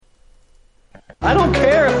I don't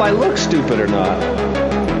care if I look stupid or not.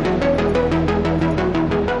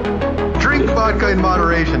 Drink vodka in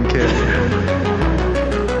moderation, kid.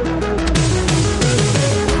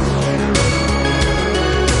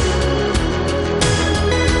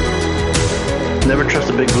 Never trust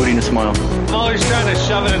a big booty to smile. I'm always trying to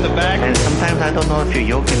shove it in the back. And sometimes I don't know if you're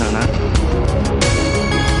joking or not.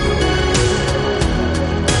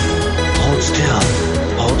 Hold still.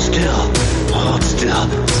 Hold still. Hold still.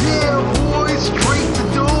 Yeah, boy, straight to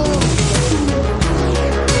doom.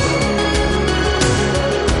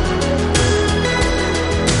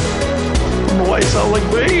 I don't know why you sound like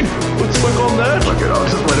Bane. Let's look on that. Look it up,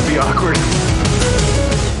 just let it be awkward.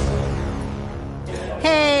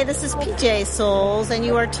 Hey, this is PJ Souls, and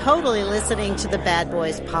you are totally listening to the Bad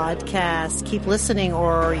Boys podcast. Keep listening,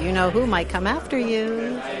 or you know who might come after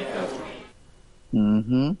you.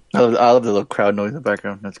 Mm-hmm. I love the little crowd noise in the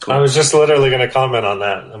background. That's cool. I was just literally going to comment on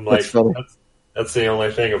that. I'm like, that's the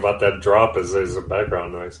only thing about that drop is a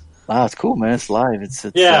background noise. Wow, it's cool, man. It's live. It's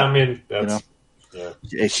yeah, I mean, that's,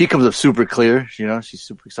 yeah. She comes up super clear. You know, she's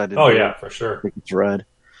super excited. Oh, yeah, for sure. It's red.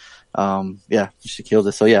 Yeah, she killed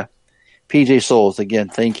it. So, yeah. PJ Souls, again,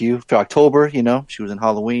 thank you. For October, you know, she was in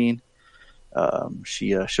Halloween.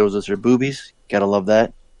 She shows us her boobies. Gotta love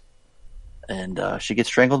that. And she gets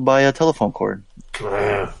strangled by a telephone cord.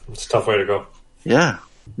 It's a tough way to go. Yeah.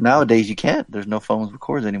 Nowadays, you can't. There's no phones with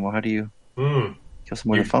cords anymore. How do you kill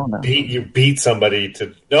someone with a phone now? You beat somebody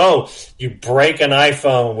to... No, you break an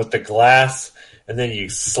iPhone with the glass, and then you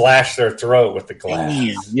slash their throat with the glass.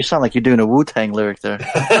 Damn, you sound like you're doing a Wu-Tang lyric there.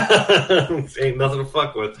 Ain't nothing to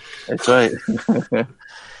fuck with. That's right.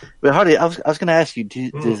 But Hardy, I was going to ask you,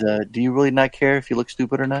 do you really not care if you look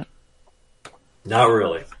stupid or not? Not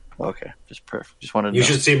really. Okay, just perfect. Just wanted to You know.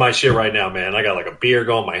 should see my shit right now, man. I got like a beard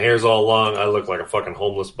going, my hair's all long. I look like a fucking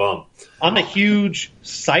homeless bum. I'm a huge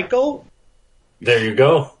psycho. There you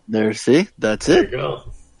go. There, see? That's There it. you go.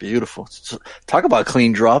 Beautiful. So, talk about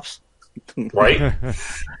clean drops. Right?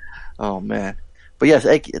 Oh, man. But yes,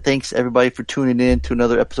 thanks everybody for tuning in to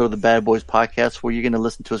another episode of the Bad Boys Podcast, where you're going to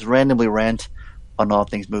listen to us randomly rant on all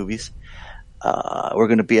things movies. We're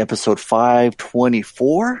going to be episode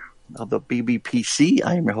 524 of the BBPC.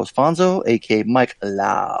 I am your host, Fonzo, a.k.a. Mike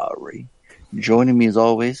Lowry. Joining me as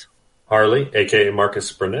always, Harley, a.k.a. Marcus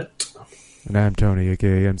Burnett. And I'm Tony,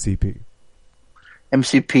 a.k.a. MCP.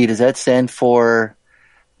 MCP, does that stand for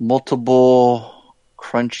multiple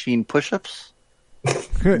crunching push-ups?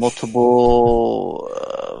 Multiple...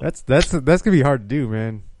 That's gonna be hard to do,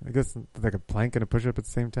 man. I guess like a plank and a push-up at the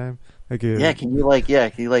same time. Like can you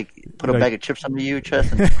put a bag of chips under your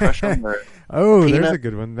chest and crush them? Or there's a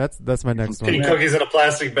good one. That's my next one. Penny cookies in a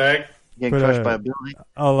plastic bag. Getting crushed by a building.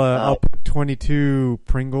 I'll put 22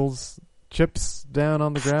 Pringles chips down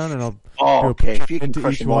on the ground, and I'll okay. If you can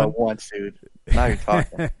crush each them all one at once, dude. Now you're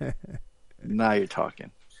talking. Now you're talking.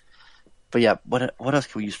 But yeah, what else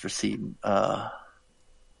can we use for seed?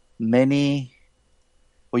 Many.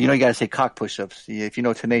 Well, you gotta say cock push-ups. If you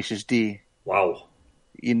know Tenacious D. Wow.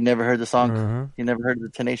 You never heard the song? Uh-huh. You never heard of the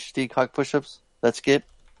Tenacious D cock push-ups? That skit?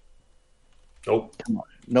 Nope. Come on.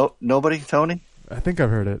 No, nobody? Tony? I think I've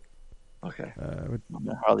heard it. Okay.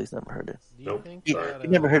 Harley's never heard it. Nope. You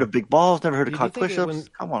never heard of big balls? Never heard of cock push-ups?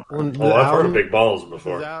 Come on. I've heard of big balls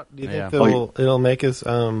before. Do you think it'll make us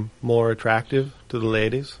more attractive to the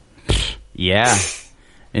ladies? Yeah.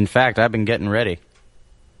 In fact, I've been getting ready.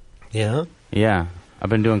 Yeah? Yeah. I've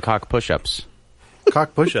been doing cock push-ups.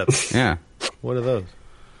 Cock push-ups? Yeah. What are those?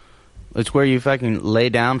 It's where you fucking lay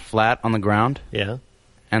down flat on the ground. Yeah.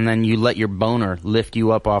 And then you let your boner lift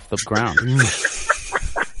you up off the ground.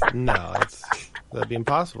 No, that'd be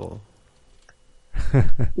impossible.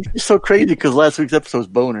 It's so crazy because last week's episode was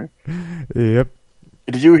boner. Yep.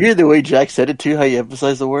 Did you hear the way Jack said it too? How you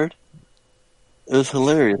emphasized the word? It was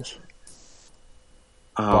hilarious.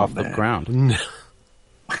 Off the ground.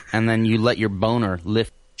 And then you let your boner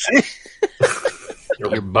lift.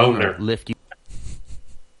 Your boner lift you.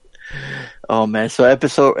 Oh man! So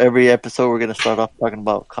every episode, we're gonna start off talking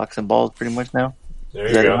about cocks and balls, pretty much now. There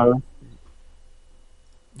you go.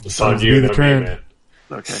 It's on you, the not me, trend. man.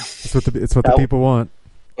 Okay. It's what the people want.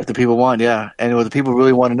 What the people want, yeah. And what the people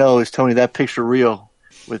really want to know is, Tony, that picture real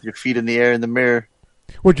with your feet in the air in the mirror.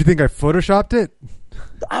 What, do you think I photoshopped it?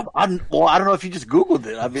 I don't know if you just Googled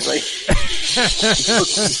it. I mean, like,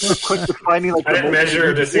 so quick to finding like. I didn't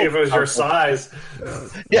measure to see if it was your size.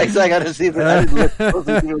 Yeah, exactly. I got to see if I didn't look close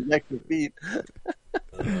to your neck to feet.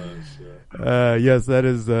 Yes, that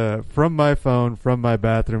is from my phone, from my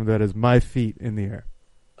bathroom. That is my feet in the air.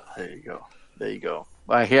 There you go. There you go.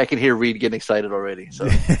 I can hear Reed getting excited already. So,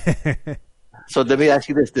 so let me ask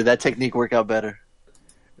you this: did that technique work out better?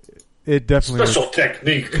 It definitely Special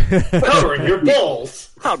technique. Powdering your balls.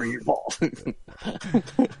 Powder your balls.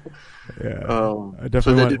 Yeah, So I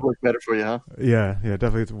definitely that did work better for you, huh? Yeah,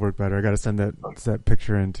 definitely to work better. I got to send that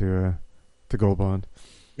picture into to Gold Bond.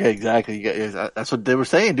 Yeah, exactly. That's what they were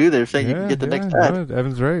saying, dude. They were saying you can get the next ad. No,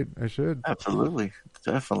 Evan's right. I should. Absolutely,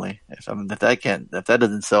 definitely. If that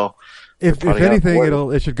doesn't sell, If anything,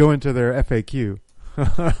 it should go into their FAQ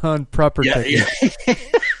on proper technique. Yeah.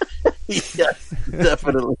 Yes,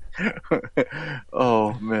 definitely.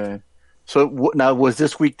 Oh man. So now, was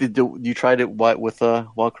this week? Did you tried it while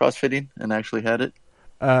CrossFitting and actually had it?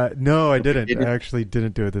 No, I didn't. I actually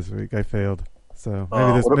didn't do it this week. I failed. So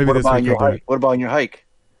maybe what this about week your I'll do hike? it. What about on your hike?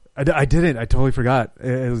 I didn't. I totally forgot.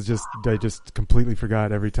 It was just I just completely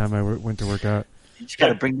forgot every time I went to work out. You just got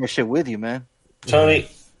to bring that shit with you, man. Tony,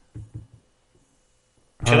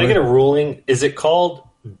 can I get a ruling? Is it called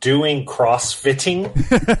doing crossfitting?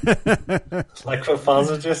 Like what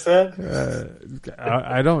Fonzo just said?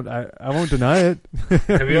 I won't deny it.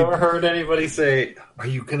 Have you ever heard anybody say, "Are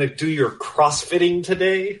you going to do your crossfitting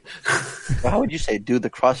today?" How would you say, do the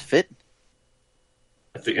CrossFit?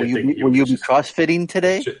 Will you be just CrossFitting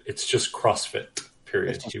today? It's just CrossFit.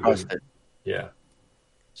 Period. It's just You CrossFit. wouldn't- Yeah.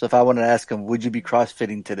 So if I wanted to ask him, would you be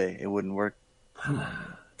CrossFitting today? It wouldn't work.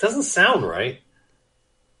 Doesn't sound right.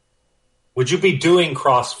 Would you be doing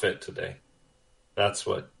CrossFit today? That's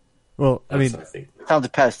what. Well, I mean, I think. Sounds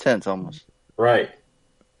like past tense almost. Right.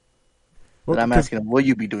 But I'm asking him, will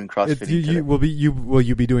you be doing CrossFitting today? Will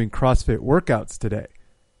you be doing CrossFit workouts today?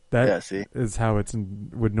 That see. is how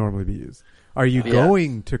would normally be used. Are you Yeah.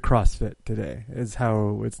 going to CrossFit today? Is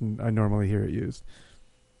how I normally hear it used.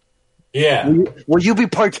 Yeah. Will you be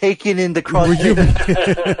partaking in the Will you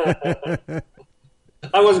CrossFit?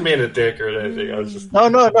 I wasn't being a dick or anything. I was just. No.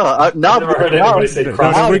 Now, I've never heard anybody say No,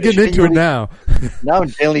 CrossFit. we're getting into it now. Now I'm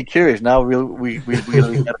genuinely curious. Now we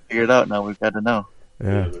really got to figure it out. Now we've got to know.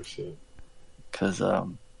 Yeah. No shit. Because now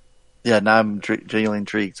I'm genuinely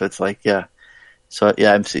intrigued. So it's like, yeah. So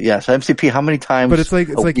yeah, so MCP. How many times? But it's like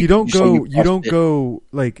a week you don't say go you don't CrossFit? go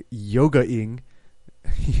like yoga-ing.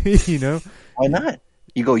 You know? Why not?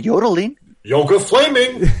 You go yodeling. Yoga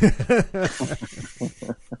flaming.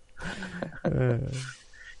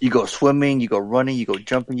 You go swimming. You go running. You go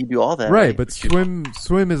jumping. You do all that. Right, but swim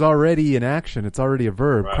is already an action. It's already a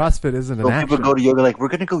verb. Right. CrossFit isn't an So action. people go to yoga like, we're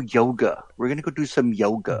gonna go yoga. We're gonna go do some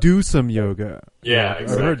yoga. Do some yoga. Yeah, I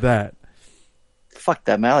exactly. heard that. Fuck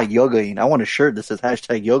that, man. I like yogaing. I want a shirt that says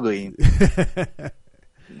hashtag yogaing.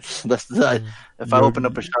 That's if I open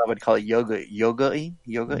up a shop, I'd call it yogaing.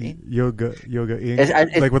 Yogaing. Yoga-ing.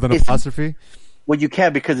 It's- Like with an it's- apostrophe? Well, you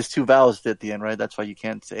can't because it's two vowels at the end, right? That's why you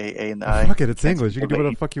can't say A and the I. Fuck it, it's English. You can do whatever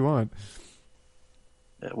the fuck you want.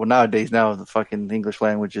 Well, nowadays, the fucking English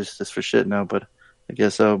language is just for shit now, but I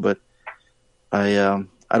guess so. But I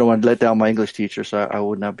don't want to let down my English teacher, so I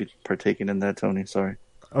would not be partaking in that, Tony. Sorry.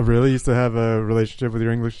 Oh, really? You used to have a relationship with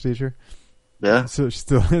your English teacher? Yeah? So she's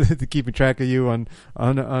still keeping track of you on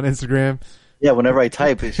Instagram? Yeah, whenever I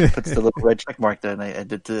type, she puts the little red check mark there,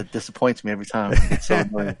 and it disappoints me every time. It's so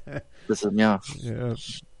annoying. Pisses me off.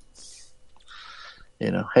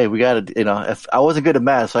 Yeah. Hey, we got to, if I wasn't good at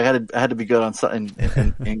math, so I had to be good on something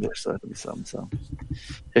in English, so it had to be something. So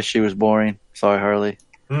history was boring. Sorry, Harley.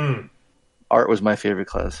 Art was my favorite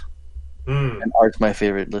class, and Art's my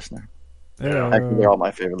favorite listener. Actually, they're all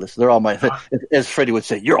my favorite listeners. They're all my, as Freddie would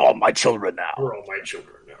say, you're all my children now. We're all my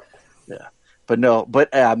children now. Yeah. But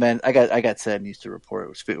man, I got sad news to report.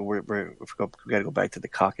 We got to go back to the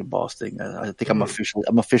cock and balls thing. I think I'm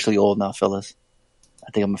officially old now, fellas.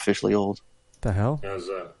 I think I'm officially old. The hell? How's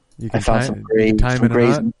that? You I can found some grays. time Some in a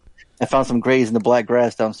grays knot? I found some grays in the black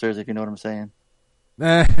grass downstairs. If you know what I'm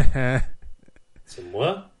saying. Some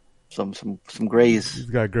what? Some grays. He's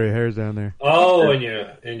got gray hairs down there. Oh, in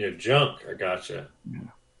your junk. I gotcha. And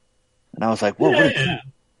I was like, whoa, what is that?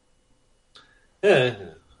 Yeah.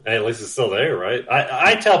 Hey, at least it's still there, right?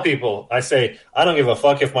 I tell people, I say, I don't give a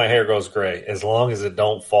fuck if my hair goes gray as long as it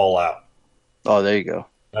don't fall out. Oh, there you go.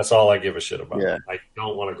 That's all I give a shit about. Yeah. I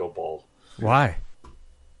don't want to go bald. Why?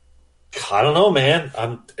 I don't know, man.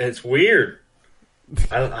 It's weird.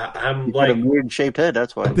 I'm You like, got a weird shaped head.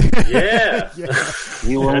 That's why. yeah.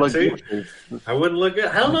 You won't look That good. I wouldn't look good.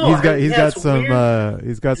 I don't know. He's got it's some weird.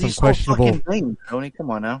 he's got some He's so questionable fucking lame, Tony. Come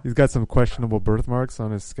on now. he's got some questionable birthmarks on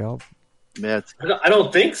his scalp. Yeah, I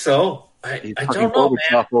don't think so. he's I fucking don't know, Boba man.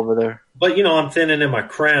 Chop over there. But I'm thinning in my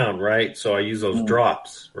crown, right? So I use those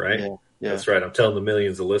drops, right? Yeah, yeah. That's right. I'm telling the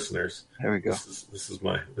millions of listeners. There we go. This is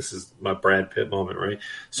my Brad Pitt moment, right?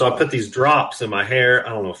 So I put these drops in my hair.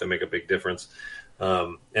 I don't know if they make a big difference,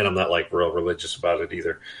 and I'm not like real religious about it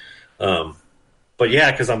either. But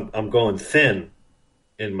yeah, because I'm going thin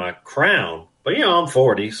in my crown. But, I'm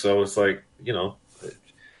 40, so it's like, it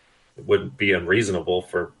wouldn't be unreasonable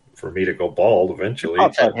for me to go bald eventually. Your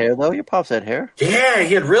pops had hair, though. Your pops had hair. Yeah,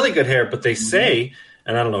 he had really good hair, but they say,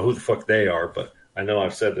 and I don't know who the fuck they are, but I know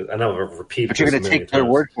I've said that. I know I've repeated But you're going to take their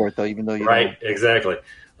word for it, though, even though you right, exactly.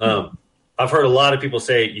 I've heard a lot of people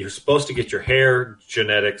say you're supposed to get your hair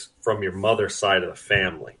genetics from your mother's side of the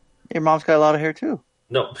family. Your mom's got a lot of hair, too.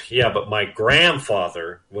 No, yeah, but my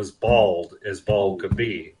grandfather was bald as bald could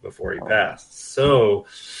be before he passed. So,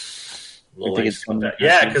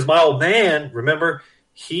 yeah, because my old man, remember,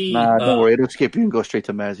 he... Nah, don't worry. It'll skip. You can go straight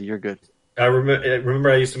to Mazzy. You're good. I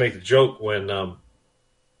remember I used to make the joke when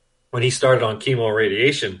he started on chemo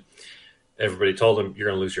radiation. Everybody told him, you're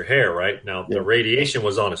going to lose your hair, right? Now, the radiation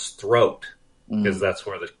was on his throat because that's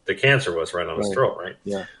where the cancer was, right on his throat, right?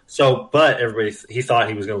 Yeah. So, but he thought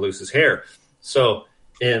he was going to lose his hair. So,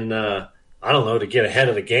 I don't know, to get ahead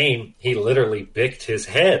of the game, he literally bicked his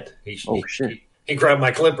head. He grabbed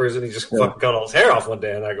my clippers and he just fucking cut all his hair off one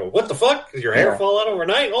day. And I go, what the fuck? Did your hair fall out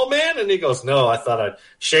overnight, old man? And he goes, no, I thought I'd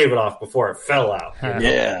shave it off before it fell out.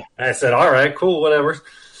 Yeah. And I said, all right, cool, whatever.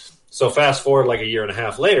 So fast forward like a year and a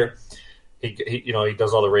half later, he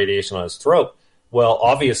does all the radiation on his throat. Well,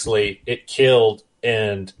 obviously it killed,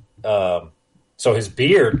 and so his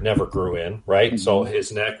beard never grew in, right? Mm-hmm. So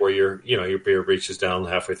his neck, where your beard reaches down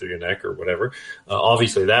halfway through your neck or whatever,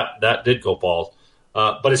 obviously that did go bald.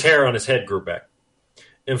 But his hair on his head grew back.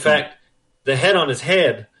 In fact, the hair on his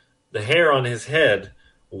head,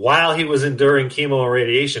 while he was enduring chemo and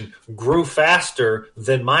radiation, grew faster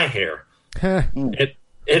than my hair.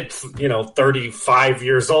 It's 35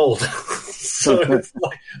 years old. So it's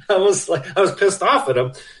like I was pissed off at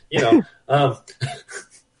him,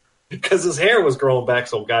 because his hair was growing back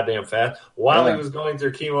so goddamn fast while he was going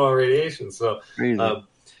through chemo and radiation. So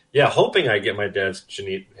hoping I get my dad's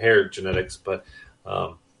hair genetics, but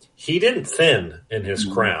he didn't thin in his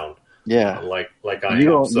crown. Yeah, like I am. You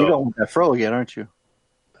don't want that fro yet, aren't you?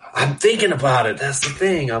 I'm thinking about it. That's the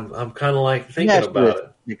thing. I'm kind of like thinking about it.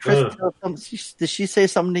 Did she say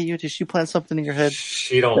something to you? Did she plant something in your head?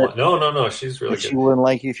 She don't. No. She's really good. She wouldn't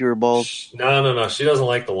like you if you were bald. No. She doesn't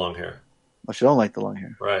like the long hair. Oh, she don't like the long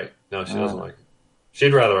hair. Right. No, she doesn't like it.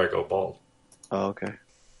 She'd rather I go bald. Oh, okay.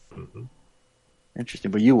 Mm-hmm.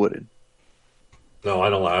 Interesting, but you wouldn't. No, I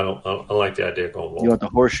don't like the idea of going bald. You want the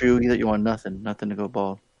horseshoe? You want nothing to go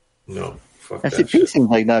bald. No, fuck and that CP seems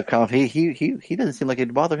like not confident. He doesn't seem like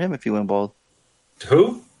it'd bother him if he went bald.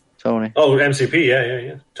 Who? Tony. Oh, MCP.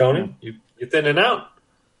 Yeah. Tony, you thinning out?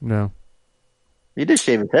 No. He did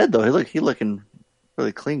shave his head though. He looking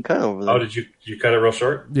really clean cut over there. Oh, did you cut it real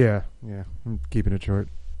short? Yeah. I'm keeping it short.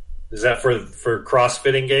 Is that for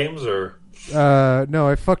cross-fitting games or? No,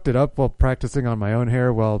 I fucked it up while practicing on my own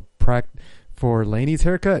hair for Laney's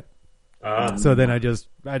haircut. So then I just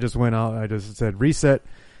went out. I just said reset,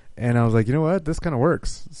 and I was like, you know what, this kind of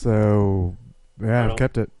works. So I've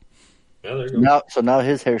kept it. Yeah, there you go. Now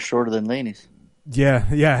his hair's shorter than Laney's. Yeah.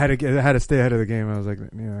 I had to stay ahead of the game. I was like,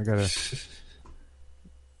 I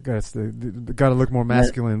gotta look more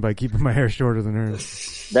masculine by keeping my hair shorter than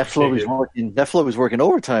hers. That Flowbie's working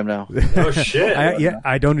overtime now. Oh shit!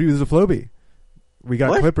 I don't use the Flowbie. We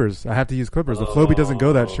got clippers. I have to use clippers. The Flowbie doesn't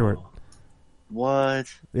go that short. What?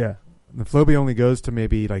 Yeah, the Flowbie only goes to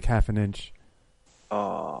maybe like half an inch.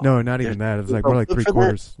 Oh no, not even that. It's like more like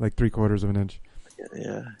 3/4, like 3/4 of an inch.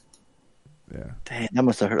 Yeah. Dang, that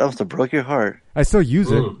must have broke your heart. I still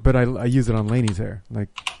use it, but I use it on Laney's hair, like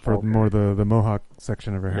for more the mohawk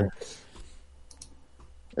section of her hair.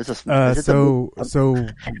 Is it a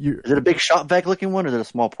big shop vac looking one, or is it a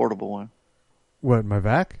small portable one? What, my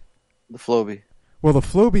vac? The Flowbie. Well, the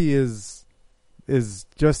Flowbie is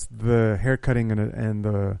just the hair cutting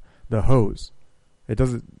and the hose. It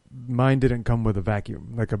doesn't. Mine didn't come with a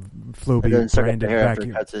vacuum, like a Flowbie branded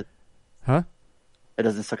vacuum. Huh? It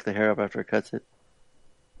doesn't suck the hair up after it cuts it?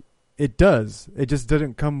 It does. It just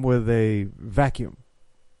didn't come with a vacuum.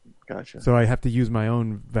 Gotcha. So I have to use my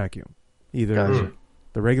own vacuum. Either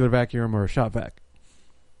the regular vacuum or a shop vac.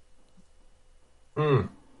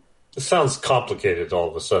 This sounds complicated all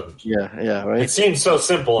of a sudden. Yeah, right? It seems so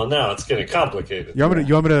simple, and now it's getting complicated. You want me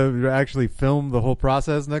to actually film the whole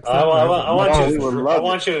process next time? I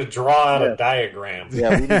want you to draw out a diagram.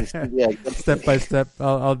 Yeah, we need to, step by step.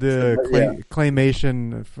 I'll do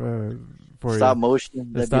claymation for stop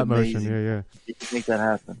motion. Stop motion, yeah. You can make that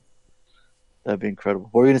happen. That'd be incredible.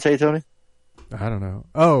 What were you going to say, Tony? I don't know.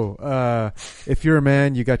 If you're a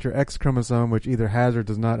man, you got your X chromosome, which either has or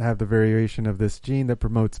does not have the variation of this gene that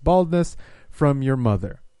promotes baldness from your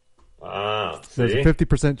mother. There's a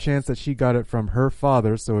 50% chance that she got it from her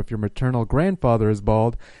father, so if your maternal grandfather is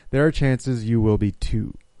bald, there are chances you will be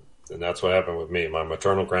too. And that's what happened with me. My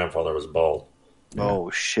maternal grandfather was bald. Yeah. Oh,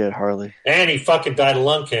 shit, Harley. And he fucking died of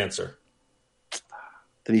lung cancer.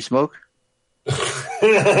 Did he smoke?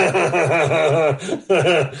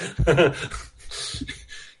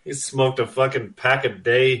 He smoked a fucking pack a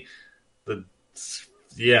day.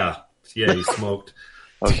 Yeah, he smoked.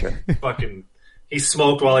 Okay. He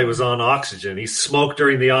smoked while he was on oxygen. He smoked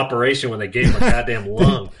during the operation when they gave him a goddamn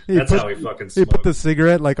lung. That's how he fucking smoked. He put the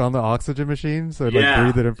cigarette like on the oxygen machine, so it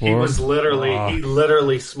breathed it in for him. He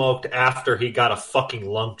literally smoked after he got a fucking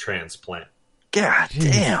lung transplant. God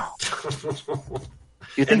damn.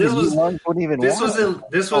 You think this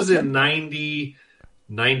was in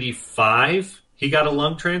 95. He got a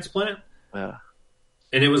lung transplant. Yeah.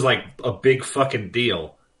 And it was like a big fucking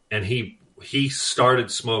deal. And he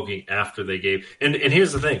started smoking after they gave... And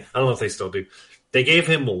here's the thing. I don't know if they still do. They gave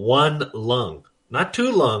him one lung. Not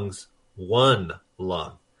two lungs. One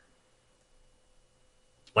lung.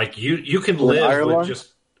 Like, you can live with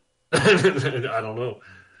just... I don't know.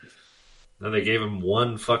 Then they gave him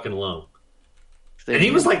one fucking lung. And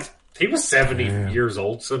he was 70 years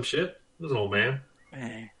old, some shit. He was an old man.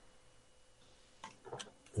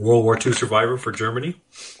 World War II survivor for Germany.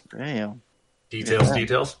 Damn.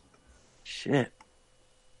 Details. Shit.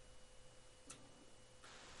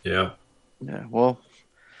 Yeah. Yeah, well,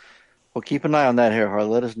 we'll keep an eye on that here, Harley.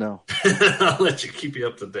 Let us know. I'll let you keep you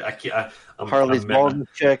up to date. Harley's balls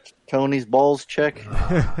check. Tony's balls check.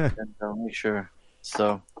 And make sure.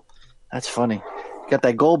 So, that's funny. Got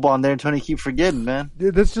that gold bond there, and Tony keep forgetting, man.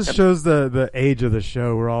 Dude, this just shows the age of the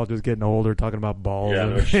show. We're all just getting older, talking about balls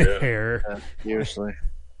and hair. Yeah, seriously.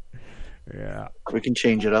 Yeah. We can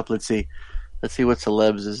change it up. Let's see what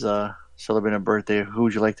celebs is celebrating a birthday. Who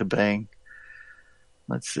would you like to bang?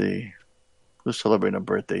 Let's see. Who's celebrating a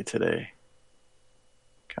birthday today?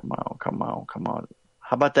 Come on.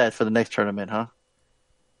 How about that for the next tournament, huh?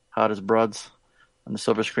 Hottest broads on the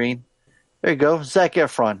silver screen. There you go. Zac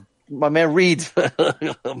Efron. My man Reed's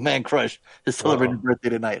man crush is celebrating his birthday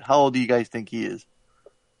tonight. How old do you guys think he is?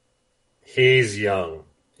 He's young.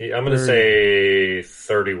 I'm going to say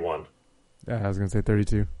 31. Yeah, I was going to say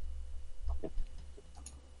 32. Is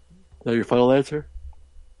that your final answer?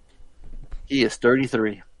 He is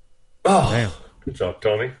 33. Oh, damn. Good job,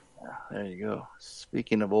 Tony. There you go.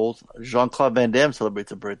 Speaking of old, Jean-Claude Van Damme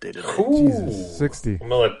celebrates a birthday today. Jesus, 60.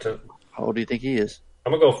 How old do you think he is?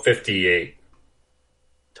 I'm going to go 58.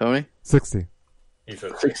 Tony? 60.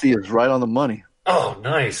 60 is right on the money. Oh,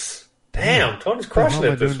 nice. Damn, Tony's crushing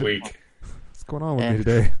it this week. What's going on with me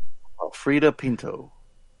today? Frida Pinto.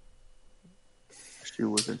 She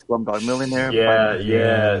was in Slumdog Millionaire.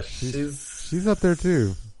 Yeah. She's up there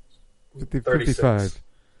too. 55.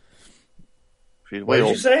 What did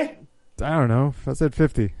you say? I don't know. I said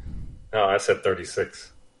 50. No, I said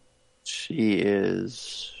 36. She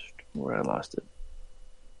is... Where I lost it.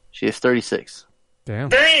 She is 36.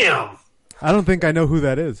 Damn. I don't think I know who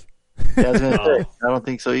that is. Yeah, I was gonna say, I don't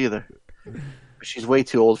think so either. She's way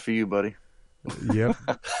too old for you, buddy. Yep.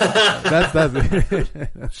 That's what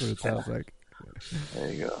it sounds like.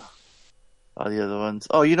 There you go. All the other ones.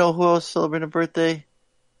 Oh, you know who else celebrating a birthday?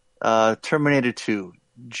 Terminator 2.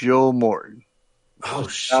 Joe Morton. Oh,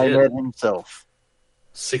 shit. Himself.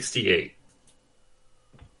 68.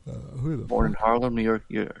 Born in Harlem, New York.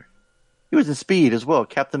 He was in Speed as well,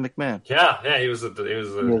 Captain McMahon. Yeah, he was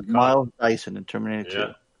Miles Dyson in Terminator 2.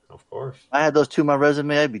 Yeah, of course. I had those two on my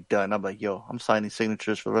resume, I'd be done. I'm like, yo, I'm signing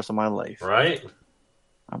signatures for the rest of my life. Right?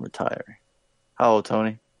 I'm retiring. How old,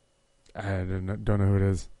 Tony? I don't know who it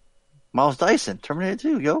is. Miles Dyson, Terminator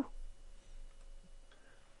 2, yo.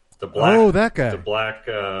 The black. Oh, that guy. The black.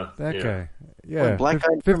 Guy. Yeah. Black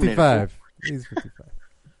guy 55. He's 55.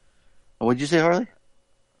 What'd you say, Harley?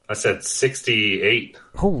 I said 68.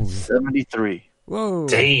 Holy. 73. Whoa.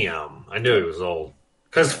 Damn. I knew he was old.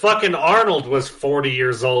 Because fucking Arnold was 40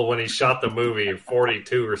 years old when he shot the movie,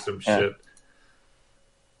 42 or some shit.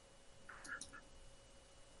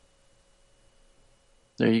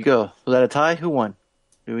 There you go. Was that a tie? Who won?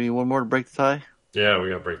 Do we need one more to break the tie? Yeah, we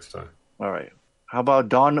got to break the tie. All right. How about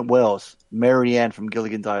Dawn Wells, Marianne from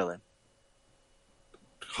Gilligan's Island?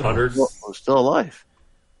 100? We're still alive.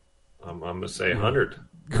 I'm going to say 100.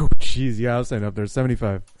 Oh, jeez. Yeah, I was saying up there.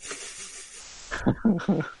 75.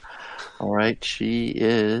 All right. She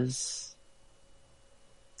is...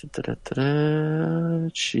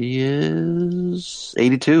 She is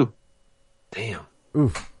 82. Damn.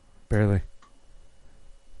 Oof. Barely.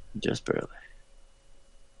 Just barely.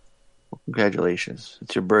 Well, congratulations.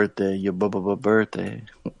 It's your birthday. Your birthday.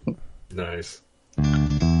 Nice.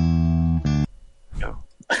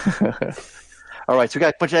 All right, so we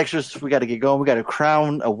got a bunch of extras. We got to get going. We got to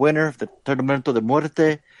crown a winner, the Tormento de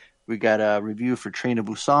Muerte. We got a review for Train to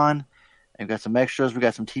Busan. And we got some extras. We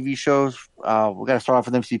got some TV shows. We got to start off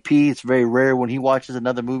with MCP. It's very rare when he watches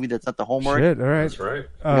another movie that's not the homework. Shit, all right. That's right.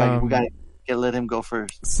 We got to let him go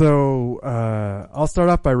first. So I'll start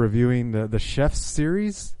off by reviewing the Chefs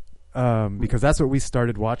series because that's what we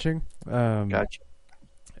started watching. Gotcha.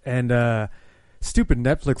 And stupid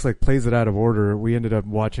Netflix like plays it out of order. We ended up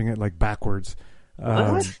watching it like backwards.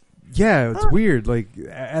 Yeah, it's weird. Like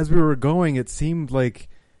as we were going, it seemed like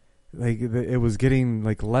it was getting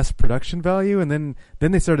like less production value, and then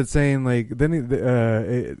they started saying like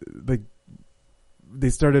they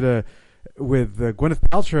started with Gwyneth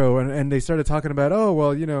Paltrow, and they started talking about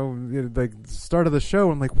like start of the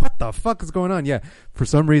show. I'm like, what the fuck is going on? Yeah, for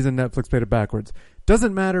some reason Netflix played it backwards.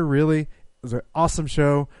 Doesn't matter really. It was an awesome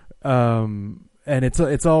show, and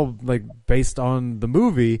it's all like based on the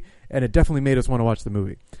movie, and it definitely made us want to watch the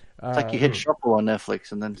movie. It's like you hit shuffle on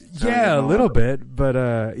Netflix and then a little bit, but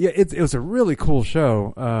it was a really cool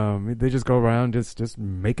show. They just go around just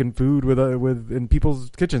making food with in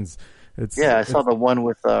people's kitchens. I saw the one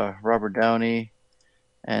with Robert Downey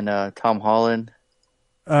and Tom Holland.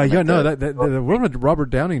 The one with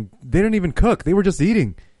Robert Downey, they didn't even cook; they were just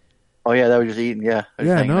eating. Oh yeah, they were just eating. Yeah,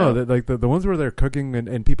 the ones where they're cooking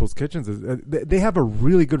in people's kitchens, they have a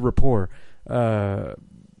really good rapport.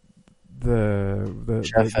 The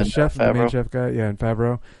chef, the main chef guy, and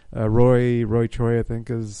Favreau, Roy Choi, I think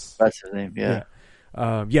that's his name. Yeah.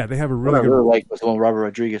 They have a really what good. I really like was the one with Robert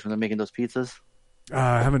Rodriguez when they're making those pizzas.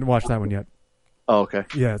 I haven't watched that one yet. Oh, okay.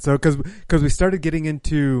 Yeah, so because we started getting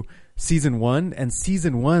into season 1, and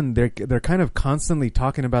season 1 they're kind of constantly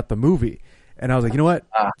talking about the movie, and I was like, you know what?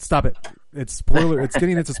 Stop it! It's spoiler. It's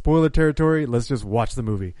getting into spoiler territory. Let's just watch the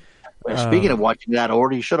movie. Speaking of watching it out of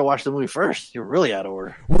order, you should have watched the movie first. You're really out of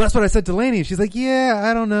order. Well, that's what I said to Lainey. She's like, "Yeah,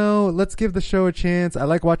 I don't know. Let's give the show a chance. I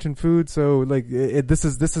like watching food, so like this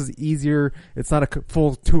is easier. It's not a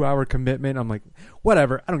full 2-hour commitment." I'm like,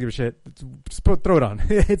 "Whatever. I don't give a shit. Just throw it on.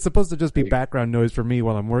 It's supposed to just be background noise for me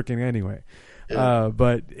while I'm working anyway." Yeah.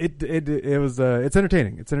 But it was it's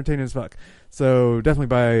entertaining. It's entertaining as fuck. So definitely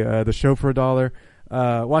buy the show for $1.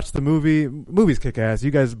 Watch the movie. Movie's kick ass.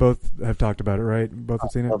 You guys both have talked about it, right? Both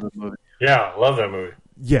have seen it? Love the movie. Yeah, love that movie.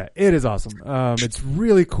 Yeah, it is awesome. It's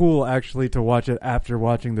really cool actually to watch it after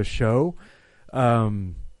watching the show.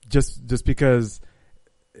 Just because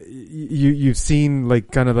you've seen like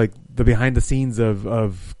kind of like the behind the scenes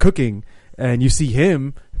of cooking, and you see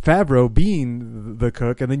him, Favreau, being the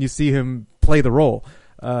cook, and then you see him play the role.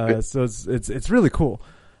 So it's really cool.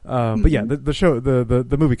 But yeah, the show,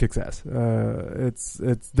 the movie kicks ass.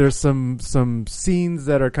 There's some scenes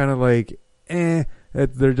that are kind of like,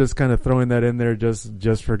 they're just kind of throwing that in there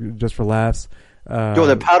just for laughs.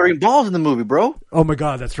 They're powdering balls in the movie, bro. Oh my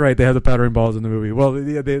God, that's right. They have the powdering balls in the movie. Well,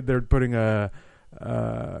 they're putting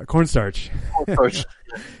cornstarch. Cornstarch.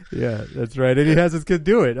 Yeah, that's right. And he has his kid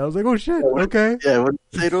do it. I was like, oh shit, okay. Yeah, what did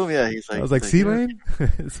he say to him? Yeah, he's like, I was like, C-Lane?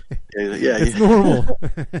 It's normal.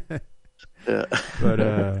 Yeah.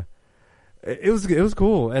 But it was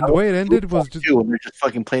cool, and the way it ended was just when they're just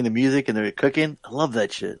fucking playing the music and they're cooking. I love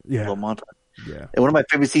that shit. Yeah, little montage. Yeah. And one of my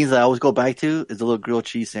favorite scenes I always go back to is the little grilled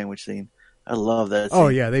cheese sandwich scene. I love that scene. Oh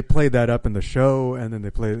yeah, they played that up in the show, and then they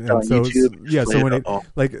played on YouTube. Yeah, so when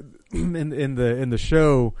like in the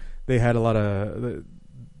show, they had a lot of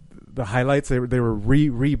the highlights. They were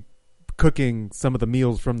re cooking some of the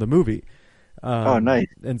meals from the movie. Oh, nice.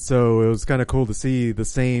 And so it was kind of cool to see the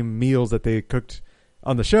same meals that they cooked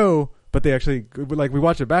on the show, but they actually, like, we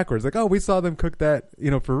watched it backwards. Like, oh, we saw them cook that,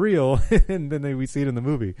 for real, and then we see it in the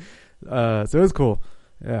movie. So it was cool.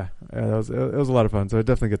 Yeah, it was a lot of fun. So it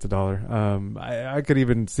definitely gets $1. I could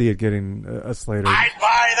even see it getting a Slater. I'd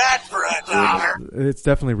buy that for $1. It's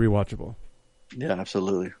definitely rewatchable. Yeah,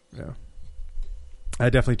 absolutely. Yeah.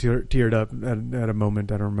 I definitely teared up at a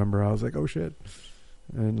moment. I don't remember. I was like, oh shit.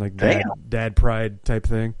 And like dad pride type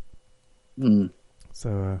thing.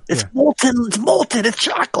 So it's molten. It's molten. It's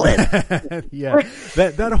chocolate. Yeah,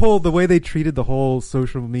 that whole the way they treated the whole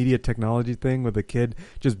social media technology thing with the kid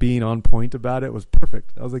just being on point about it was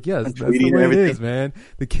perfect. I was like, yes, that's the way it is, man.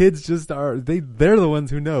 The kids just are. They're the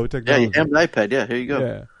ones who know technology. Yeah, you have an iPad. Yeah, here you go.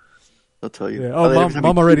 Yeah. I'll tell you. Yeah. Oh,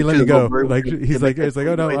 mom already let me go. Like it's like,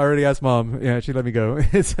 oh no, I already asked mom. Yeah, she let me go.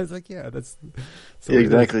 It's like, yeah, that's so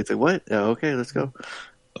exactly. It's like, what? Yeah, okay, let's go.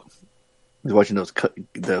 He's watching those cat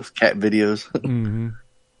videos. Mm-hmm.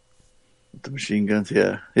 The machine guns.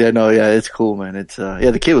 Yeah, it's cool, man. It's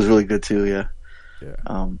the kid was really good too.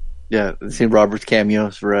 Yeah. Seeing Robert's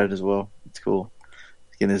cameos for Red as well. It's cool.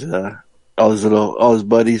 Getting his all his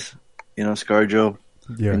buddies. ScarJo.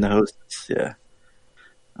 Yeah. And the hostess, yeah.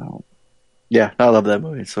 Yeah, I love that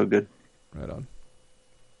movie. It's so good. Right on.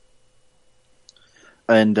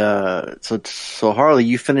 And so Harley,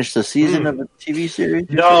 you finished the season of the TV series?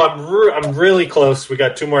 No, I'm really close. We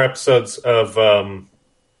got 2 more episodes of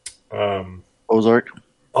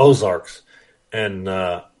Ozarks, and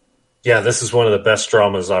this is one of the best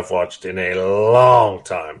dramas I've watched in a long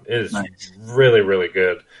time. It is really, really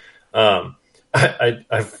good. It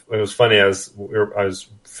was funny. I was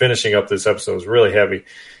finishing up this episode. It was really heavy,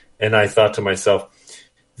 and I thought to myself,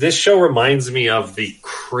 this show reminds me of the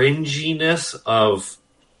cringiness of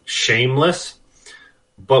Shameless,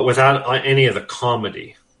 but without any of the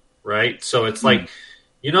comedy, right? So it's like,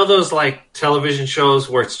 you know, those like television shows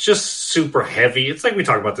where it's just super heavy. It's like we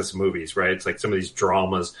talk about this in movies, right? It's like some of these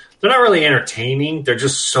dramas. They're not really entertaining. They're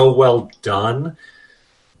just so well done.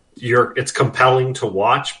 It's compelling to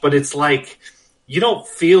watch, but it's like you don't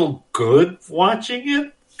feel good watching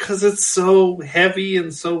it because it's so heavy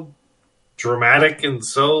and so dramatic and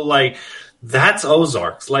so like that's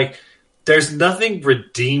Ozarks. Like there's nothing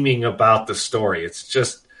redeeming about the story. It's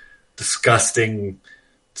just disgusting,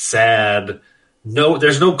 sad. No,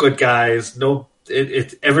 there's no good guys. No,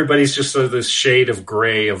 everybody's just sort of this shade of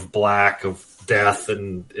gray, of black, of death,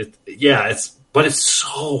 and but it's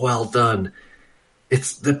so well done.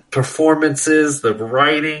 It's the performances, the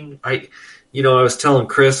writing. I was telling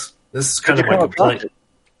Chris, this is kind of my complaint.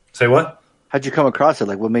 Say what? How'd you come across it?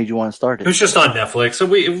 Like, what made you want to start it? It was just on Netflix. So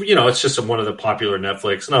it's just one of the popular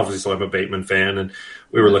Netflix. And obviously I'm a Bateman fan, and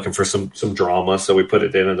we were looking for some drama. So we put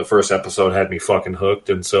it in, and the first episode had me fucking we've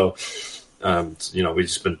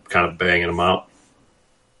just been kind of banging them out.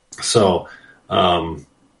 So, what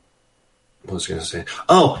was I going to say?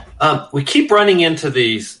 We keep running into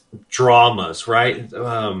these dramas, right?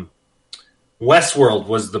 Westworld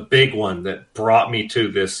was the big one that brought me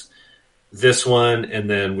to this one, and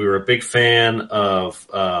then we were a big fan of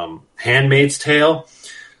Handmaid's Tale,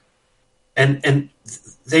 and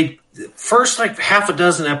they first like half a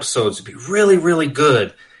dozen episodes would be really, really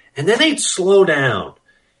good, and then they'd slow down,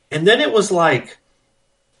 and then it was like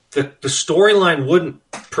the storyline wouldn't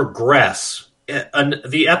progress.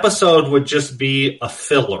 The episode would just be a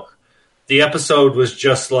filler. The episode was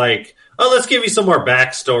just like, oh, let's give you some more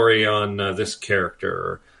backstory on this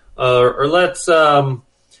character, or let's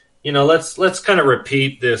let's kind of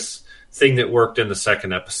repeat this thing that worked in the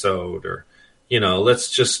second episode, or let's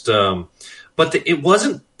just. But it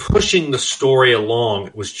wasn't pushing the story along.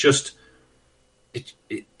 It was just.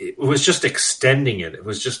 It was just extending it. It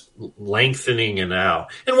was just lengthening it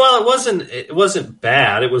out. And while it wasn't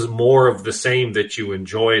bad, it was more of the same that you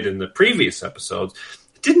enjoyed in the previous episodes.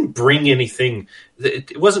 It didn't bring anything.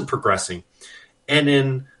 It wasn't progressing. And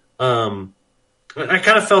then I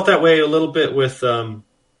kind of felt that way a little bit with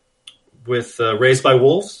Raised by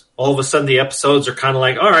Wolves. All of a sudden, the episodes are kind of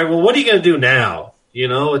like, all right, well, what are you going to do now?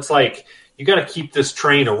 It's like you got to keep this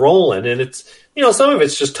train a rolling, and it's. Some of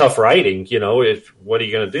it's just tough writing, what are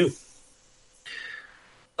you going to do?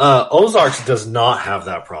 Ozarks does not have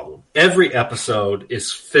that problem. Every episode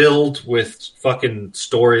is filled with fucking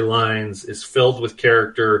storylines, is filled with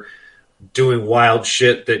character doing wild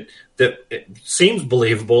shit that it seems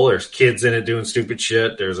believable. There's kids in it doing stupid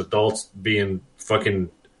shit. There's adults being fucking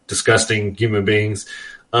disgusting human beings.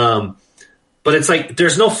 But it's like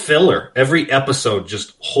there's no filler. Every episode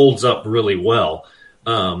just holds up really well.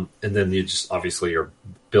 And then you just obviously are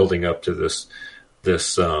building up to this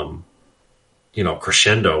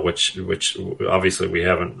crescendo, which obviously we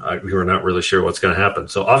were not really sure what's going to happen.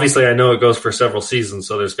 So obviously I know it goes for several seasons,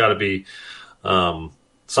 so there's got to be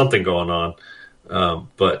something going on.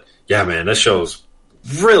 But yeah, man, this show's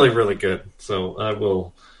really, really good. So I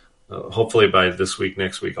will hopefully by this week,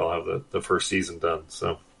 next week, I'll have the first season done.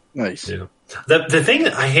 So nice. Yeah. The thing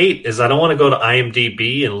that I hate is I don't want to go to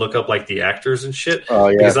IMDb and look up like the actors and shit. Oh,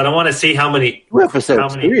 yeah. Because I don't want to see how many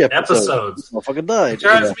episodes. Motherfucker died. It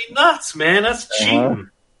drives me nuts, man. That's cheating.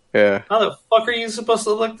 Yeah. How the fuck are you supposed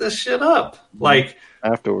to look this shit up? Like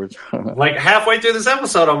afterwards. Like halfway through this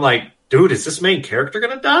episode, I'm like, dude, is this main character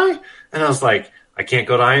gonna die? And I was like, I can't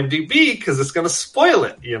go to IMDb because it's gonna spoil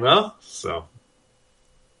it, So,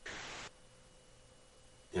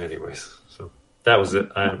 anyways, so that was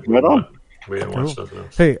it. Right on. We didn't watch nothing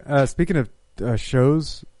else. Hey, speaking of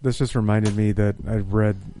shows, this just reminded me that I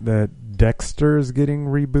read that Dexter is getting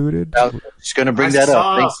rebooted. I was just going to bring that up.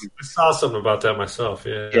 I saw something about that myself.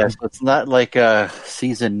 Yeah. Yeah, so it's not like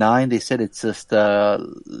season 9. They said it's just a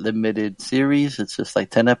limited series. It's just like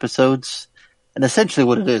 10 episodes. And essentially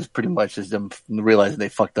what it is pretty much is them realizing they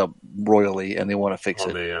fucked up royally and they want to fix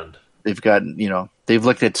it. The end. They've got, they've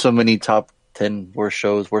looked at so many top 10 worst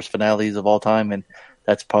shows, worst finales of all time, and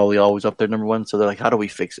that's probably always up there number one. So they're like, how do we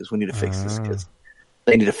fix this? We need to fix this because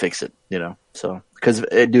they need to fix it, you know. So because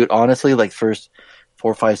dude, honestly, like first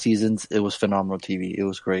 4 or 5 seasons, it was phenomenal TV. It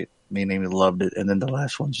was great. Me and Amy loved it, and then the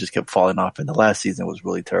last ones just kept falling off. And the last season was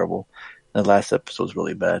really terrible. And the last episode was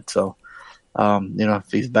really bad. So, you know, if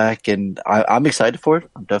he's back, and I'm excited for it.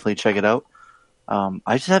 I'm definitely check it out.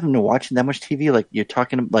 I just haven't been watching that much TV. Like you're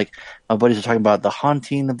talking, like my buddies are talking about the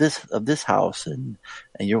haunting of this house, and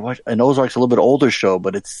you're watching. And Ozark's a little bit older show,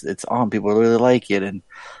 but it's on. People really like it, and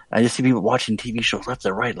I just see people watching TV shows left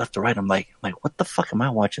to right. I'm like, what the fuck am I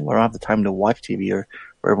watching? I don't have the time to watch TV, or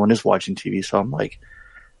everyone is watching TV. So I'm like,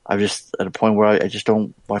 I'm just at a point where I just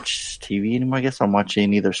don't watch TV anymore. I guess I'm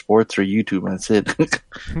watching either sports or YouTube, and that's it,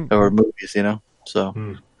 or movies, you know. So,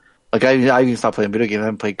 like I even stopped playing video games. I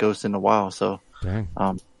haven't played Ghost in a while, so. Dang.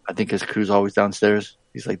 I think his crew's always downstairs.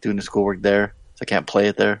 He's like doing the schoolwork there, so I can't play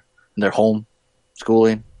it there. And they're home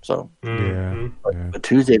schooling, so But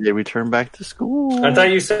Tuesday they return back to school. I thought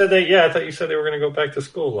you said they were going to go back to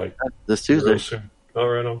school like this Tuesday. All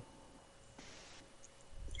right, on.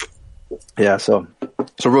 Yeah, so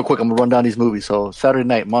real quick, I'm gonna run down these movies. So Saturday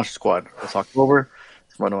night, Monster Squad. It's October.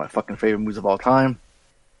 It's one of my fucking favorite movies of all time.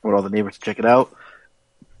 I want all the neighbors to check it out.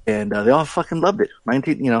 And they all fucking loved it.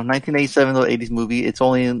 1987, the 80s movie. It's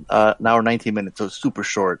only an hour 19 minutes, so it's super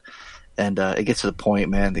short. And it gets to the point,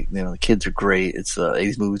 man. The kids are great. It's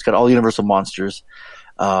 80s movie. It's got all the Universal monsters.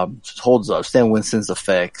 It holds up. Stan Winston's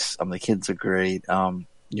effects. The kids are great.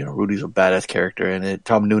 Rudy's a badass character in it.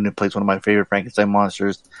 Tom Noonan plays one of my favorite Frankenstein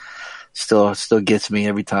monsters. Still gets me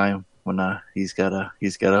every time when he's gotta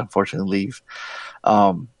unfortunately leave.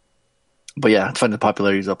 But yeah, it's funny the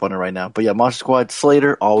popularity's up on it right now. But yeah, Monster Squad,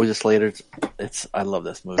 Slater, always a Slater. I love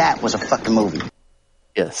this movie. That was a fucking movie.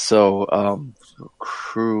 Yes, so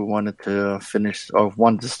crew wanted to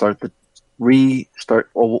wanted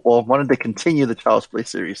to continue the Child's Play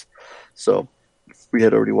series. So we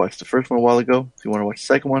had already watched the first one a while ago. If you want to watch the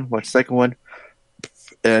second one, watch the second one.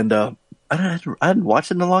 And I hadn't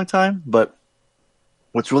watched it in a long time, but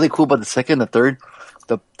what's really cool about the second and the third,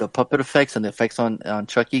 the puppet effects and the effects on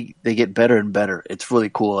Chucky, they get better and better. It's really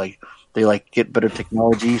cool. Like they get better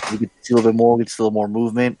technology, so you can see a little bit more, get a little more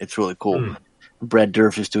movement. It's really cool. Brad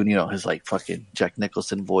Dourif is doing, his like fucking Jack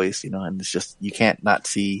Nicholson voice, and it's just you can't not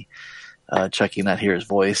see Chucky, not hear his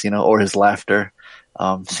voice, or his laughter.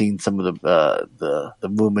 Seeing some of the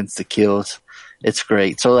movements, the kills, it's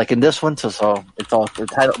great. So like in this one, so it's all the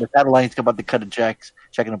title line's about to cut a Jack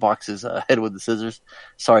in the Box's head with the scissors.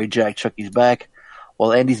 Sorry, Jack, Chucky's back.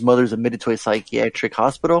 While Andy's mother is admitted to a psychiatric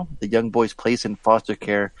hospital, the young boy's placed in foster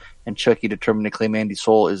care, and Chucky, determined to claim Andy's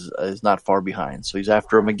soul, is not far behind. So he's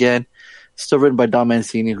after him again. Still written by Don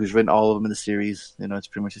Mancini, who's written all of them in the series. It's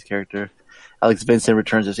pretty much his character. Alex Vincent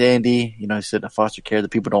returns as Andy. He said in foster care, the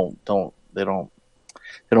people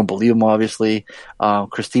don't believe him, obviously.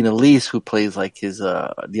 Christina Leese, who plays like his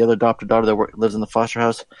the other adopted daughter that lives in the foster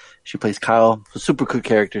house, she plays Kyle. A super cool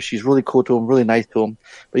character. She's really cool to him, really nice to him.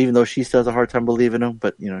 But even though she still has a hard time believing him,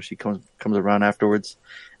 but she comes around afterwards,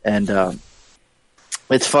 and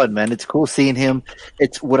it's fun, man. It's cool seeing him.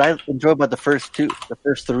 It's what I enjoy about the first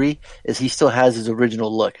three is he still has his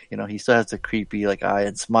original look. He still has the creepy like eye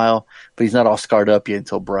and smile, but he's not all scarred up yet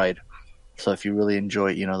until Bride. So if you really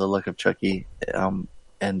enjoy, the look of Chucky,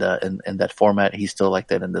 and that format, he's still like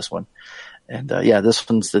that in this one. And this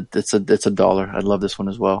one's it's $1. I love this one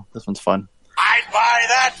as well. This one's fun. I'd buy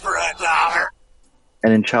that for $1.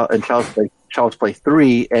 And in Child's Play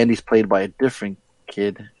 3, Andy's played by a different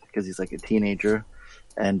kid because he's like a teenager,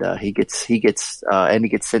 and Andy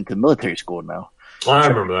gets sent to military school now. I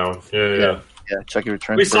remember that one. Yeah. Chucky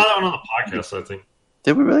returns. We saw that one on the podcast, I think.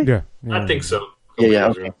 Did we really? Yeah. I think so.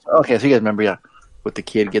 Yeah. Okay, so you guys remember, with the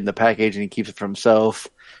kid getting the package and he keeps it for himself.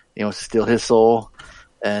 He wants to steal his soul.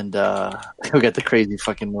 And we got the crazy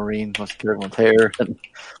fucking Marine wants to tear everyone's hair. And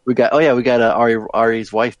we got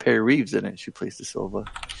Ari's wife, Perry Reeves, in it. She plays De Silva.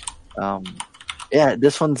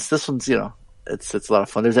 This one's it's a lot of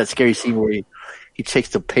fun. There's that scary scene where he takes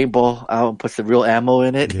the paintball out and puts the real ammo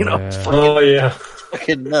in it. It's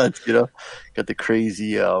fucking nuts. Got the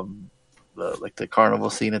crazy the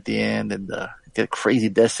carnival scene at the end, and the crazy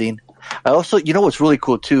death scene. I also, what's really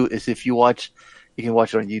cool too is if you can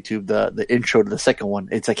watch it on YouTube, the intro to the second one.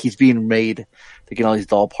 It's like he's being made, taking all these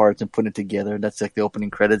doll parts and putting it together, and that's like the opening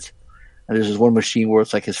credits. And there's this one machine where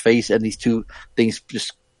it's like his face, and these two things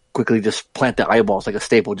just quickly just plant the eyeballs like a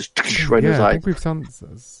staple, just right in his eye. I think we've saw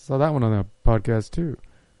that one on the podcast too.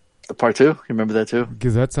 The part 2, you remember that too?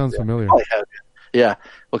 Because that sounds familiar. Oh, yeah.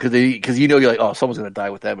 Well, because you're like, oh, someone's gonna die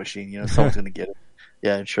with that machine. Someone's gonna get it.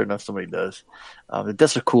 Yeah, and sure enough, somebody does.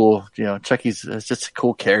 That's a cool, Chucky's just a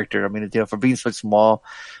cool character. I mean, for being so small,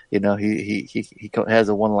 he has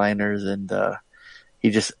the one-liners, and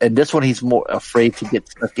and this one he's more afraid to get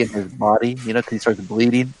stuck in his body, because he starts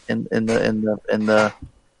bleeding in the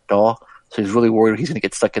doll. So he's really worried he's going to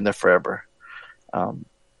get stuck in there forever. So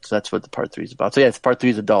that's what the part 3 is about. So yeah, part 3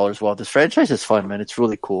 is a $1 as well. This franchise is fun, man. It's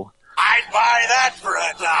really cool. I'd buy that for $1.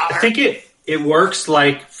 I think it works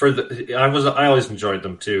like I always enjoyed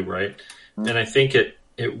them too, right? Mm-hmm. And I think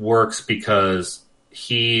it works because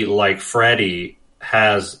he, like Freddy,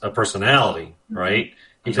 has a personality, right?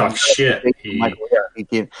 He talks shit.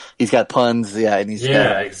 He's got puns, and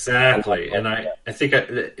exactly. And I think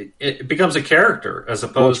it becomes a character as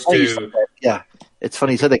opposed to It's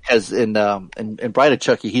funny you said that because in Bride of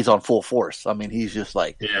Chucky, he's on full force. I mean, he's just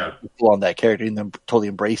like full on that character, and then totally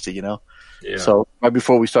embraced it, Yeah. So right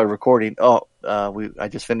before we started recording, I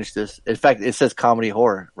just finished this. In fact, it says comedy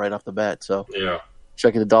horror right off the bat. So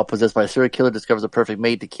Chucky the doll possessed by a serial killer discovers a perfect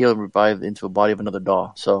mate to kill and revive into a body of another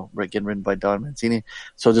doll. So again, written by Don Mancini.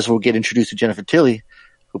 So this will get introduced to Jennifer Tilly,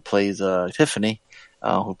 who plays Tiffany.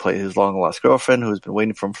 Who plays his long lost girlfriend, who's been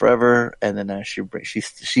waiting for him forever, and then she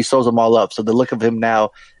sews them all up. So the look of him now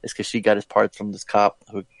is because she got his parts from this cop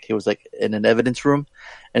who he was like in an evidence room,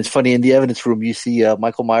 and it's funny in the evidence room you see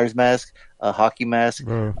Michael Myers mask, a hockey mask,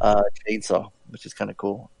 chainsaw, which is kind of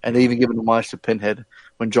cool, and they even give an homage to Pinhead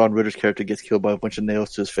when John Ritter's character gets killed by a bunch of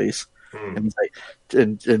nails to his face, and he's like,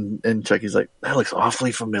 and Chucky's like, that looks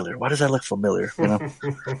awfully familiar. Why does that look familiar?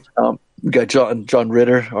 We got John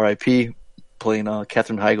Ritter, R.I.P. playing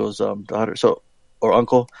Katherine Heigl's daughter, or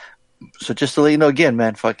uncle. So just to let you know, again,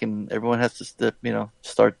 man, fucking everyone has to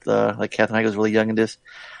start like Katherine Heigl's really young in this.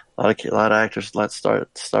 A lot of actors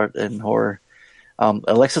start in horror.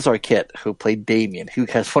 Alexis Arquette, who played Damien, who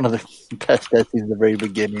has one of the best scenes in the very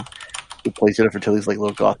beginning, who plays Jennifer Tilly's like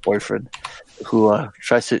little goth boyfriend, who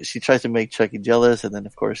tries to make Chucky jealous, and then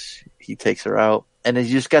of course he takes her out, and then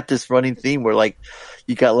you just got this running theme where like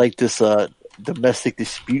you got like this domestic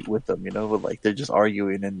dispute with them, with like they're just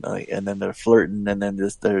arguing and then they're flirting and then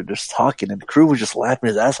they're just talking, and the crew was just laughing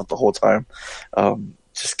his ass off the whole time,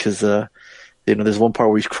 just because there's one part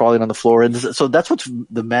where he's crawling on the floor, and so that's what's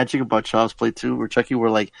the magic about Child's Play 2 or Chucky,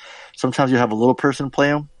 where like sometimes you have a little person play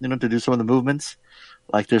him, to do some of the movements.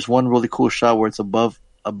 Like there's one really cool shot where it's above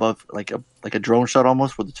like a drone shot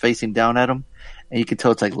almost, where it's facing down at him, and you can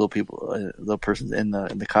tell it's like little person's in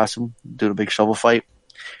the costume doing a big shovel fight.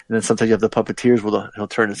 And then sometimes you have the puppeteers where he'll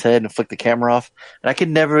turn his head and flick the camera off. And I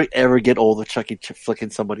can never, ever get old of Chucky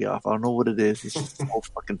flicking somebody off. I don't know what it is. It's just so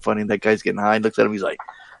fucking funny. That guy's getting high and looks at him. He's like,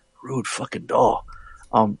 rude fucking doll.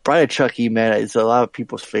 Bride of Chucky, man, is a lot of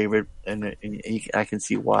people's favorite. And I can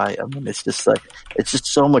see why. I mean, it's just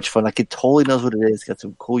so much fun. Like, it totally knows what it is. It's got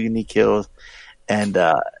some cool, unique kills. And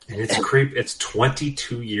it's creepy. It's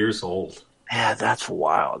 22 years old. Yeah, that's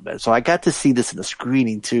wild, man. So I got to see this in the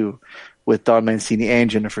screening, too, with Don Mancini and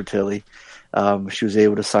Jennifer Tilly. She was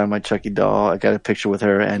able to sign my Chucky doll. I got a picture with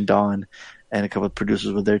her and Don, and a couple of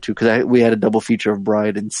producers were there too, because we had a double feature of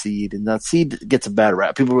Bride and Seed, and that Seed gets a bad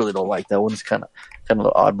rap. People really don't like that one. It's kind of an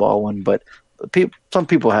oddball one, but some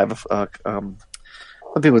people have some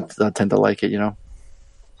people tend to like it,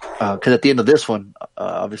 because at the end of this one,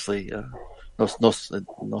 obviously,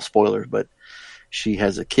 no spoilers, but she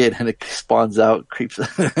has a kid and it spawns out, creeps,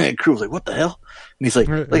 and Crew's like, what the hell? And he's like,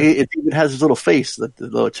 it even has his little face, the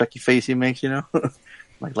little Chucky face he makes,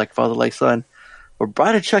 like father, like son. But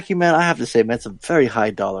Bride of Chucky, man, I have to say, man, it's a very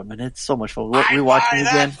high dollar, man. It's so much fun. Rewatching it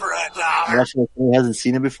again, watching it, who hasn't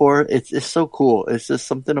seen it before, it's so cool. It's just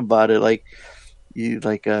something about it, like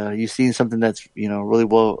you've seen something that's really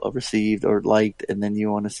well received or liked, and then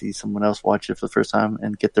you want to see someone else watch it for the first time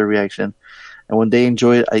and get their reaction. And when they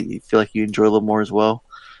enjoy it, I feel like you enjoy a little more as well.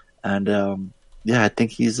 And I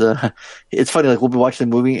think he's it's funny, like we'll be watching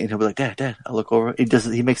the movie and he'll be like, Dad, I look over.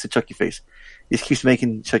 He makes a Chucky face. He just keeps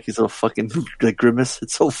making Chucky's little fucking like grimace.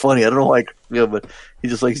 It's so funny. I don't know but he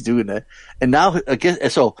just likes doing that. And now again,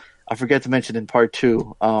 so I forgot to mention in part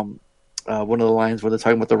 2, one of the lines where they're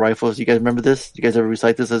talking about the rifles. You guys remember this? You guys ever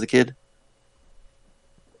recite this as a kid?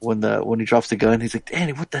 When he drops the gun, he's like,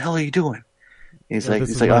 Danny, what the hell are you doing? He's like,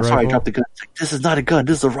 I'm sorry, I dropped the gun. He's like, this is not a gun,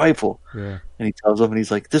 this is a rifle. Yeah. And he tells him, and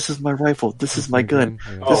he's like, this is my rifle, this is my gun,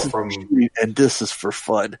 this is and this is for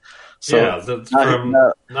fun. So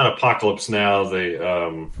not Apocalypse Now,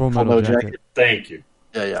 the Full Metal Jacket. Thank you.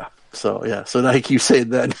 Yeah. So now he keeps saying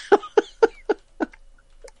that.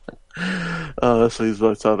 So he's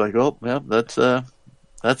like, oh, yeah, that's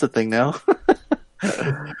a thing now.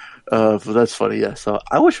 But that's funny, yeah. So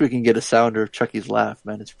I wish we can get a sounder of Chucky's laugh,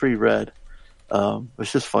 man. It's pretty rad.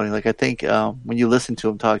 It's just funny. Like I think when you listen to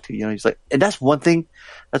him talk to you, he's like, and that's one thing.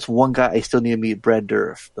 That's one guy I still need to meet. Brad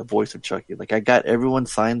Dourif, the voice of Chucky. Like I got everyone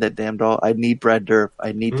signed that damn doll. I need Brad Dourif.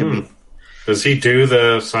 I need to meet. Does he do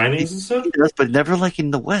the signings and stuff? He does, but never like in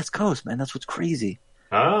the West Coast, man. That's what's crazy.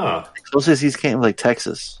 Closest he's came like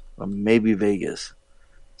Texas or maybe Vegas.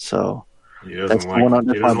 So he doesn't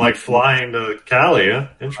like flying to Cali. Huh?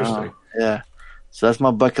 Interesting. Yeah. So that's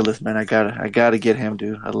my bucket list, man. I gotta get him,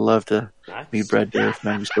 dude. I'd love to meet Brad Dourif,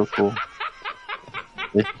 man. He's so cool.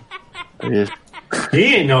 He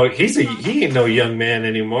ain't no young man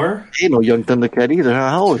anymore. He ain't no young Thundercat either.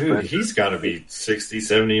 How old is Dude, he's got to be 60,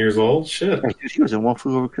 70 years old. Shit. Yeah, dude, he was in One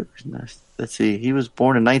Flew Over Cuckoo's Nest. Let's see. He was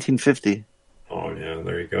born in 1950. Oh yeah,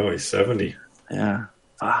 there you go. He's 70. Yeah.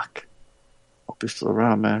 Fuck. Hope he's still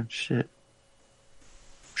around, man. Shit.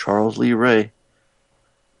 Charles Lee Ray.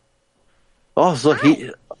 Oh, so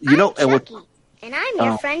and I'm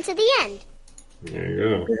your friend to the end. There you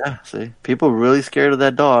go. Yeah, see, people were really scared of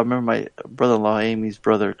that doll. I remember my brother-in-law, Amy's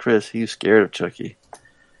brother, Chris. He was scared of Chucky.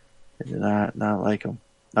 He did not like him.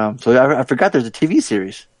 So I forgot there's a TV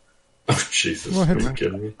series. Oh Jesus! Are you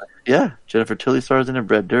kidding me? Yeah, Jennifer Tilly stars in it.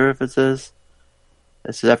 Brad Dourif. It says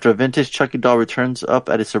after a vintage Chucky doll returns up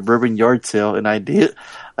at a suburban yard sale, an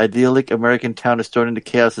idyllic American town is thrown into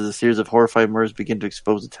chaos as a series of horrifying murders begin to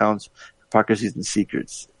expose the town's hypocrisies and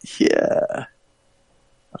secrets. Yeah.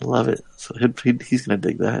 I love it. So he's going to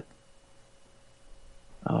dig that.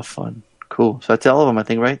 Oh, fun. Cool. So that's all of them, I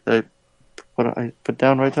think, right? That I put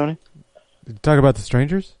down, right, Tony? Did you talk about The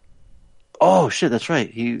Strangers? Oh, shit, that's right.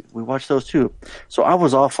 We watched those too. So I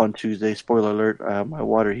was off on Tuesday. Spoiler alert. My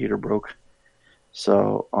water heater broke.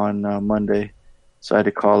 So on Monday. So I had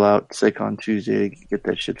to call out sick on Tuesday to get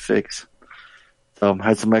that shit fixed. So I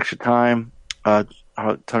had some extra time.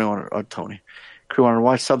 Tony. Crew wanted to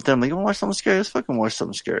watch something. I'm like, you want to watch something scary? Let's fucking watch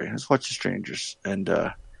something scary. Let's watch The Strangers. And,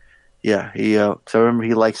 yeah, so I remember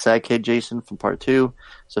he liked Sad Kid Jason from part 2.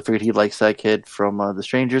 So I figured he'd like Sad Kid from The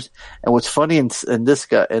Strangers. And what's funny in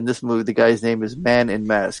this movie, the guy's name is Man in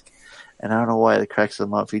Mask. And I don't know why it cracks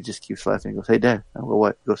him up. He just keeps laughing. He goes, hey, Dad. I go,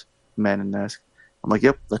 what? He goes, Man in Mask. I'm like,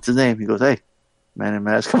 yep, that's his name. He goes, hey, Man in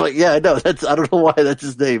Mask. I'm like, yeah, I know. I don't know why that's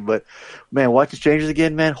his name. But, man, watch The Strangers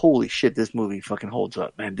again, man. Holy shit, this movie fucking holds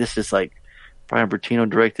up, man. This is like Brian Bertino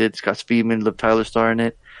directed. Scott Speedman, Liv Tyler star in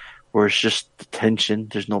it, where it's just the tension.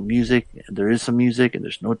 There's no music. There is some music, and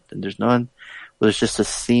there's none. But it's just a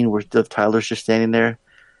scene where Liv Tyler's just standing there,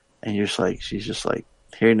 and she's just like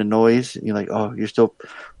hearing the noise, and you're like, oh,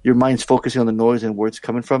 your mind's focusing on the noise and where it's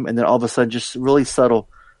coming from, and then all of a sudden, just really subtle,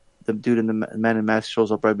 the dude in the Man in Mask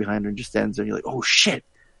shows up right behind her and just stands there. And you're like, oh shit!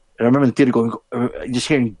 And I remember in the theater just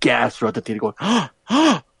hearing gasps throughout the theater, going, and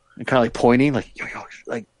kind of like pointing, like, yo,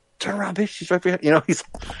 like. Turn around, bitch. She's right behind, he's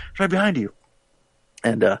right behind you.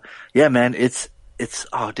 And, yeah, man, it's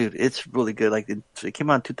really good. Like, it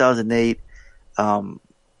came out in 2008. One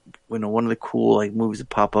of the cool, like, movies that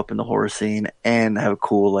pop up in the horror scene and have a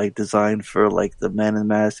cool, like, design for, like, the Man in the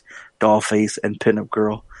Mask, Dollface, and Pinup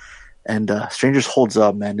Girl. And, Strangers holds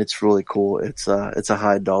up, man. It's really cool. It's a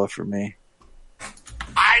high dollar for me.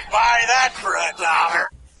 I'd buy that for $1.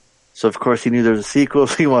 So, of course, he knew there was a sequel.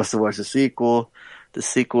 So he wants to watch the sequel. The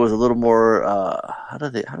sequel is a little more, how do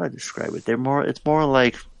I describe it? It's more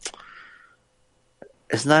like,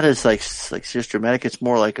 it's not as like serious dramatic. It's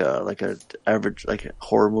more like a average, like a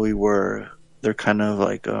horror movie where they're kind of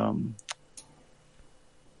like, how do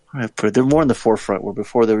I put it? They're more in the forefront, where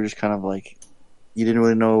before they were just kind of like, you didn't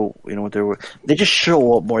really know, what they were. They just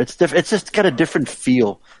show up more. It's different. It's just got a different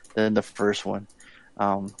feel than the first one.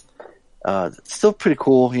 Still pretty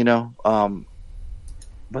cool,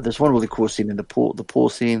 but there's one really cool scene in the pool. The pool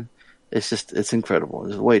scene, it's incredible.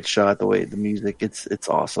 The way it's shot, the music, it's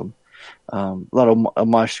awesome. A lot of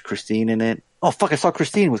homage to Christine in it. Oh fuck, I saw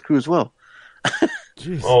Christine with Crew as well.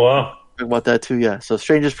 Jeez. Oh wow. Talk about that too, yeah. So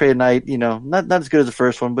Strangers Pray at Night, not as good as the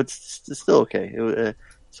first one, but it's still okay.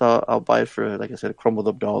 So I'll buy it for, like I said, a crumbled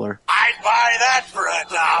up $1. I'd buy that for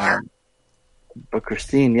 $1. But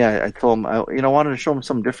Christine, yeah, I told him, I wanted to show him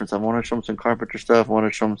some difference. I wanted to show him some Carpenter stuff. I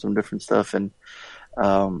wanted to show him some different stuff, and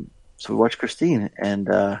so we watched Christine, and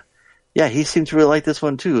yeah, he seemed to really like this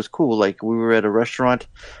one too. It was cool. Like, we were at a restaurant,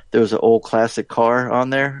 there was an old classic car on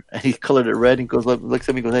there, and he colored it red. And he looks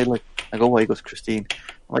at me, goes, "Hey, look." I go, "Why?" He goes, "Christine."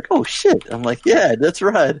 I'm like, "Oh shit!" I'm like, "Yeah, that's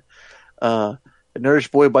right." A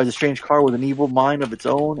nourished boy buys a strange car with an evil mind of its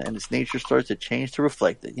own, and its nature starts to change to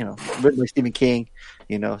reflect it. Written by Stephen King.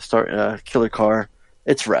 Killer car.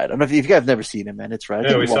 It's rad. I don't know if you guys have never seen it, man. It's rad.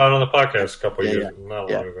 Yeah, we saw it on the podcast a couple years, not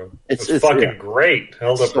long ago. It's fucking great.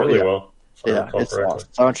 Held up really well. Yeah, it's awesome.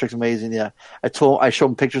 Soundtrack's amazing. Yeah, I showed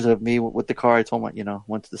him pictures of me with the car. I told him,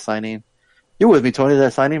 went to the signing. You were with me, Tony,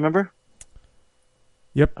 that signing, remember?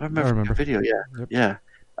 Yep, I remember. The video, yeah. Yep. Yeah.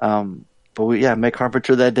 But we met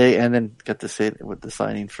Carpenter that day and then got to sit with the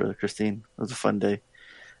signing for Christine. It was a fun day.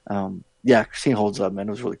 Yeah, Christine holds up, man.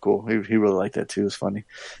 It was really cool. He really liked that too. It was funny.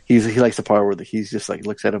 He likes the part where he's just like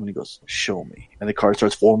looks at him and he goes, "Show me," and the card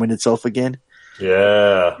starts forming itself again.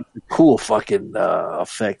 Yeah, cool fucking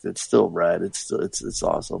effect. It's still rad. It's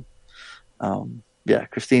awesome. Yeah,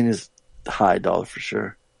 Christine is high dollar for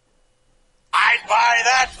sure. I'd buy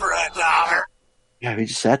that for $1. Yeah, we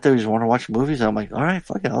just sat there. We just want to watch movies. And I'm like, all right,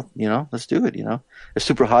 fuck it, let's do it. It's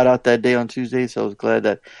super hot out that day on Tuesday, so I was glad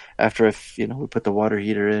that after we put the water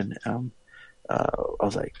heater in, I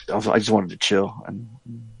just wanted to chill and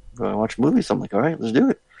watch movies. So I'm like, all right, let's do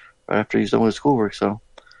it. Right after he's done with his schoolwork. So,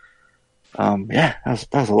 yeah, that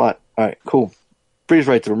was a lot. All right, cool. Breeze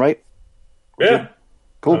right through him, right? Yeah,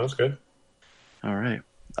 cool. That was good. All right,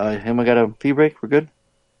 him. I got a pee break. We're good.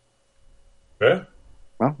 Yeah.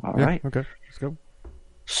 Well, all right. Okay, let's go.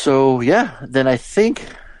 So yeah, then I think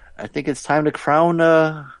it's time to crown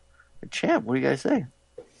a champ. What do you guys say?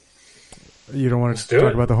 You don't want to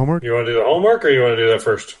talk about the homework? You want to do the homework, or you want to do that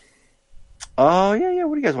first? Oh yeah.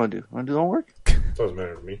 What do you guys want to do? Want to do the homework? Doesn't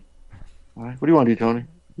matter to me. All right. What do you want to do, Tony?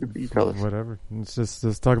 You tell us. Whatever. Let's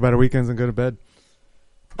just talk about our weekends and go to bed.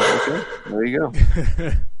 Okay. There you go.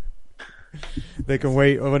 They can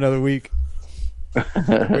wait another week.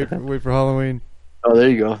 wait for Halloween. Oh, there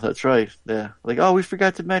you go. That's right. Yeah. Like, we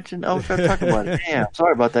forgot to mention. We forgot to talk about it. Damn.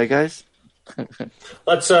 Sorry about that, guys.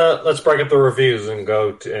 Let's break up the reviews and go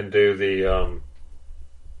and do the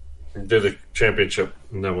championship,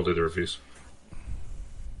 and then we'll do the reviews.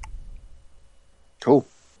 Cool.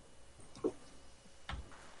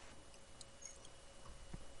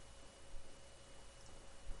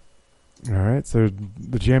 All right. So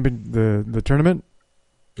the the tournament.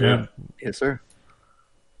 Yeah. Yes, sir.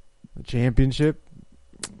 The championship.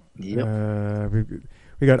 Yep.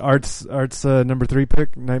 We got Art's number 3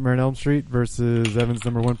 pick, Nightmare on Elm Street, versus Evan's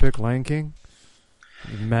number 1 pick, Lion King.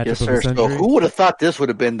 Matchup yes, of sir. the century. So who would have thought this would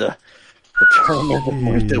have been the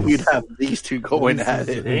tournament that we'd have these two going at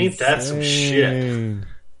it? Ain't that some shit?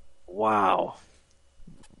 Wow.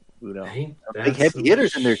 Ain't that big heavy some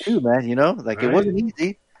hitters in there too, man. Right. It wasn't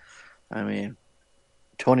easy. I mean,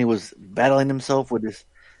 Tony was battling himself with his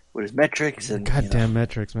metrics and goddamn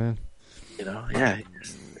metrics, man. Yeah,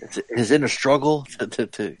 it's his inner struggle to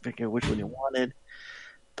figure out which one he wanted.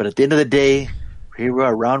 But at the end of the day, here we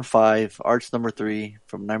are, round 5. Art's number 3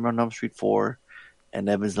 from Nightmare on Elm Street 4, and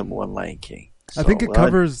Evan's number 1, Lion King. I think it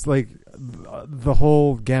covers like the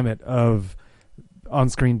whole gamut of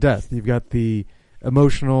on-screen death. You've got the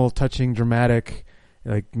emotional, touching, dramatic,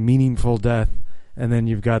 like meaningful death. And then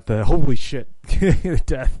you've got the holy shit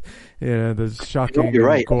death, the shocking, you're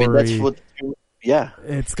right. gory. I mean, that's what, yeah.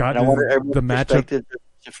 It's got the matchup,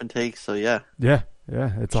 different takes. So yeah,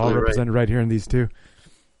 it's all represented right here in these two.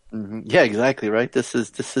 Mm-hmm. Yeah, exactly right. This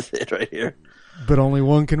is it right here. But only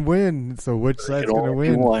one can win. So which side's going to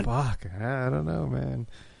win? One. Fuck, I don't know, man.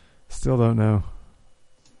 Still don't know.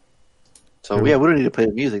 So yeah, we don't need to play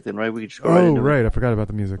the music then, right? We can just go right into right. it. I forgot about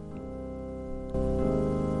the music.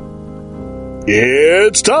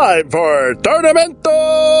 It's time for Tornamento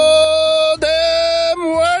de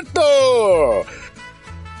Muerto,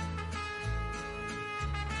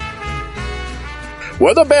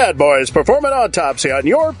 where the Bad Boys perform an autopsy on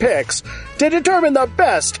your picks to determine the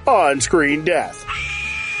best on-screen death.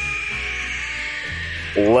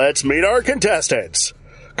 Let's meet our contestants.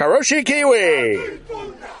 Karoshi Kiwi,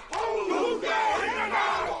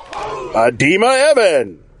 Adima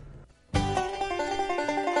Evan,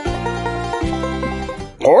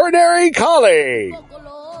 Ordinary Collie,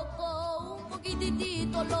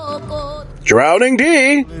 Drowning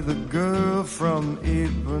D, the girl from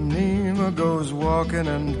Ipanema goes walking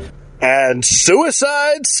and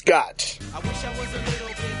Suicide Scott.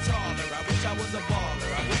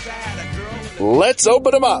 Let's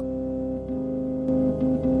open them up.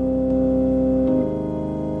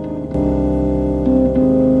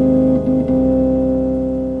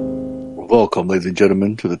 Welcome, ladies and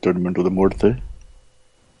gentlemen, to the Tornamento de Muerte.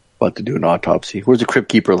 About to do an autopsy. Where's the Crypt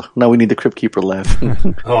Keeper? Now we need the Crypt Keeper laugh.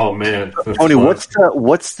 Oh man, Tony, what's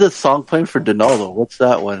the song playing for Donaldo? What's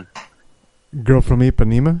that one? Girl from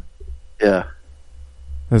Ipanema. Yeah,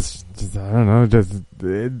 that's just, I don't know.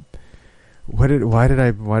 Why did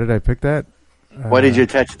I pick that? Why did you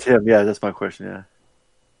attach it to him? Yeah, that's my question. Yeah.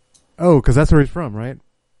 Oh, because that's where he's from, right?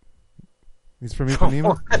 He's from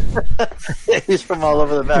Ipanema? He's from all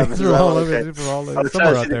over the map. He's from all over,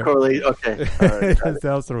 somewhere out there. Okay. All right.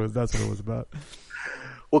 That's what it was about.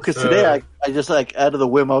 Well, because today I just out of the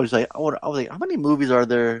whim, I was like, how many movies are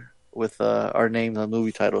there with our names on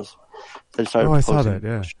movie titles. So I started I saw posting that.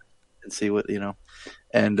 Yeah. and see what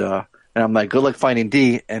and I'm like, good luck finding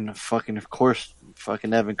D, and of course,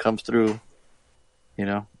 Evan comes through.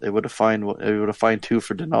 They would have find 2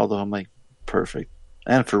 for Donaldo. I'm like, perfect,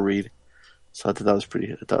 and for Reed. So I thought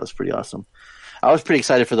that was pretty awesome. I was pretty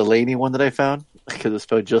excited for the Lainey one that I found because it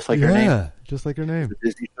spelled just like her name. Yeah, just like her name. The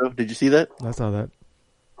Disney show. Did you see that? I saw that.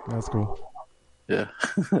 That's cool. Yeah.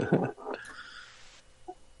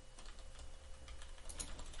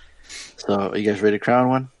 So, are you guys ready to crown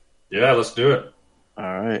one? Yeah, let's do it.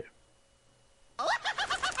 All right.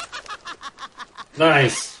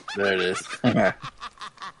 Nice. There it is.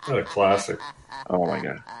 What a classic. Oh my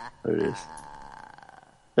god. There it is.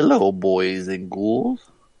 Hello, boys and ghouls.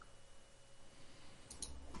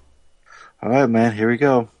 All right, man. Here we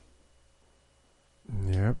go.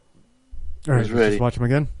 Yep. All right, ready? just watch them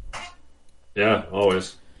again. Yeah,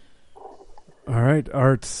 always. All right,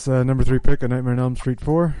 Art's number 3 pick, A Nightmare on Elm Street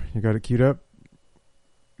 4. You got it queued up?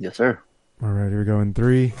 Yes, sir. All right, here we go in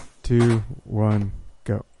 3, 2, 1,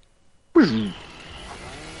 go.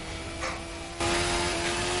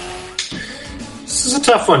 This is a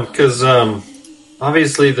tough one because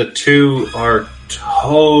obviously the two are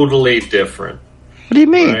totally different. What do you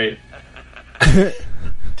mean? Right?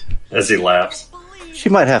 As he laughs. She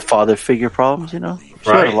might have father figure problems, She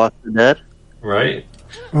Right. lost her dad. Right.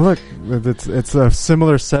 Well, look, it's a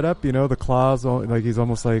similar setup, the claws, like he's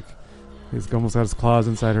almost got his claws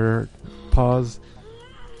inside her paws.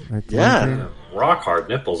 Like Yeah. Rock hard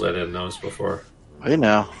nipples I didn't notice before. Hey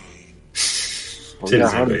now.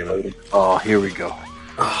 Titties ain't big enough. Oh, here we go.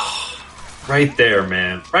 Right there,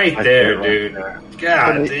 man. Right there, dude.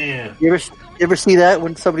 God damn. You ever see that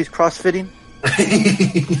when somebody's crossfitting?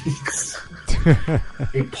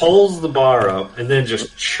 He pulls the bar up and then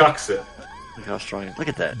just chucks it. Look how strong. Look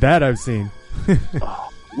at that. That I've seen.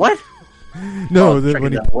 What? No,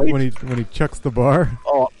 Oh, when he chucks the bar.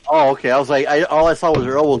 Oh, okay. I was like, all I saw was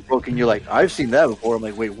her elbows broken. You're like, I've seen that before. I'm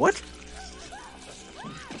like, wait, what?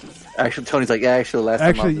 Actually, Tony's like, yeah, last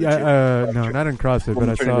time. No, not in CrossFit, but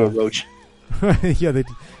I saw. A roach. Yeah,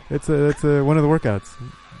 it's one of the workouts.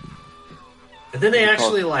 And then they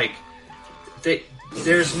actually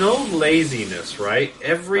there's no laziness, right?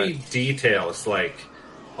 Every detail is like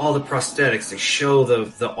all the prosthetics. They show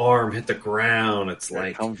the arm hit the ground. It's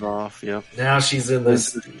like comes off. Yep. Now she's in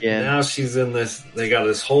this. Now she's in this. They got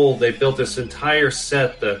this whole. They built this entire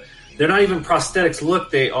set. They're not even prosthetics. Look,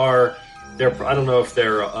 they're. I don't know if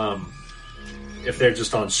they're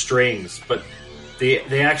just on strings, but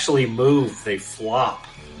they actually move. They flop.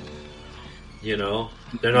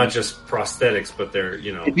 They're not just prosthetics, but they're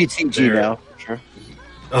It beats CG now, for sure.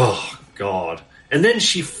 Oh God! And then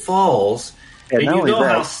she falls, and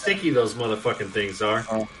how sticky those motherfucking things are.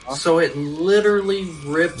 So it literally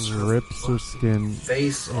rips her skin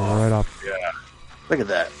face right off. Yeah. Look at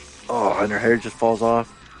that. Oh, and her hair just falls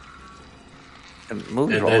off. And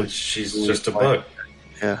then she's just a bug.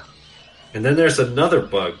 Yeah. And then there's another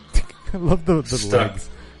bug. I love the legs.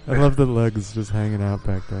 I love the legs just hanging out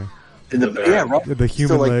back there. The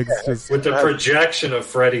human legs just with the projection of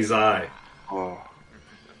Freddy's eye. Oh.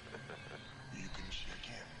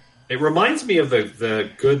 It reminds me of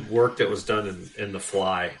the good work that was done in The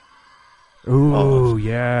Fly. Ooh,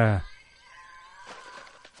 yeah.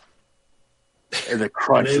 And the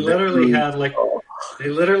crunch. They literally had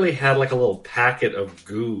like a little packet of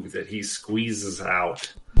goo that he squeezes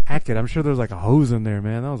out. Packet? I'm sure there's like a hose in there,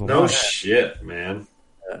 man. That was a lot. Shit, man.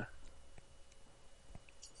 Yeah.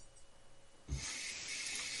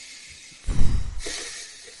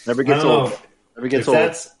 Never gets old. Never gets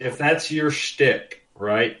old. If that's your shtick,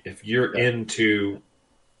 right? If you're into,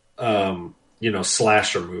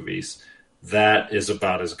 slasher movies, that is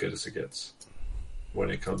about as good as it gets when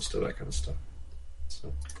it comes to that kind of stuff.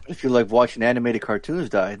 So. If you like watching animated cartoons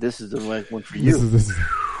die, this is the right one for you. This is...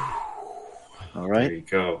 All right. There you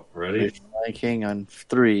go. Ready? Lion King on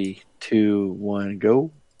 3, 2, 1, go.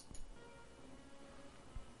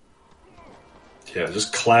 Yeah,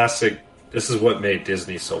 just classic. This is what made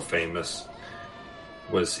Disney so famous.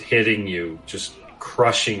 Was hitting you, just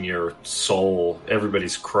crushing your soul.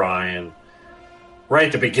 Everybody's crying. Right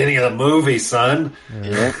at the beginning of the movie, son.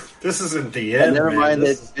 Yeah. This isn't the end. Never mind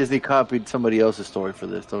that Disney copied somebody else's story for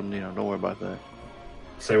this. Don't worry about that.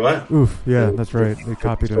 Say what? Oof, yeah, that's right. They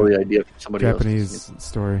copied a idea from somebody Japanese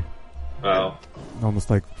story. Oh. Almost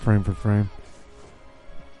like frame for frame.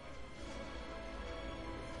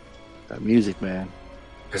 That music, man.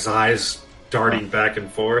 His eyes darting back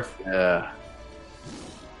and forth. Yeah.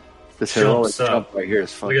 This jumps up jump right here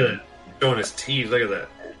is fun. Look at that. Showing his teeth. Look at that.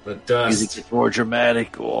 The dust. Music gets more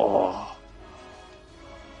dramatic. Oh.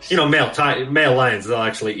 You know, male lions, they'll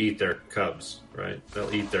actually eat their cubs, right?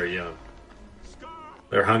 They'll eat their young.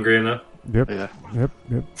 They're hungry enough. Yep. Yeah.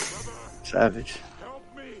 Yep. Savage.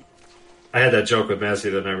 I had that joke with Massey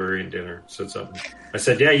the night we were eating dinner. Said something. I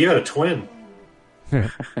said, "Yeah, you had a twin." Her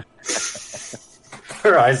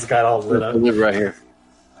eyes got all lit up. Live right here.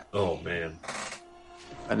 Oh man!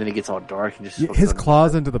 And then it gets all dark and just his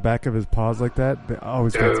claws into the back of his paws like that. They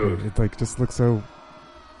always gets me. It like just looks so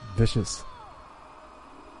vicious.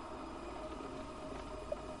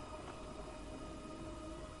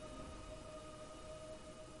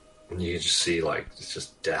 And you just see like it's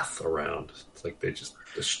just death around. It's like they just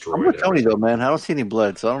destroyed. I'm with Tony though, man. I don't see any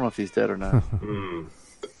blood, so I don't know if he's dead or not.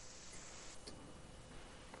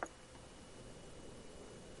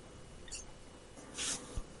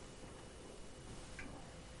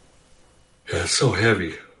 Yeah, it's so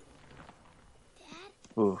heavy.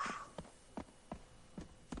 Oof.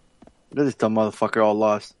 Look at this dumb motherfucker all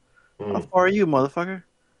lost. How far are you, motherfucker?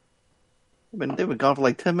 They've been gone for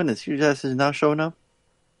like 10 minutes. Your ass is now showing up?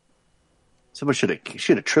 Someone should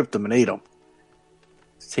have tripped him and ate him.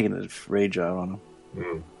 It's taking the rage out on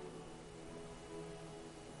him.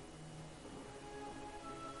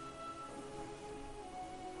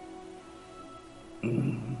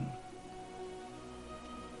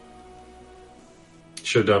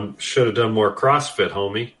 Should have done more CrossFit,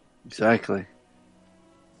 homie. Exactly.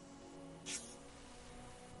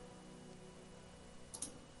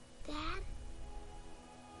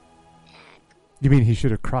 You mean he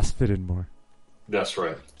should have CrossFitted more? That's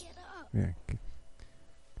right. Yeah.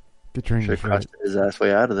 Get your English right. CrossFit his ass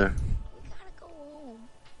way out of there.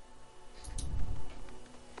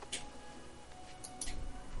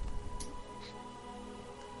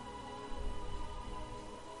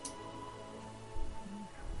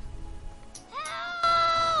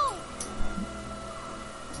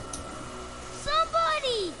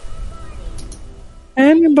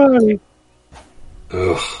 Anybody?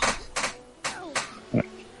 Ugh. If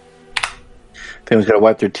anyone's got to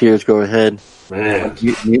wipe their tears, go ahead. Man.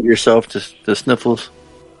 Mute yourself to sniffles.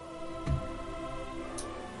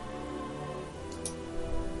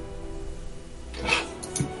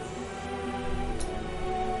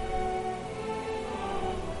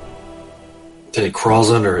 Then he crawls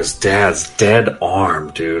under his dad's dead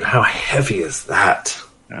arm, dude. How heavy is that?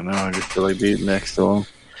 I know, I just feel like being next to him.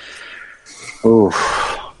 Oof.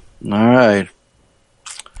 Alright.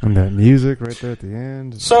 And that music right there at the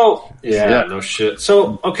end. So, yeah, no shit.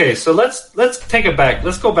 So, okay, so let's take it back.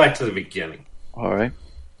 Let's go back to the beginning. Alright.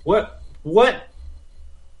 What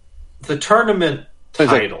the tournament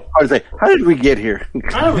title? I was like, how did we get here?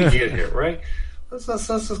 How did we get here, right? Let's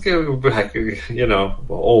go back,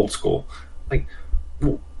 old school. Like,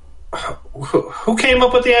 who came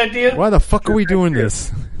up with the idea? Why the fuck are we doing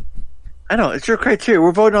this? I know, it's your criteria.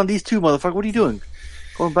 We're voting on these two, motherfucker. What are you doing?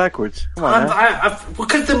 Going backwards. Come on,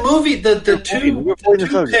 because the movie, the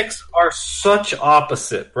two picks are such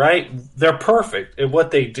opposite, right? They're perfect at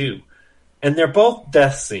what they do. And they're both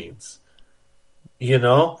death scenes. You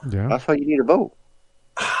know? Yeah. That's why you need a vote.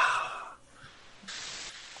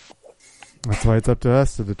 That's why it's up to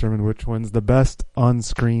us to determine which one's the best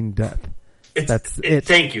on-screen death. That's it.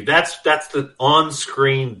 Thank you. That's the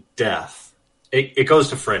on-screen death. It goes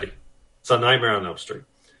to Freddy. It's a Nightmare on Elm Street.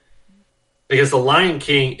 Because The Lion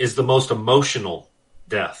King is the most emotional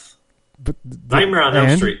death. But Nightmare on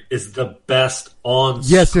Elm Street is the best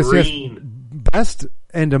on-screen. Yes. Best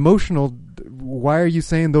and emotional. Why are you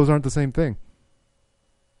saying those aren't the same thing?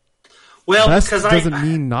 Well, best because doesn't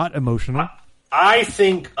mean not emotional. I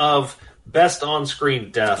think of best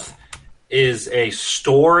on-screen death is a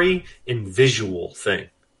story and visual thing,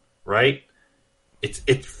 right? This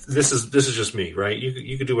is just me, right?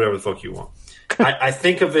 You can do whatever the fuck you want. I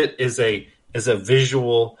think of it as a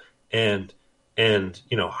visual and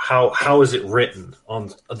how is it written on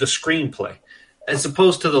the screenplay, as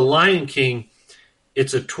opposed to The Lion King.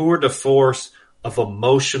 It's a tour de force of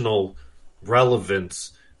emotional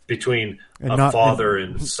relevance between father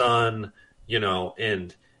and son,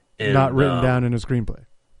 and not written down in a screenplay.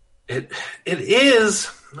 It is.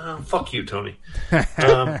 No, fuck you, Tony.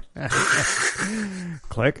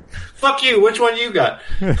 Click. Fuck you. Which one you got?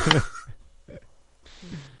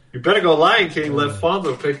 You better go Lion King. Let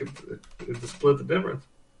Fonzo pick it to split the difference.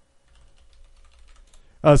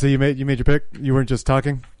 Oh, so you made your pick? You weren't just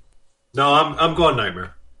talking? No, I'm going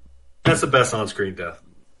Nightmare. That's the best on-screen death.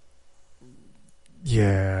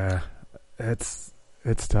 Yeah, it's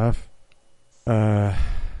tough. I'm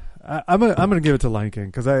gonna give it to Lion King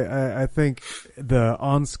because I think the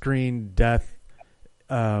on-screen death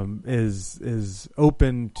is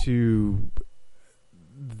open to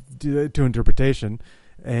interpretation,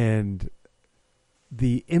 and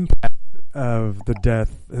the impact of the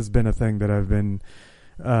death has been a thing that I've been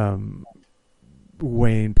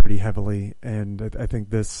weighing pretty heavily, and I think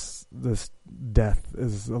this death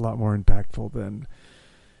is a lot more impactful than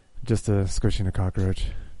just squishing a cockroach.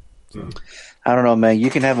 So. I don't know, man. You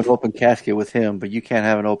can have an open casket with him, but you can't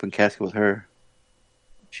have an open casket with her.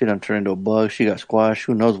 She done turned into a bug. She got squashed.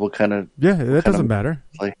 Who knows what kind of... Yeah, that doesn't matter.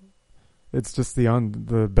 It's just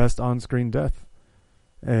the best on-screen death.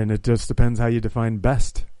 And it just depends how you define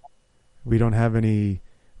best. We don't have any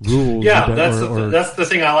rules. Yeah, that's the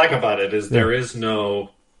thing I like about it is there is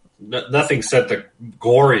nothing said the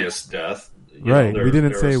goriest death. Right. We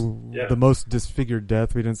didn't say the most disfigured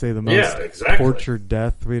death. We didn't say the most tortured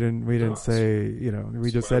death. We didn't say,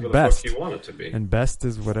 we just said best. You want it to be. And best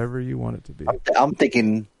is whatever you want it to be. I'm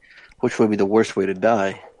thinking which would be the worst way to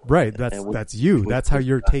die. Right. That's you. That's how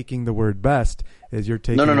you're taking the word best is you're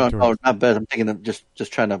taking No, not best. I'm thinking of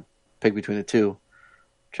just trying to pick between the two.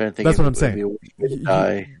 Trying to think that's what I'm saying.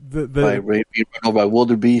 Die by being run over by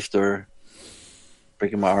wildebeest or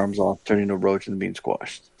breaking my arms off, turning into a roach and being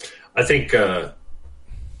squashed. I think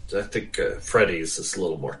Freddy's is a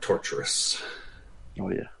little more torturous.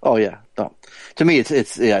 Oh yeah. No. To me,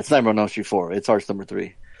 it's Nightmare on Elm Street 4. It's Art's number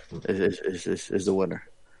 3. Is the winner.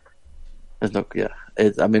 There's no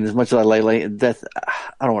I mean, as much as I like death,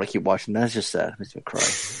 I don't want to keep watching. That's just sad. It makes me cry.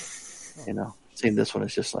 Seeing this one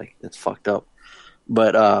is just like it's fucked up.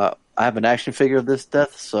 But I have an action figure of this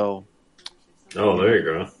death, so. Oh, there you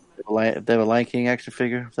go. If they have a Lion King action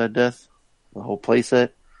figure of that death, the whole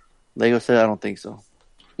playset. Lego said, I don't think so.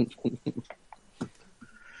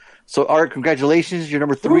 So, Art, congratulations. Your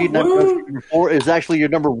number 3. Number 4 is actually your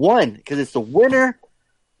number 1 because it's the winner.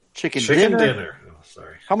 Chicken dinner. Oh,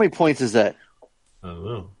 sorry. How many points is that? I don't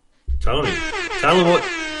know. Tony, tell him what.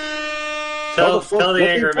 Tell the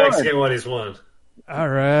angry Mexican what he's won. All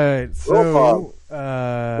right. So, they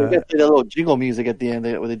got the little jingle music at the end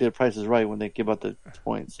where they did Price is Right when they give out the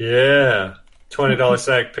points. Yeah. $20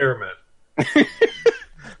 sack pyramid.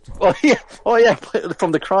 Oh yeah,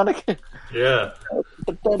 from the Chronic. Yeah.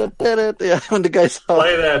 When the guys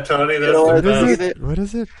play that, Tony. That's the best. What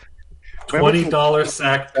is it? $20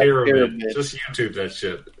 sack pyramid. Just YouTube that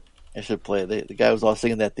shit. I should play it. The guy was all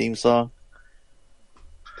singing that theme song.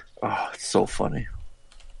 Oh, it's so funny.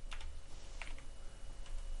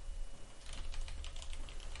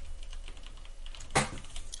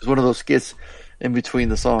 It's one of those skits in between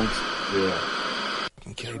the songs. Yeah.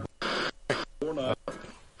 Okay.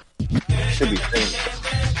 Should be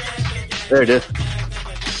famous. There it is.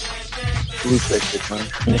 Blue section, man.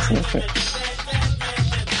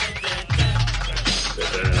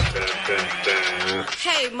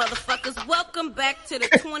 Hey, motherfuckers! Welcome back to the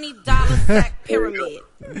 $20 sack pyramid.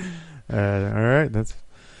 All right, that's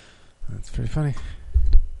pretty funny.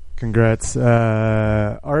 Congrats,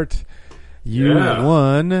 Art. You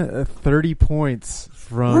won 30 points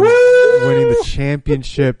from winning the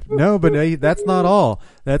championship. No, but that's not all.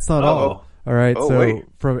 That's not all. All right. So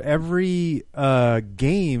from every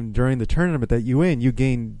game during the tournament that you win, you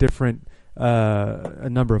gain different a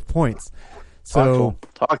number of points. So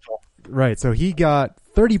Talk to him. Right. So he got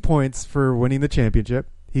 30 points for winning the championship.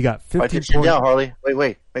 He got 15 points. Yeah, Harley.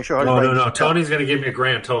 Wait. Make sure Harley. No. Tony's going to give me a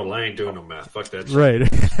grand total. I ain't doing no math. Fuck that shit.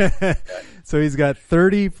 Right. So he's got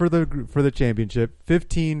 30 for the championship,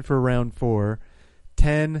 15 for round 4,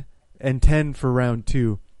 10 for round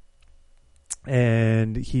 2.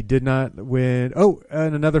 And he did not win. Oh,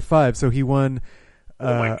 and another 5. So he won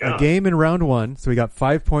a game in round 1. So he got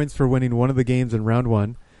 5 points for winning one of the games in round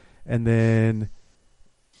 1. And then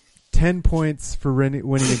 10 points for winning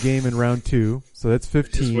a game in round 2. So that's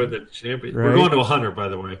 15. Just win the champion. Right? We're going to 100, by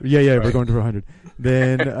the way. Yeah, right. We're going to 100.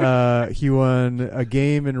 Then he won a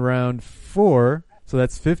game in round 4. So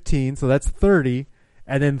that's 15. So that's 30.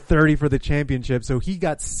 And then 30 for the championship. So he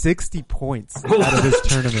got 60 points out of this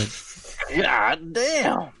tournament. God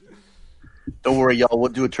damn. Don't worry, y'all.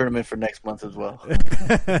 We'll do a tournament for next month as well.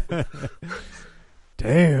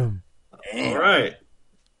 Damn. All right.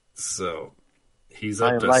 So he's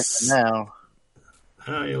up to... How you like me now?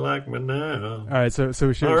 How you like me now? All right. So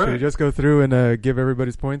should we just go through and give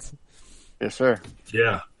everybody's points? Yes, sir.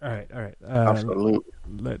 Yeah. All right. Absolutely.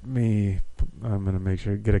 I'm going to make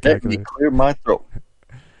sure get a calculator. Let me clear my throat.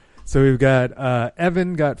 So we've got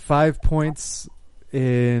Evan got 5 points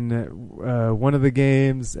in one of the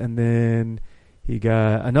games, and then he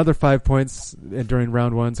got another 5 points during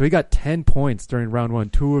round 1. So he got 10 points during round 1.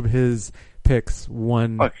 2 of his picks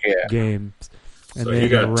won games. And so he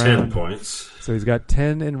got 10 points. So he's got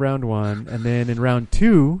 10 in round 1. And then in round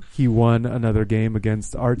 2, he won another game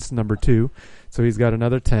against Art's number 2. So he's got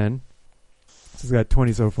another 10. So he's got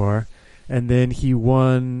 20 so far. And then he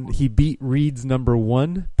beat Reed's number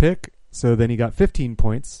 1 pick. So then he got 15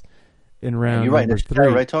 points in round number 3.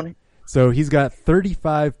 Right, Tony? So he's got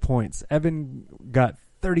 35 points. Evan got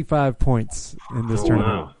 35 points in this tournament.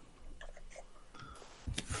 Wow.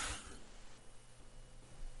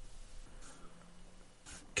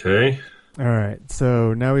 Okay. All right.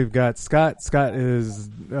 So now we've got Scott. Scott is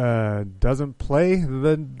doesn't play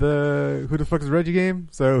the Who the Fuck is Reggie game,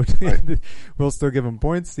 so we'll still give him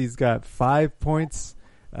points. He's got 5 points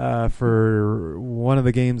for one of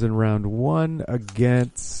the games in round 1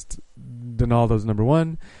 against Donaldo's number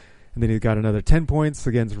 1. And then he's got another 10 points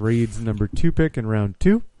against Reed's number 2 pick in round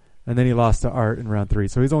 2. And then he lost to Art in round 3.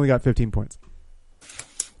 So he's only got 15 points.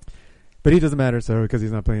 But he doesn't matter, so because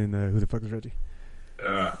he's not playing Who the Fuck is Reggie.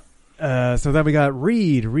 So then we got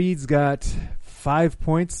Reed. Reed's got 5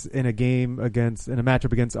 points in a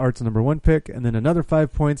matchup against Art's number 1 pick, and then another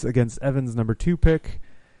 5 points against Evan's number 2 pick.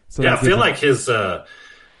 So I feel like his the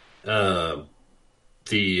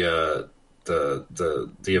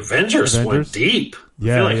Avengers went deep.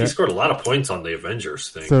 Yeah, I feel like he scored a lot of points on the Avengers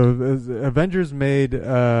thing. So Avengers made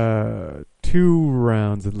 2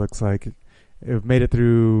 rounds, it looks like. It made it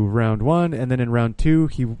through round 1, and then in round 2,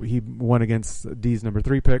 he won against D's number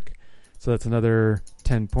 3 pick. So that's another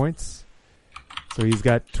 10 points. So he's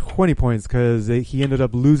got 20 points because he ended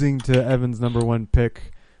up losing to Evan's number 1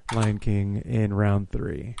 pick, Lion King, in round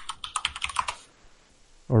 3.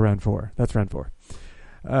 Or round 4. That's round 4.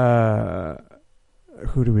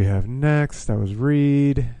 Who do we have next? That was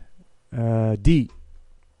Reed. D.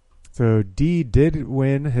 So D did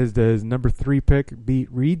win. His number 3 pick beat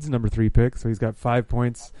Reed's number 3 pick. So he's got 5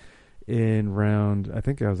 points in round. I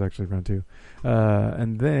think that was actually round 2.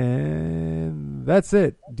 And then that's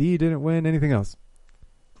it. D didn't win anything else.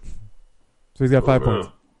 So he's got 5 points.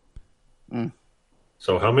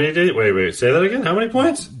 So how many did? Wait. Say that again. How many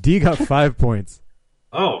points? D got 5 points.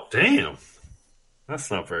 Oh, damn. That's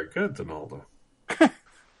not very good, Donaldo.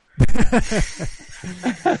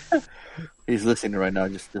 He's listening right now,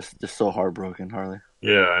 just so heartbroken, Harley.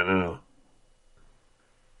 Yeah, I know.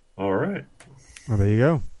 All right. Well, there you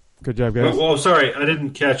go. Good job, guys. Well, sorry, I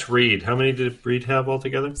didn't catch Reed. How many did Reed have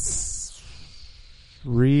altogether?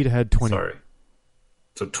 Reed had 20. Sorry.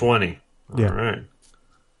 So 20. Yeah. All right.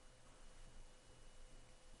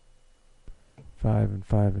 5 and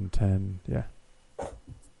 5 and 10. Yeah.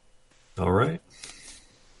 All right.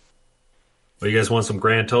 Well, you guys want some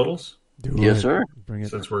grand totals? Yes, sir. Bring it.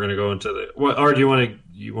 Since we're going to go into the, or do you want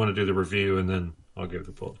to do the review and then I'll give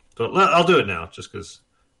the poll? So I'll do it now, just because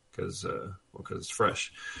it's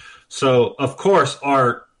fresh. So of course,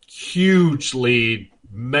 our huge lead,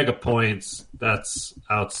 mega points. That's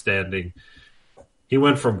outstanding. He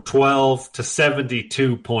went from 12 to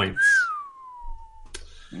 72 points.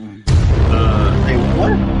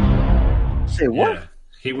 Say what? Yeah.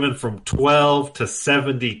 He went from 12 to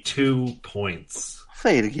 72 points.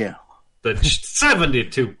 Say it again.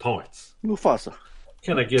 72 points. Mufasa.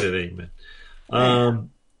 Can I get it, amen?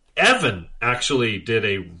 Evan actually did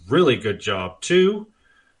a really good job, too,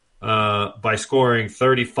 by scoring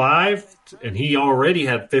 35, and he already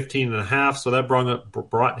had 15.5, so that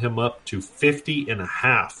brought him up to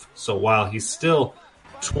 50.5. So while he's still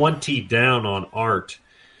 20 down on Art,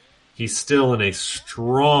 he's still in a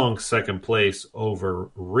strong second place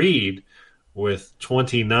over Reed with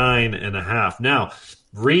 29.5. Now,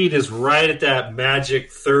 Reed is right at that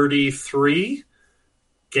magic 33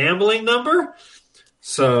 gambling number.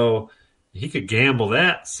 So he could gamble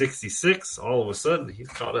that 66. All of a sudden, he's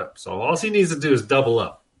caught up. So all he needs to do is double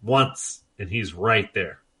up once, and he's right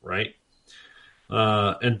there, right?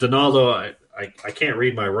 And Donaldo, I can't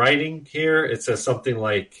read my writing here. It says something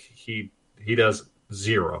like he does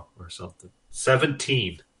 0 or something.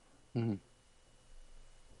 17.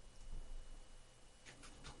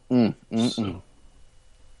 So.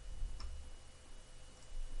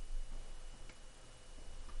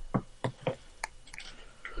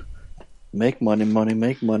 Make money. Right.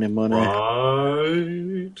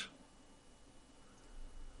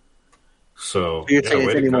 So you're saying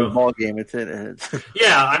it's anyone's ball game. It's it.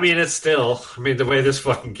 Yeah, I mean it's still. I mean the way this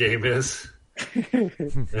fucking game is,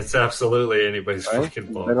 it's absolutely anybody's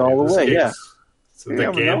fucking ball game. All the way, yeah. So the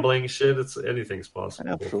gambling shit, it's anything's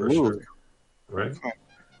possible. Absolutely. For sure. Right.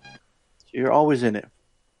 You're always in it.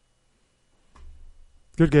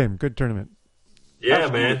 Good game. Good tournament. Yeah,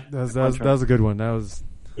 Absolutely. man. That was a good one. That was.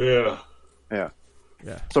 Yeah.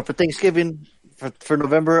 So for Thanksgiving, for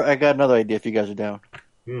November, I got another idea if you guys are down.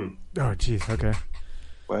 Oh, jeez. Okay.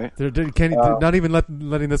 Right. Not even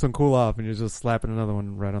letting this one cool off, and you're just slapping another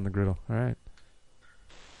one right on the griddle. All right.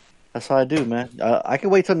 That's how I do, man. I can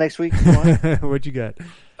wait till next week. If you want. What you got?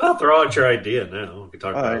 I'll throw out your idea now. We can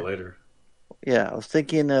talk about it later. Yeah, I was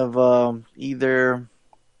thinking of either.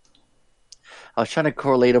 I was trying to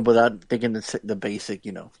correlate them without thinking the basic,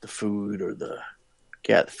 the food or the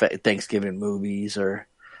Thanksgiving movies, or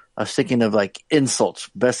I was thinking of like insults,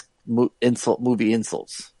 best movie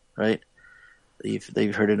insults, right?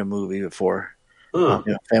 They've heard in a movie before.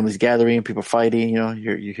 Families gathering, people fighting.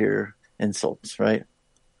 You hear insults, right?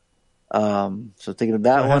 So thinking of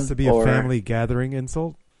that one. It has to be a family gathering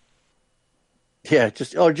insult. Yeah,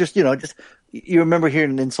 just you remember hearing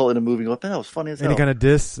an insult in a movie? Go, that was funny as hell. Any kind of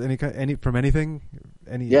diss, any from anything,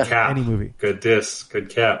 any movie. Good diss, good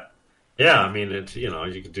cap. Yeah, I mean,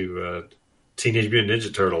 you could do Teenage Mutant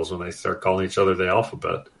Ninja Turtles when they start calling each other the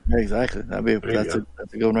alphabet. Yeah, exactly. That's a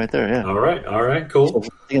good one right there. Yeah. All right, cool. So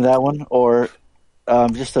thinking that one, or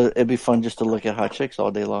it'd be fun just to look at hot chicks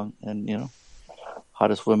all day long, and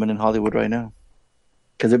hottest women in Hollywood right now.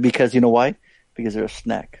 Because you know why? Because they're a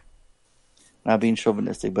snack. Not being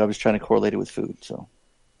chauvinistic, but I was trying to correlate it with food. So.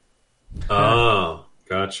 Oh,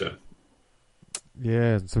 gotcha.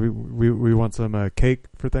 Yeah, so we want some cake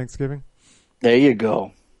for Thanksgiving. There you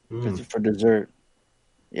go. For dessert.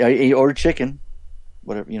 Yeah, you order chicken,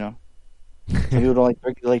 whatever. Some people don't like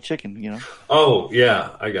turkey, they like chicken. Oh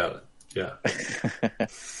yeah, I got it. Yeah.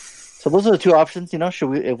 So those are the two options. Should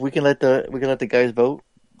we? If we can let the guys vote.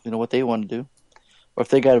 What they want to do. Or if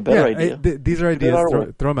they got a better idea. These are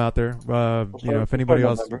ideas. Throw them out there. If anybody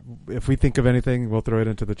else, if we think of anything, we'll throw it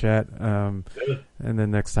into the chat. And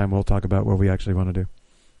then next time we'll talk about what we actually want to do.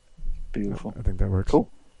 Beautiful. I think that works. Cool.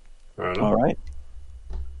 All right.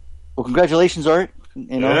 Well, congratulations, Art.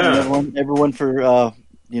 And everyone for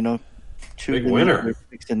choosing. Big winner.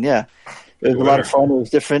 Yeah, it was a lot of fun. It was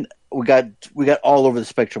different. We got all over the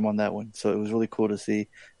spectrum on that one, so it was really cool to see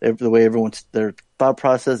the way everyone's their thought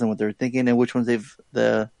process and what they're thinking and which ones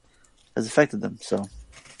has affected them. So,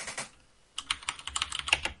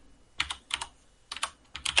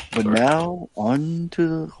 but now on to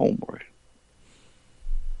the homework.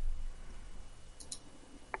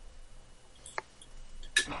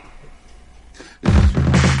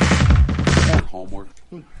 Homework?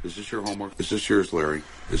 Is this your homework? Is this yours, Larry?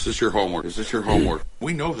 Is this your homework? Is this your homework?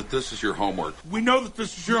 We know that this is your homework. We know that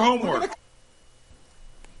this is your homework.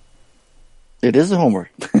 It is a homework.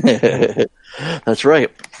 That's right.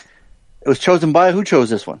 It was chosen by who chose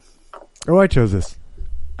this one? Oh, I chose this.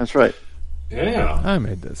 That's right. Yeah, I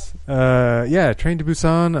made this. Train to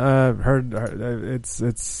Busan. Heard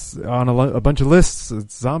it's on a bunch of lists.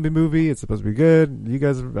 It's a zombie movie. It's supposed to be good. You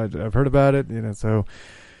guys, I've heard about it. So.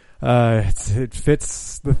 It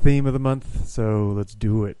fits the theme of the month, so let's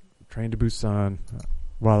do it. Train to Busan.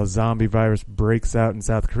 While a zombie virus breaks out in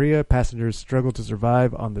South Korea, passengers struggle to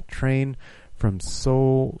survive on the train from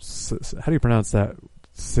Seoul. How do you pronounce that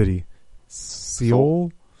city?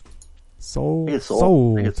 Seoul to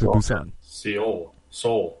Busan. Seoul.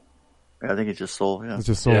 Yeah, I think it's just Seoul. Yeah, it's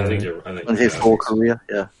just Seoul. Yeah, I think it's Seoul, Korea.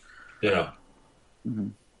 Yeah. Yeah. Mm-hmm.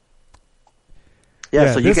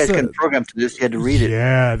 Yeah, so you guys couldn't program to this. You had to read it.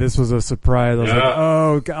 Yeah, this was a surprise. I was like,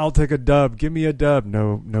 oh, I'll take a dub. Give me a dub.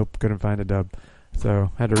 Nope, couldn't find a dub. So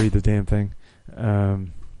had to read the damn thing.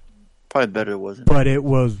 Probably better, wasn't it? But it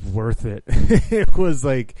was worth it. It was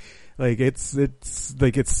like it's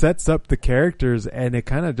like it sets up the characters and it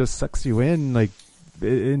kind of just sucks you in like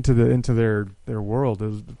into their world. It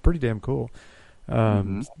was pretty damn cool.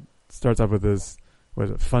 Starts off with this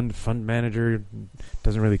fund manager,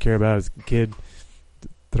 doesn't really care about his kid.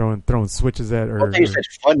 Throwing switches at her. You said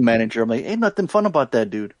fund manager. I'm like, ain't nothing fun about that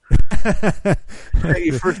dude.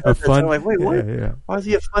 You first a fun, I'm like, wait, what? Yeah. Why is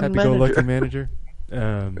he a fun manager? Happy-go-lucky manager.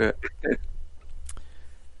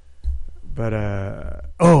 But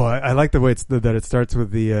I like the way that it starts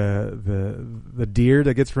with the deer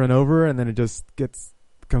that gets run over and then it just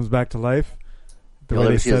comes back to life. The way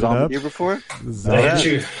they set it up. Deer before?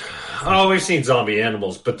 We've seen zombie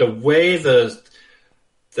animals, but the way the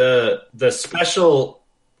special.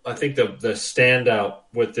 I think the standout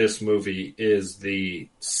with this movie is the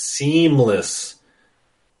seamless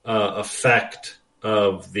effect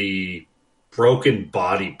of the broken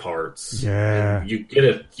body parts. Yeah, and you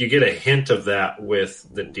get a hint of that with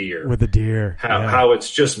the deer. How it's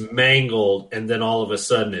just mangled, and then all of a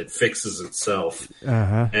sudden it fixes itself.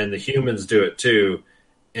 And the humans do it too,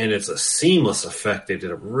 and it's a seamless effect. They did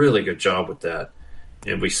a really good job with that,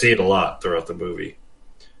 and we see it a lot throughout the movie.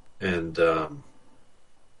 And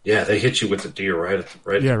they hit you with the deer right at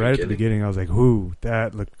the beginning. I was like, "Ooh,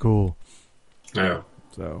 that looked cool." Yeah.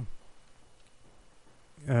 So,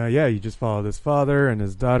 you just follow this father and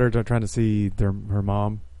his daughter trying to see her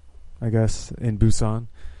mom, I guess, in Busan.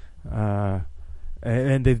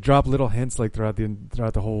 And they drop little hints like throughout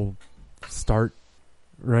the whole start,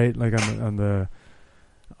 right? Like on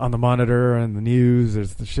the monitor and the news,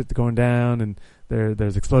 there's the shit going down, and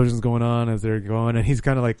there's explosions going on as they're going, and he's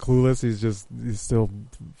kind of like clueless. He's still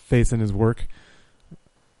facing his work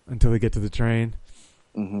until they get to the train.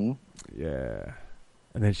 Mm-hmm. Yeah,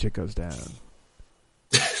 and then shit goes down.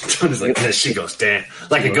 Tony's like, that shit goes down,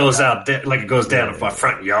 like it goes out, like it goes down in my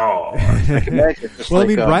front yard. Well, I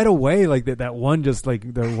mean, right away, like that one, just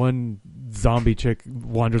like the one zombie chick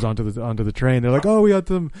wanders onto the train. They're like, oh, we got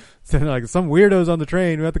some like some weirdos on the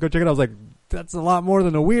train. We have to go check it out. I was like, that's a lot more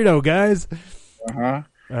than a weirdo, guys. Talk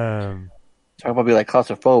about being like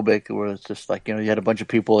claustrophobic, where it's just like, you know, you had a bunch of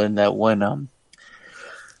people in that one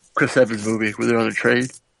Chris Evans movie where they're on the train.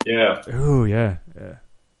 Yeah. Oh yeah.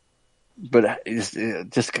 But it's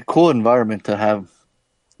just a cool environment to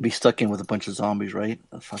be stuck in with a bunch of zombies, right?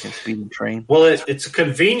 A fucking speeding train. Well, it's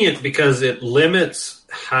convenient because it limits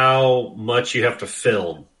how much you have to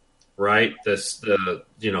film, right? The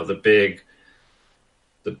big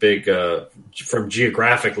from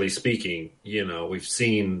geographically speaking, you know, we've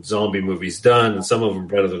seen zombie movies done, and some of them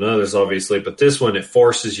better than others, obviously. But this one, it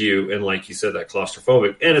forces you, and like you said, that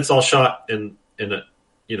claustrophobic, and it's all shot in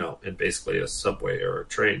basically a subway or a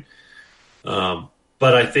train.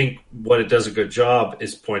 But I think what it does a good job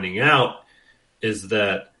is pointing out is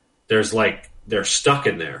that they're stuck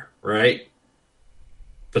in there, right?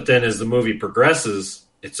 But then as the movie progresses,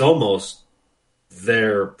 it's almost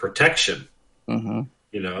their protection, you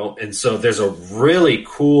know? And so there's a really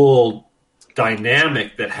cool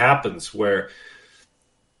dynamic that happens where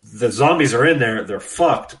the zombies are in there, they're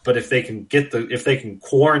fucked. But if they can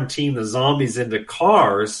quarantine the zombies into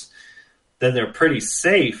cars, then they're pretty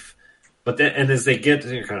safe. But then, and as they get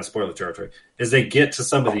to kind of spoil the territory, as they get to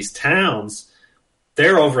some of these towns,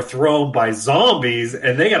 they're overthrown by zombies,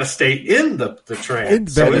 and they got to stay in the train.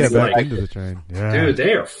 Back into the train. Yeah. Dude,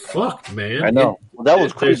 they are fucked, man. I know. That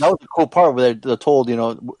was cool. That was a cool part where they're told, you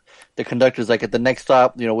know, the conductor's like, at the next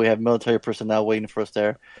stop, you know, we have military personnel waiting for us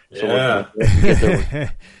there. So we're gonna get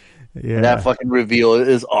there. Yeah. And that fucking reveal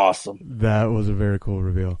is awesome. That was a very cool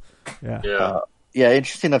reveal. Yeah.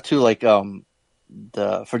 Interesting enough too. Like,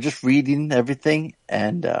 for just reading everything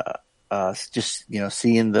and just, you know,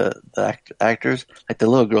 seeing the actors, like the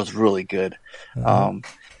little girl's really good.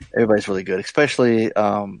 Everybody's really good, especially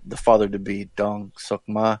the father to be Dong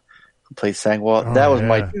Suk-ma, who plays Sang-woo. That was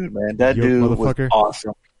my dude, man. That dude was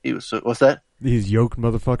awesome. He was. What's that? He's yoked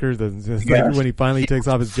motherfucker. Like when he finally takes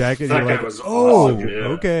off his jacket, you're like,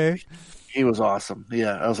 okay. He was awesome.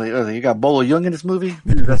 Yeah, I was like, you got Bolo Young in this movie?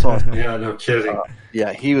 Dude, that's awesome. Yeah, no kidding.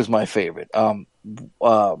 He was my favorite.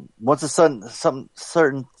 Once some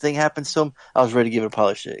certain thing happens to him, I was ready to give it a pile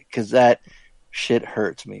of shit, because that shit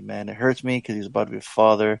hurts me, man. It hurts me because he was about to be a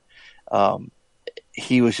father.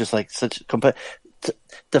 He was just like such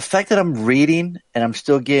the fact that I'm reading and I'm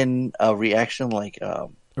still getting a reaction like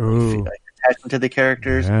attachment to the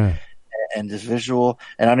characters and just visual,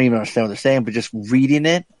 and I don't even understand what they're saying, but just reading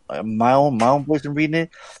it, my own voice and reading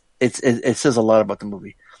it, it says a lot about the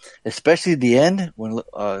movie. Especially the end when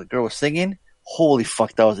a girl was singing. Holy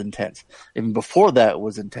fuck, that was intense. Even before that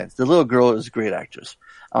was intense. The little girl is a great actress.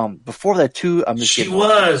 Before that too,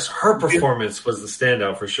 her performance was the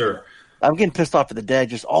standout for sure. I'm getting pissed off at the dad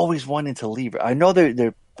just always wanting to leave her. I know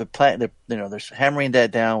they're hammering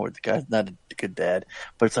that down where the guy's not a good dad,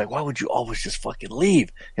 but it's like, why would you always just fucking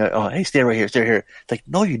leave? You know, oh, hey, stay right here. It's like,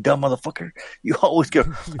 no, you dumb motherfucker. You always go.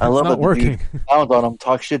 I love it. Working. Pounds on him,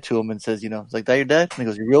 talk shit to him, and says, you know, it's like, that your dad? And he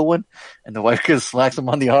goes, your real one? And the wife just slacks him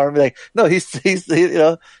on the arm, like, no, he's you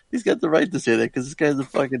know, he's got the right to say that because this guy's a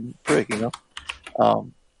fucking prick, you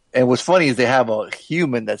know. And what's funny is they have a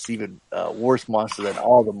human that's even worse monster than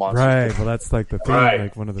all the monsters. Right. Well, that's like the thing,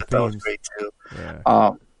 like one of the things. That was great too.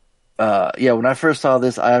 When I first saw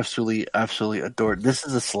this, I absolutely adored it. This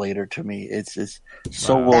is a Slater to me. It's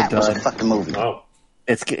so well done. That was a fucking movie. Wow.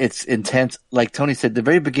 It's intense. Like Tony said, the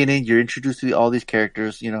very beginning, you're introduced to all these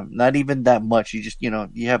characters. You know, not even that much. You just, you know,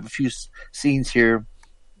 you have a few scenes here.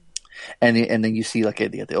 And then you see like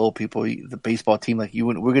the old people, the baseball team. Like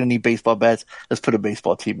we're gonna need baseball bats. Let's put a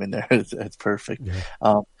baseball team in there. It's perfect.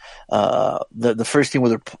 Yeah. The first scene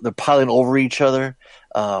where they're piling over each other.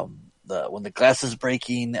 When the glass is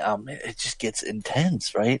breaking, it just gets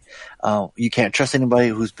intense, right? You can't trust anybody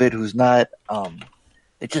who's bit, who's not. What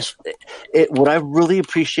I really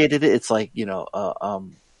appreciated it's like, you know,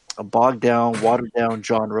 a bogged down, watered down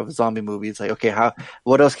genre of zombie movie. It's like, okay,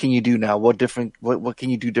 what else can you do now? What can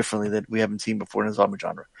you do differently that we haven't seen before in a zombie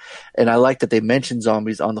genre? And I like that they mentioned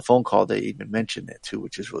zombies on the phone call. They even mentioned it too,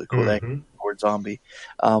 which is really cool. Mm-hmm. word zombie.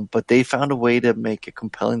 But they found a way to make a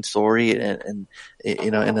compelling story and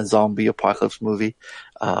in a zombie apocalypse movie.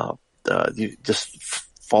 You just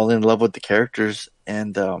fall in love with the characters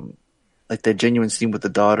and like the genuine scene with the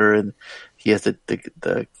daughter, and he has the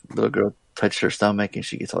little girl touch her stomach and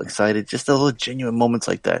she gets all excited. Just the little genuine moments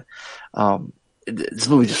like that. This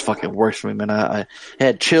movie just fucking works for me, man. I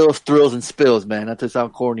had chills, thrills, and spills, man. Not to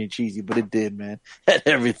sound corny and cheesy, but it did, man. It had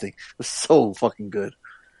everything. It was so fucking good.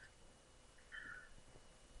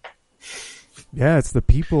 Yeah, it's the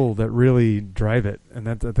people that really drive it, and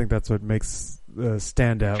I think that's what makes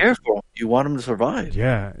stand out. Careful, you want them to survive.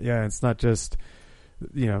 Yeah. It's not just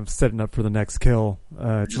setting up for the next kill.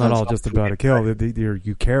 It's not all just about a kill.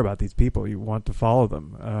 You care about these people. You want to follow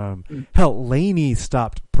them. Hell, Laney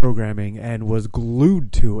stopped programming and was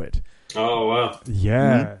glued to it. Oh wow!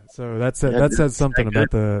 Yeah, so that says something about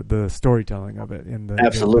the storytelling of it.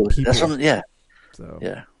 Absolutely, the people. That's something. Yeah. So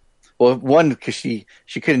yeah. Well, one, because she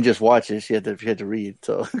couldn't just watch it; she had to read.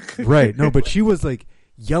 So right, no, but she was like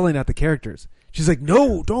yelling at the characters. She's like,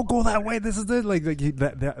 "No, don't go that way. This is it." Like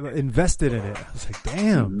that invested in it. I was like,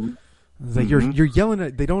 "Damn!" I was like, "You're yelling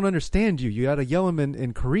at. They don't understand you. You got to yell them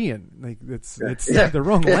in Korean. Like it's the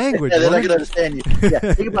wrong language." Yeah, they're not gonna understand you.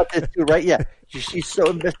 Yeah, think about this too, right? Yeah, she's so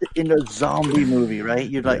invested in a zombie movie, right?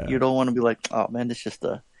 You're like, you don't want to be like, "Oh man, it's just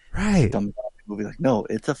a dumb zombie movie." Like, no,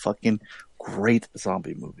 it's a fucking great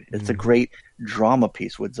zombie movie. It's a great drama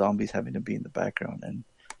piece with zombies having to be in the background and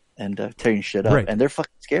tearing shit up, and they're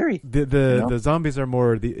fucking scary. The zombies are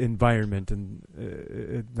more the environment and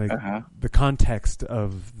the context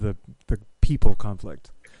of the people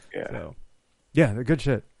conflict. Yeah, so, they're good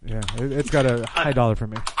shit. Yeah, it's got a high dollar for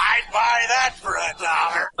me. I'd buy that for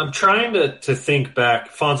 $1. I'm trying to think back.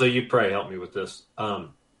 Fonzo, you probably help me with this.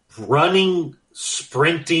 Running,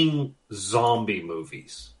 sprinting zombie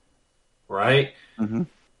movies, right? Mm-hmm.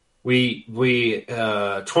 We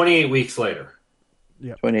 28 weeks later.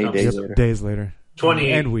 Yeah, 28 days later. Days later.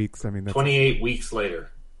 28 and weeks. I mean, that's 28 weeks later.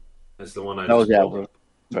 That's the one I just pulled up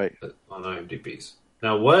right on IMDb's.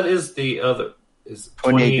 Now, what is the other? Is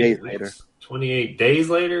 28 days later? 28 days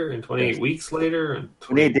later and 28 weeks later, and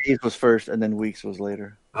 28 days was first, and then weeks was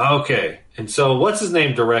later. Okay, and so what's his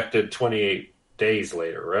name directed 28 days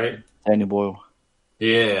later, right? Danny Boyle.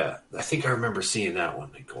 Yeah, I think I remember seeing that one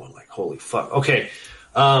and going like, "Holy fuck!" Okay.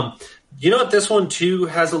 You know what this one too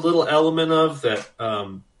has a little element of that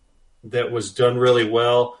that was done really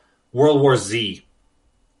well? World War Z,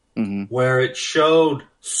 where it showed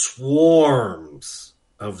swarms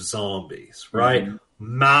of zombies, right?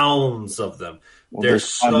 Mounds of them. Well, they're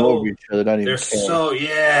so each other,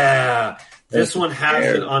 This one has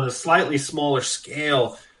it on a slightly smaller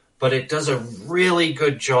scale, but it does a really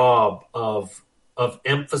good job of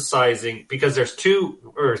emphasizing, because there's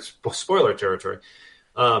two, or spoiler territory.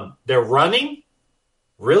 They're running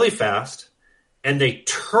really fast and they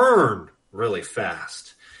turn really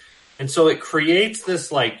fast. And so it creates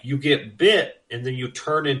this, like, you get bit and then you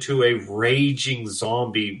turn into a raging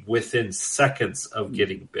zombie within seconds of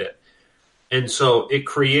getting bit. And so it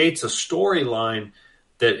creates a storyline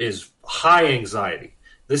that is high anxiety.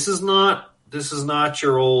 This is not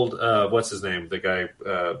your old, what's his name? The guy,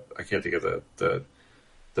 I can't think of the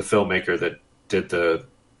filmmaker that did the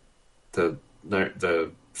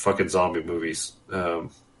fucking zombie movies. God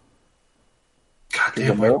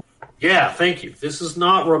damn. Yeah, thank you. This is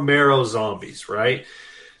not Romero zombies, right?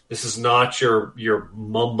 This is not your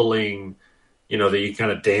mumbling, that you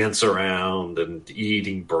kind of dance around and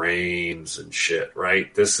eating brains and shit,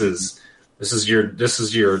 right? This is your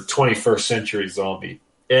 21st century zombie.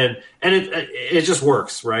 And it just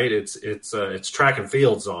works, right? It's track and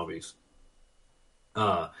field zombies.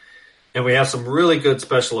 And we have some really good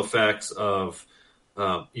special effects of,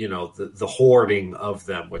 the hoarding of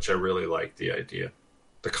them, which I really like the idea,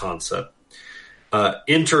 the concept.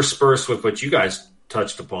 Interspersed with what you guys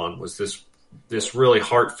touched upon was this really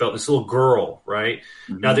heartfelt, this little girl, right?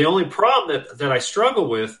 Mm-hmm. Now, the only problem that I struggle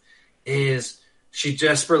with is she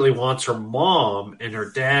desperately wants her mom, and her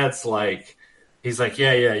dad's like, he's like,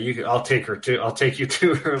 yeah, I'll take you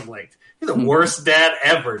to her. I'm like, you're the worst dad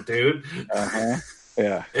ever, dude. Uh-huh.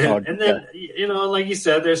 Yeah. And then, like you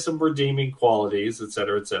said, there's some redeeming qualities, et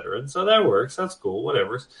cetera, et cetera. And so that works. That's cool.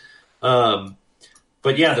 Whatever.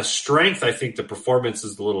 But yeah, the strength, I think the performance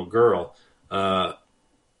is the little girl. And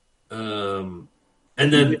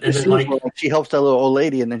then like she helps that little old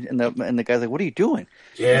lady, and the guy's like, "What are you doing?"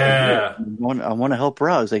 Yeah. I want to help her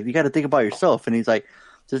out. He's like, "You got to think about yourself." And he's like,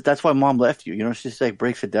 "That's why mom left you." She just like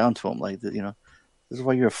breaks it down to him, like, this is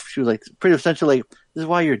why she was like, pretty essentially, like, this is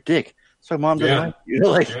why you're a dick. So mom doesn't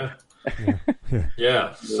like you.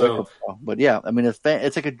 Yeah. So, but yeah, I mean, it's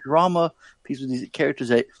like a drama piece with these characters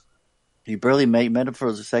that you barely met them for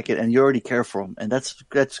a second, and you already care for them, and that's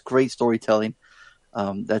great storytelling.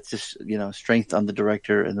 That's just strength on the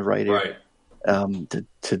director and the writer, right?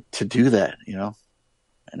 To do that,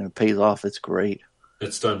 and it pays off. It's great.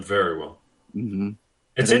 It's done very well. Mm-hmm.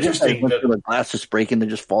 It's interesting that the glass is breaking, they're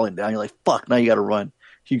just falling down. You're like, fuck! Now you got to run.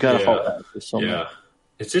 You got to fall back.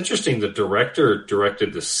 It's interesting. The director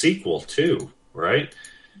directed the sequel too, right?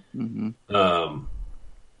 Mm-hmm.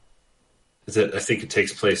 I think it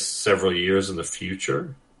takes place several years in the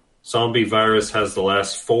future. Zombie Virus has the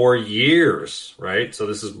last 4 years, right? So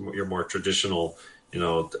this is your more traditional,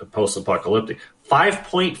 post-apocalyptic.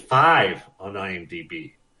 5.5 on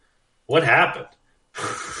IMDb. What happened?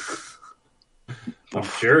 I'm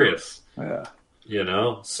curious. Yeah.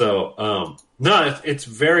 So no, it's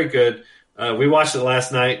very good. We watched it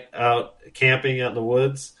last night out camping out in the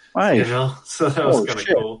woods. Right. So that was kind of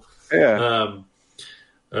cool. Yeah.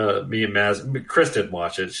 Me and Maz, Chris didn't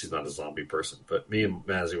watch it. She's not a zombie person, but me and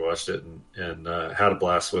Mazzy watched it and had a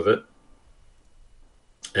blast with it.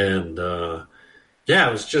 And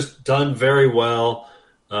it was just done very well.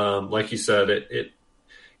 Like you said, it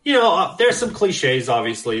there's some cliches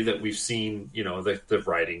obviously that we've seen, the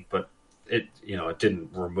writing, but it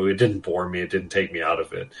didn't bore me. It didn't take me out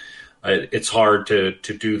of it. It's hard to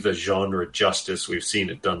do the genre justice. We've seen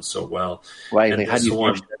it done so well. Right. Like, how do you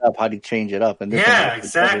change it up? How do you change it up? And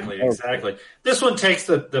exactly. This one takes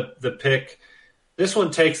the pick. This one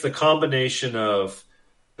takes the combination of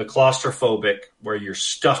the claustrophobic, where you're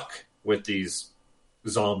stuck with these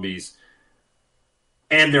zombies,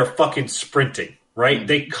 and they're fucking sprinting. Right? Mm-hmm.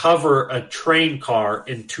 They cover a train car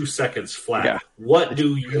in 2 seconds flat. Yeah. What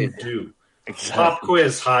do you do? Exactly. Pop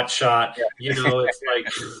quiz, hot shot. It's like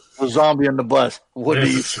a zombie on the bus. What do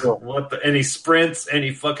you do? And he sprints and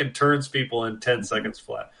he fucking turns people in 10 seconds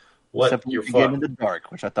flat. Except you get in the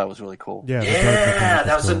dark, which I thought was really cool. Yeah,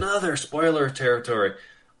 that was another spoiler territory.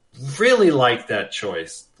 Really liked that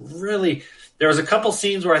choice. Really, there was a couple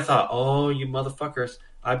scenes where I thought, "Oh, you motherfuckers!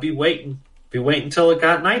 I'd be waiting until it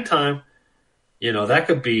got nighttime." That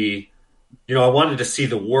could be. I wanted to see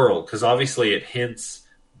the world because obviously it hints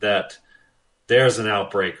that there's an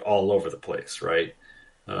outbreak all over the place, right?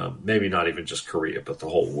 Maybe not even just Korea, but the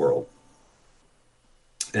whole world.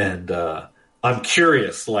 And I'm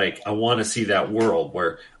curious, I want to see that world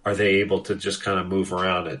where are they able to just kind of move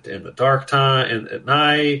around in the dark time and at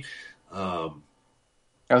night? That's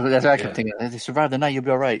what I kept thinking. If they survive the night, you'll be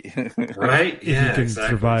all right. Right? Yeah, you can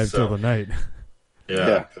survive till the night.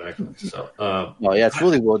 Yeah, exactly. So, it's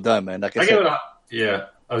really well done, man. Like I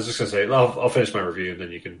was just gonna say, I'll finish my review and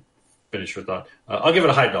then you can finish your thought. I'll give it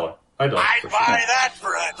a high dollar. I'd buy that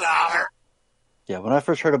for $1. Yeah, when I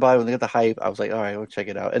first heard about it, when they got the hype, I was like, all right, we'll check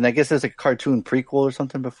it out. And I guess there's a cartoon prequel or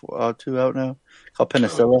something before too out now called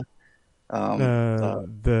Penicilla.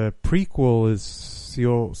 The prequel is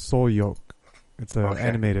Soyok. It's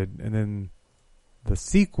animated, and then the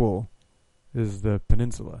sequel is the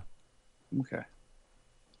Peninsula. Okay.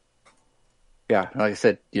 Yeah, like I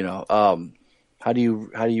said, how do you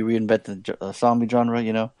reinvent the zombie genre?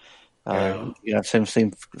 You have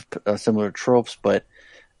similar tropes, but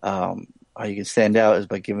how you can stand out is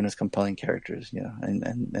by giving us compelling characters,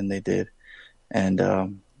 and they did, and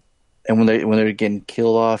when they're getting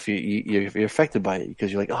killed off, you're affected by it because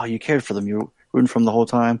you're like, oh, you cared for them, you're rooting for them the whole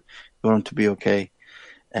time, you want them to be okay,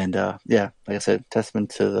 and like I said,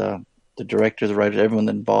 testament to the directors, the writers, everyone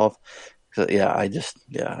involved. So, I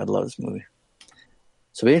love this movie.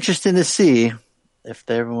 So it'll be interesting to see if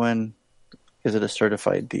everyone gives it a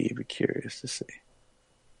certified D. I'd be curious to see.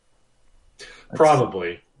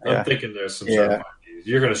 Probably. I'm thinking there's some certified Ds.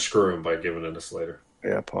 You're going to screw them by giving it us later.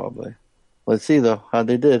 Yeah, probably. Let's see, though, how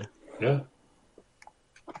they did. Yeah.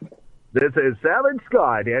 This is Savage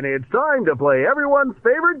Scott, and it's time to play everyone's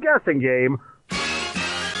favorite guessing game.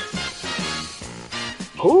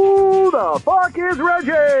 Who the fuck is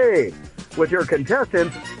Reggie? With your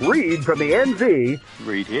contestants, Reed from the NZ.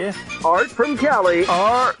 Reed here. Art from Cali.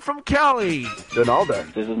 Art from Cali. Donaldo.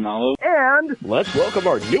 This is Nalo. And let's welcome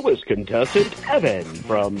our newest contestant, Evan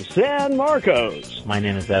from San Marcos. My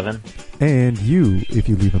name is Evan. And you, if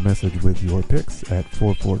you leave a message with your picks at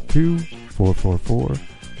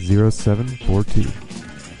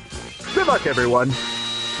 442-444-0742. Good luck, everyone.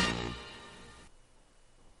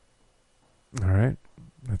 All right,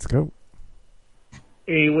 let's go.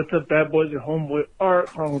 Hey, what's up, bad boys at home with Art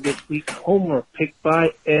from this week's homework picked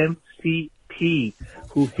by MCP,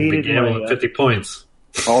 who hated my 50 points.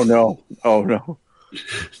 Oh no! About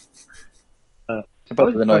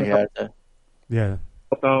the night he had. Yeah.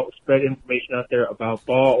 help out, spread information out there about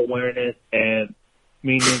ball awareness and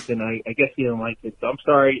maintenance, and I guess he didn't like it. So I'm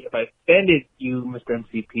sorry if I offended you, Mr.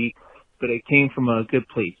 MCP, but it came from a good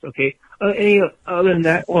place, okay? Any other than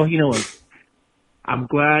that, well, you know what? I'm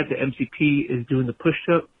glad the MCP is doing the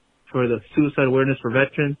push-up for the suicide awareness for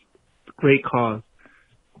veterans. Great cause.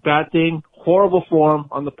 Bad thing, horrible form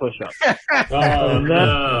on the push-up.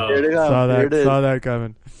 No. Saw that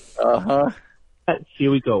coming. Uh-huh.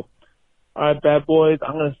 Here we go. All right, bad boys.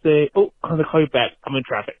 I'm going to say, I'm going to call you back. I'm in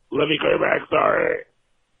traffic. Let me call you back. Sorry.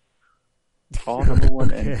 Call number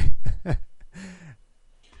one.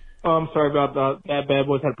 I'm sorry about that. Bad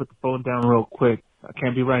boys had to put the phone down real quick. I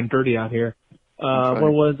can't be riding dirty out here.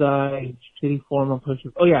 Where was I? Shitty form on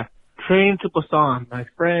push-ups. Oh, yeah. Train to Busan. My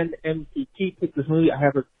friend MCT picked this movie. I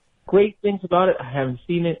have heard great things about it. I haven't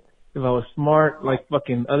seen it. If I was smart, like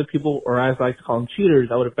fucking other people, or as I like to call them cheaters,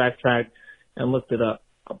 I would have backtracked and looked it up.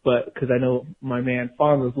 But, because I know my man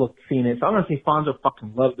Fonzo's seen it. So I'm going to say Fonzo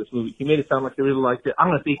fucking loved this movie. He made it sound like he really liked it. I'm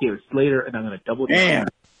going to say he gave it Slater, and I'm going to double down. Damn.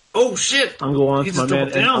 Oh, shit. I'm going on He to my just man.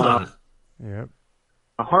 doubled down on it. Yep.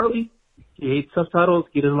 Harley, he hates subtitles.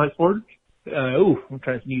 He doesn't like Ford. I'm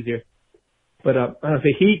trying to sneeze here. But I'm going to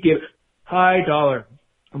say he gives high dollar.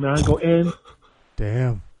 I'm going to go in.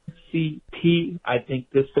 Damn. CP, I think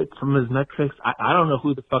this fits from his metrics. I don't know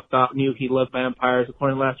who the fuck thought knew he loved vampires.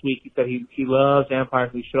 According to last week, he said he loves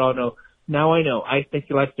vampires. We should all know. Now I know. I think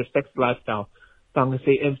he likes their sex lifestyle. So I'm going to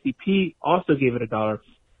say MCP also gave it $1.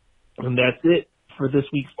 And that's it for this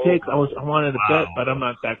week's picks. I wanted to bet, but I'm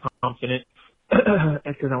not that confident.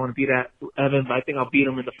 Because I want to beat Evan, but I think I'll beat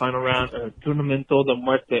him in the final round. Tournamento de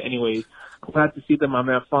Muerte. Anyways, glad to see that my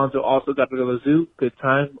man Fonzo also got to go to the zoo. Good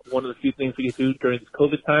time. One of the few things we can do during these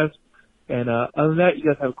COVID times. And other than that, you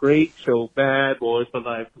guys have a great show. Bad boys for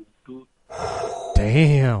life.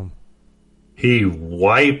 Damn. He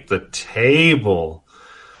wiped the table.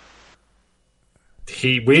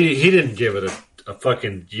 He didn't give it a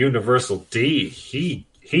fucking universal D. He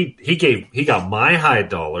got my high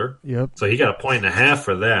dollar. Yep. So he got 1.5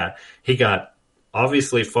 for that. He got,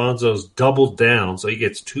 obviously, Fonzo's doubled down, so he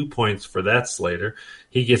gets 2 points for that, Slater.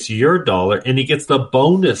 He gets your $1, and he gets the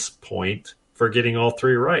bonus point for getting all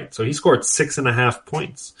three right. So he scored 6.5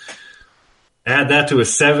 points. Add that to a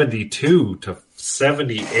 72 to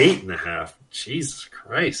 78.5. Jesus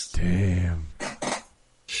Christ. Damn.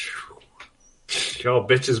 Y'all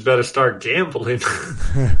bitches better start gambling.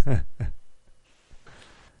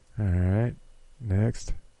 All right.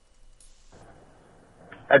 Next.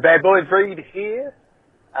 Hey, Bad Boys, Reed here.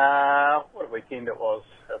 What a weekend it was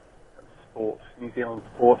of sport, New Zealand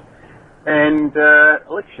sport, and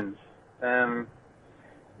elections.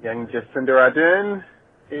 Young Jacinda Ardern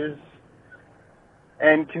is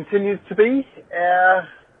and continues to be our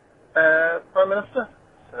Prime Minister,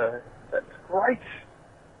 so that's great.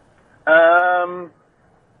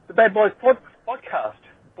 The Bad Boys podcast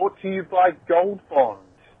brought to you by Gold Bond.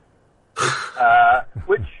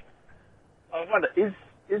 Which I wonder, is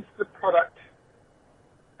the product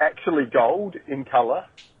actually gold in colour?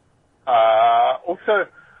 Also,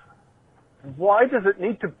 why does it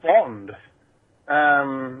need to bond?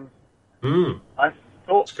 I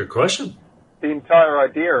thought that's a good question. The entire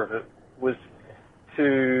idea of it was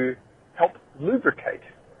to help lubricate.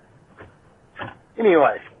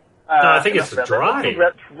 Anyway, no, I think it's a dry. It's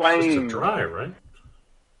just a dry, right?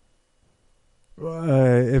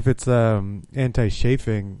 If it's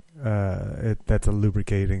anti-chafing, that's a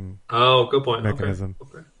lubricating. Oh, good point. Mechanism.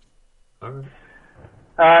 Okay. All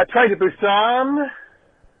right. Train to Busan.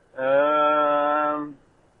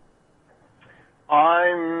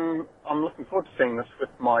 I'm looking forward to seeing this with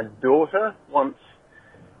my daughter once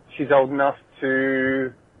she's old enough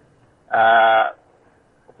to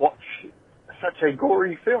watch such a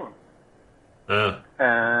gory film.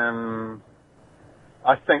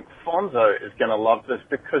 I think Fonzo is going to love this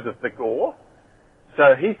because of the gore,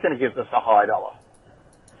 so he's going to give this a high dollar.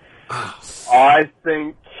 I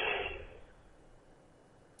think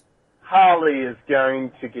Harley is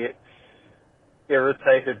going to get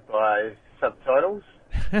irritated by subtitles.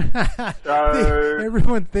 So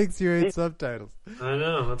everyone thinks you hate subtitles. I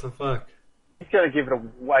know, what the fuck? He's going to give it a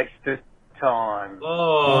waste of time.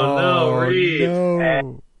 Oh no, Reed.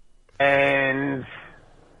 No. And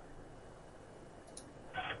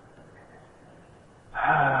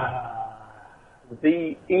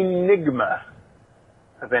the enigma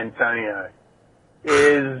of Antonio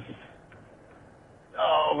is,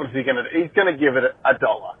 what is he going to do? He's going to give it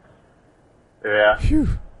 $1. Yeah. Phew.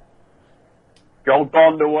 Gold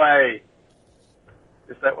bond away.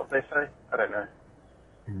 Is that what they say? I don't know.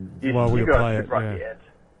 Well, we you guys apply should it, write yeah. the ads.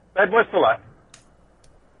 Bad Boys for life.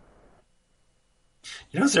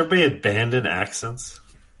 You know, has everybody abandoned accents?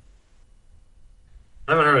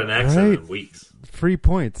 I haven't heard an accent in weeks. Free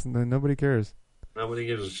points. Nobody cares. Nobody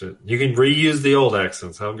gives a shit. You can reuse the old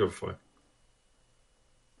accents. I'll go for it.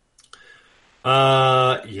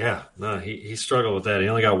 Yeah. No, he struggled with that. He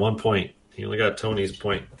only got 1 point. He only got Tony's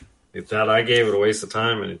point. He thought I gave it a waste of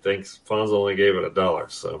time, and he thinks Fonzo only gave it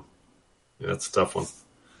 $1. So yeah, that's a tough one.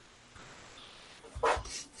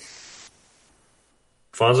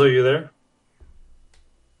 Fonzo, you there?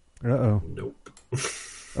 Uh-oh. Nope.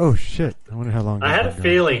 Oh, shit. I wonder how long. I had a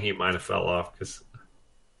feeling he might have fell off because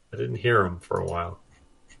I didn't hear him for a while.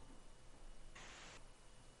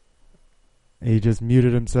 He just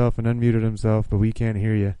muted himself and unmuted himself, but we can't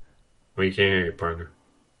hear you. We can't hear you, partner.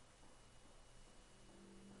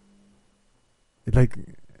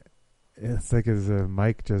 It's like his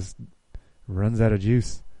mic just runs out of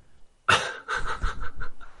juice.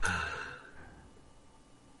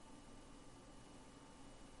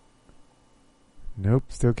 Nope,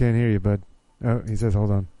 still can't hear you, bud. Oh, he says,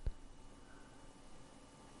 hold on.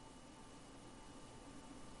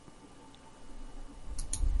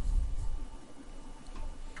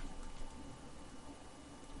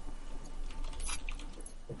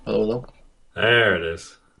 Hello? There it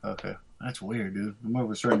is. Okay. That's weird, dude. I'm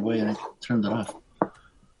over a certain way and I turned it off.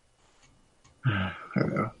 There we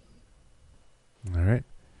go. All right.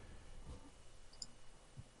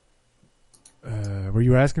 Were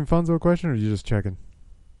you asking Fonzo a question, or were you just checking?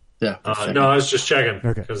 Yeah. No, I was just checking.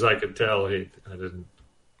 Okay. Because I could tell I didn't.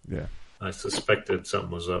 Yeah. I suspected something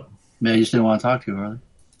was up. Man, you just didn't want to talk to him, really.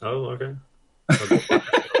 Oh, okay.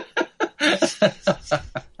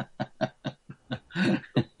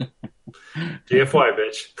 GFY,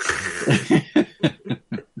 bitch.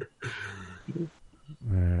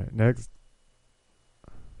 All right, next.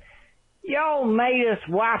 Y'all made us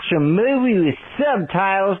watch a movie with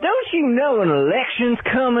subtitles. Don't you know an election's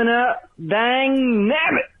coming up? Dang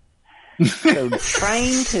nabbit. So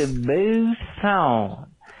Train to Busan.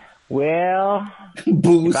 Well,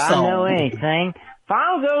 if I know anything,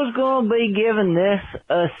 Fonzo's gonna be giving this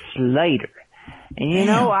a Slater. And you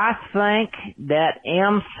know, I think that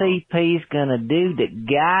MCP's gonna do the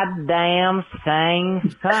goddamn same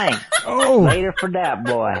thing. Later for that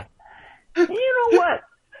boy. And you know what?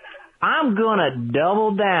 I'm gonna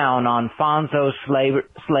double down on Fonzo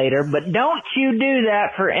Slater, but don't you do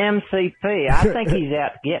that for MCP. I think he's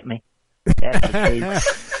out to get me. That's the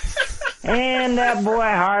truth. And that boy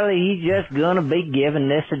Harley, he's just gonna be giving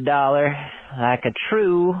this $1 like a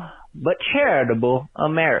true but charitable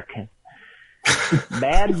American.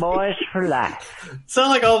 Bad boys for life. Sounded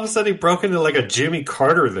like all of a sudden he broke into like a Jimmy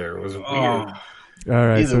Carter there. It was weird. All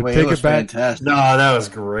right, Either so way, take it was it back. fantastic. No, that was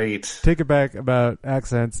great. Take it back about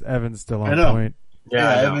accents. Evan's still I on know. point.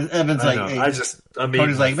 Yeah, Evan's like, hey, I mean,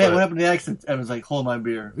 Tony's like, man, what happened to the accent? Evan's like, hold my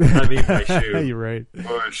beer. I mean, my shoe. You're right.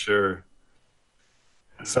 For sure.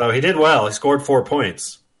 So he did well. He scored 4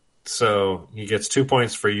 points. So he gets 2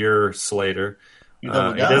 points for your Slater. He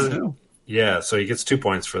doubled down, too. Yeah, so he gets 2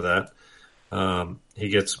 points for that. He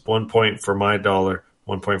gets 1 point for my $1,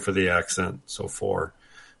 1 point for the accent, so 4.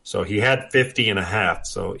 So he had 50.5,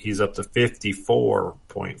 so he's up to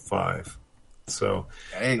 54.5. So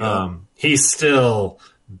there you go. He's still,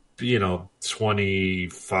 24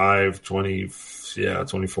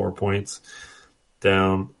 points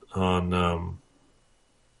down on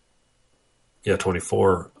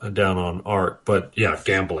 24 down on Art, but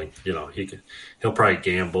gambling. He'll probably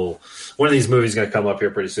gamble. One of these movies is going to come up here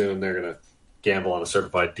pretty soon. They're going to gamble on a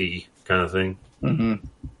certified D kind of thing. Mm-hmm.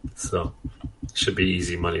 So should be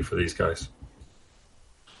easy money for these guys.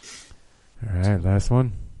 All right, last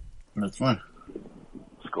one. That's fun.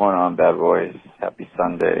 What's going on, bad boys? Happy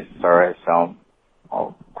Sunday. Sorry I sound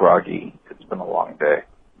all groggy. It's been a long day.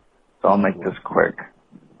 So I'll make this quick.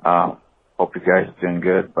 Hope you guys are doing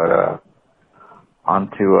good, but on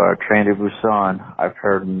to Train to Busan. I've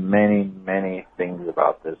heard many, many things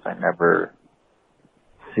about this. I never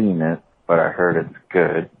seen it, but I heard it's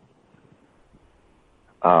good.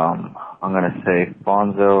 I'm gonna say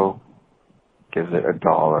Fonzo gives it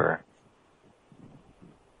 $1.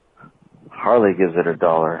 Harley gives it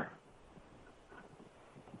 $1.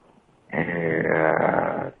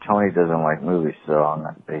 Tony doesn't like movies, so I'm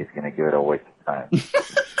gonna say he's gonna give it a waste of time.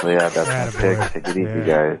 So yeah, that's my pick. Take it easy,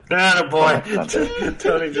 guys. Attaboy.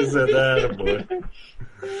 Tony just said attaboy.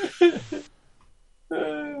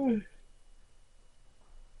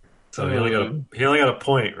 So he only got a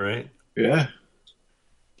point, right? Yeah.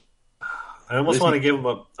 I almost want to give him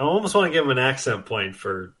an accent point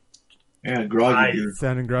for groggy.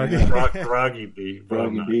 Sounding groggy. Groggy B.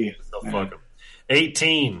 Groggy B. So fuck him.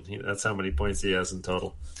 18. That's how many points he has in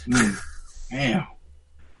total. Damn.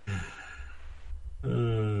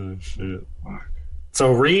 shit.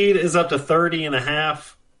 So Reed is up to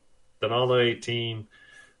 30.5. Donaldo 18.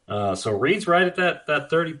 So Reed's right at that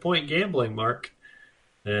 30-point gambling mark.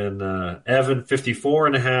 And Evan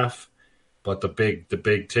 54.5. But the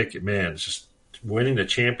big ticket, man, it's just winning the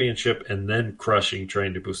championship and then crushing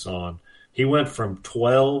Train to Busan. He went from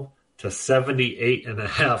 12 to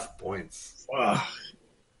 78.5 points. Wow.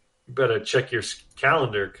 You better check your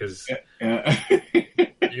calendar because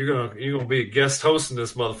you're gonna be a guest hosting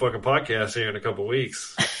this motherfucking podcast here in a couple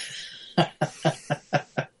weeks.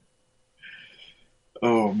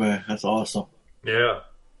 Oh man, that's awesome. Yeah.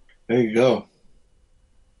 There you go.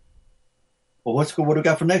 Well, what do we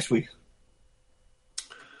got for next week?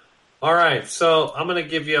 All right, so I'm going to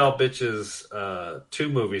give y'all bitches 2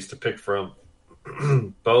 movies to pick from.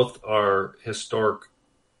 Both are historic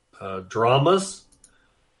dramas.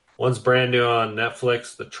 One's brand new on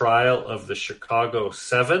Netflix, The Trial of the Chicago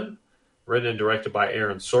 7, written and directed by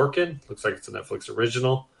Aaron Sorkin. Looks like it's a Netflix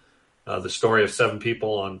original. The story of 7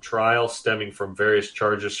 people on trial stemming from various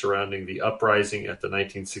charges surrounding the uprising at the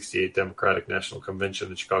 1968 Democratic National Convention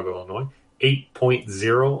in Chicago, Illinois.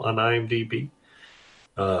 8.0 on IMDb.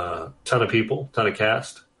 Ton of people, ton of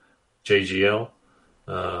cast. JGL,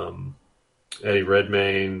 Eddie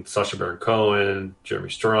Redmayne, Sacha Baron Cohen, Jeremy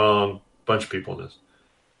Strong, bunch of people in this.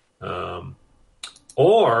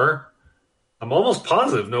 Or, I'm almost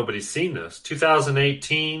positive nobody's seen this.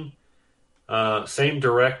 2018, same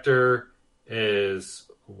director is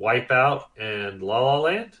Wipeout and La La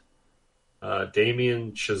Land,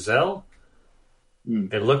 Damien Chazelle.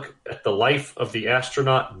 And look at the life of the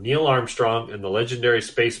astronaut Neil Armstrong and the legendary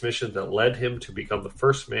space mission that led him to become the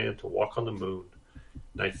first man to walk on the moon.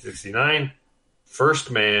 1969,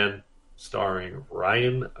 First Man, starring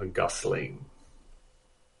Ryan Gosling.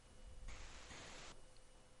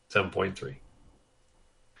 7.3.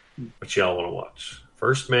 What y'all want to watch?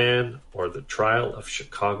 First Man or The Trial of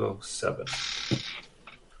Chicago 7?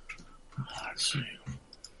 Let's see.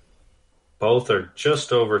 Both are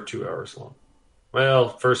just over 2 hours long. Well,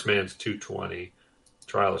 First Man's 2:20.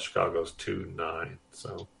 Trial of Chicago's 2:09.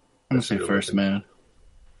 So I'm gonna say First Man.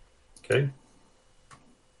 Okay.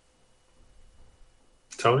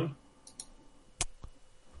 Tony?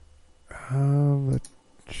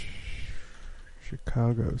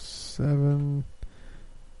 Chicago 7.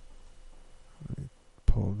 Let me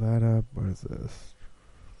pull that up. What is this?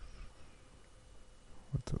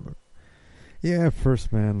 What's it look? Yeah,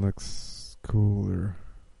 First Man looks cooler.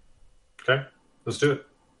 Okay, let's do it.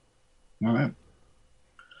 All right.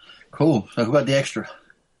 Cool. So who got the extra?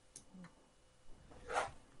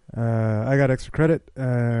 I got extra credit.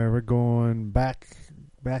 We're going back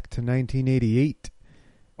to 1988.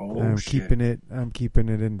 Oh, I'm shit. keeping it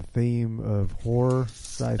in the theme of horror,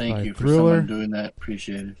 sci-fi Thank you thriller. for someone doing that.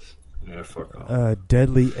 Appreciate it. Yeah, fuck off. A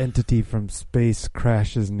deadly entity from space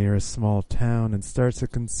crashes near a small town and starts to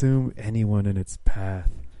consume anyone in its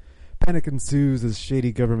path. Panic ensues as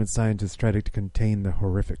shady government scientists try to contain the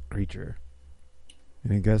horrific creature.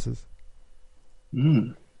 Any guesses?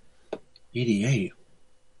 88.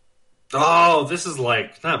 Oh, this is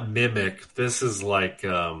like, not Mimic. This is like,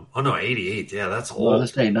 88. Yeah, that's old. Well,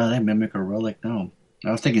 let's say, no, they Mimic or Relic. No.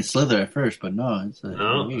 I was thinking Slither at first, but no.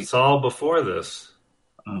 No, it's all before this.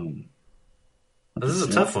 This is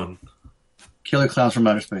a tough one. Killer Clowns from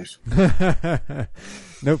Outer Space.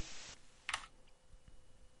 Nope.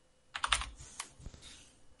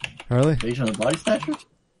 Harley? Invasion of the Body Snatchers?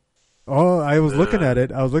 Oh, I was looking at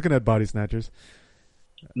it. I was looking at Body Snatchers.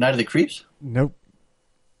 Night of the Creeps? Nope.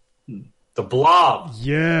 The Blob.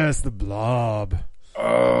 Yes, the Blob.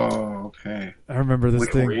 Oh, okay. I remember this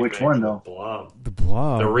thing. Which one, though? The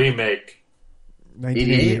Blob. The remake.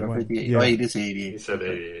 88 or 58? Yeah. Oh, he did say 88. He said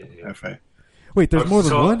 88. Yeah. That's right. Wait, there's more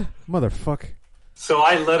than one? Motherfuck. So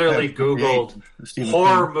I literally Googled Stephen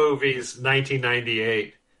horror King. movies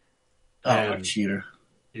 1998. Oh, cheater.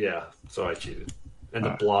 Yeah, so I cheated. And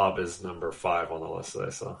The Blob is number 5 on the list that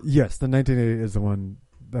I saw. Yes, the 1988 is the one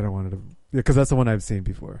that I wanted to... Yeah, because that's the one I've seen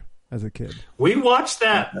before as a kid. We watched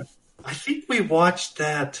that. I think we watched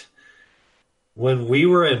that when we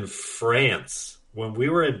were in France. When we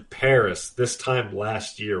were in Paris this time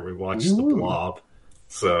last year, we watched The Blob.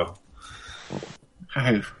 So,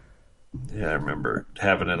 yeah, I remember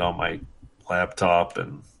having it on my laptop.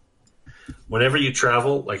 And whenever you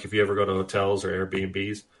travel, like if you ever go to hotels or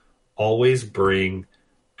Airbnbs, always bring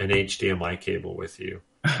an HDMI cable with you.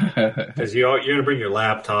 Because you're going to bring your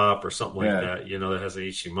laptop or something like that, that has an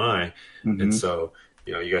HDMI. Mm-hmm. And so,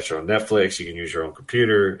 you got your own Netflix, you can use your own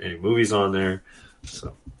computer, any movies on there.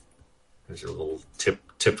 So, there's your little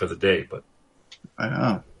tip of the day. But I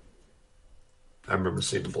know. I remember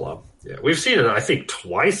seeing the Blob. Yeah, we've seen it, I think,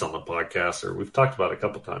 twice on the podcast, or we've talked about it a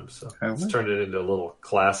couple times. So it's turned it into a little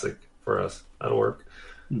classic for us. That'll work.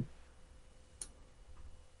 I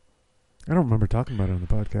don't remember talking about it on the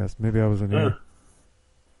podcast. Maybe I wasn't here.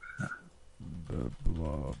 The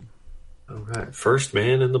Blob. All right, First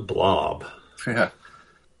Man in the Blob. Yeah.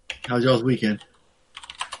 How's y'all's weekend?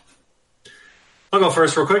 I'll go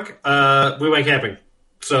first real quick. We went camping,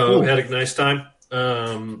 so Ooh. we had a nice time.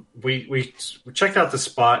 We checked out the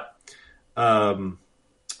spot a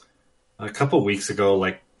couple weeks ago.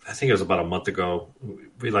 Like I think it was about a month ago.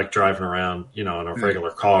 We like driving around, in a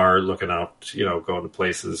regular car, looking out, going to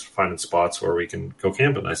places, finding spots where we can go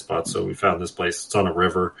camping. Nice spots. So we found this place. It's on a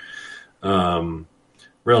river.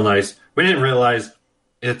 Real nice. We didn't realize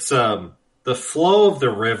it's the flow of the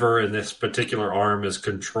river in this particular arm is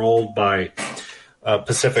controlled by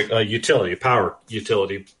Pacific utility, power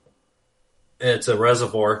utility. It's a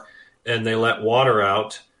reservoir, and they let water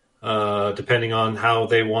out depending on how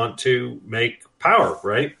they want to make power,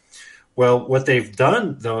 right? Well, what they've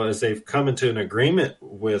done, though, is they've come into an agreement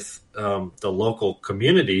with the local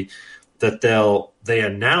community that they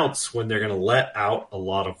announce when they're going to let out a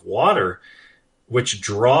lot of water, which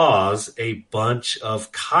draws a bunch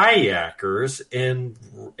of kayakers and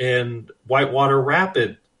whitewater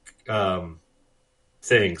rapid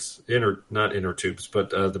things, not inner tubes, but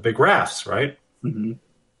the big rafts, right? Mm-hmm.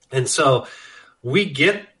 And so we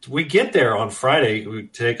get there on Friday. We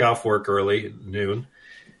take off work early, noon,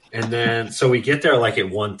 and then so we get there like at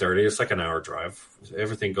 1:30. It's like an hour drive.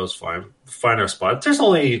 Everything goes fine. Find our spot. There's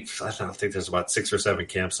only, I don't think there's about 6 or 7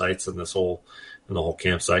 campsites in the whole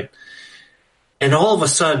campsite. And all of a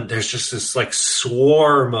sudden, there's just this like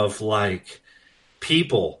swarm of like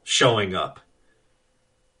people showing up.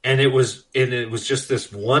 And it was just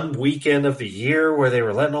this one weekend of the year where they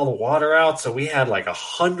were letting all the water out. So we had like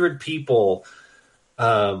 100 people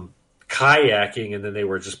kayaking, and then they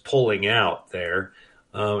were just pulling out there.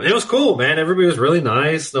 It was cool, man. Everybody was really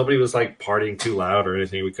nice. Nobody was like partying too loud or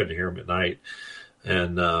anything. We couldn't hear them at night.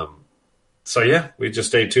 And so, yeah, we just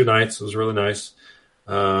stayed 2 nights. It was really nice.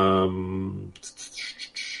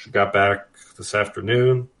 Got back this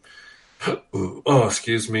afternoon. Oh,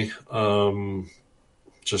 excuse me.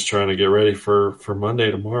 Just trying to get ready for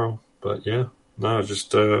Monday tomorrow. But yeah, no,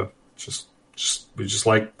 just we just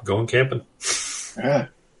like going camping. Yeah,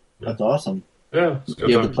 that's awesome. Yeah,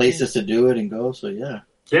 you have the places to do it and go. So yeah.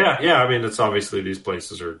 Yeah. I mean, it's obviously these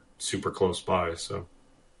places are super close by. So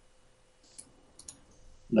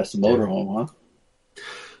that's the motorhome, huh?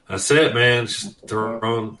 That's it, man. Just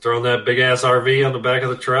throwing that big ass RV on the back of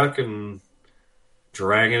the truck and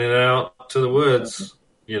dragging it out to the woods.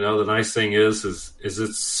 The nice thing is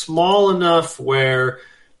it's small enough where,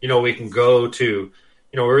 we can go to,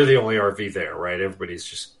 we're the only RV there, right? Everybody's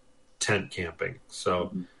just tent camping.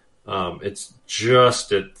 So it's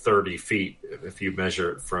just at 30 feet if you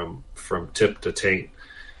measure it from tip to taint.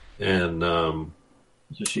 And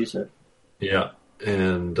that's what she said. Yeah.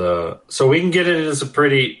 And so we can get it into some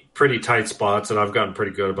pretty tight spots, and I've gotten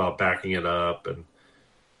pretty good about backing it up. And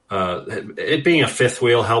it being a fifth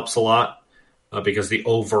wheel helps a lot. Because the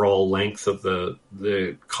overall length of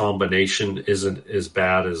the combination isn't as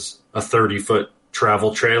bad as a 30-foot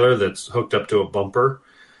travel trailer that's hooked up to a bumper.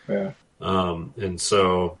 Yeah. And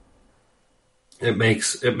so it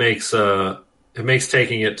makes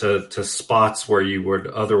taking it to spots where you would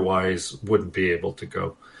otherwise wouldn't be able to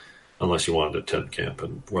go unless you wanted to tent camp.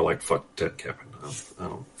 And we're like, fuck tent camping. I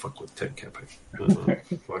don't fuck with tent camping.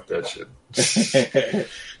 Fuck that shit.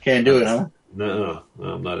 Can't do it, huh? No,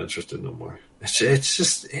 I'm not interested no more. It's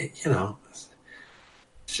just, it's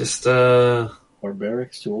just,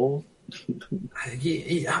 barbarics too old.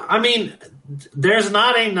 I mean, there's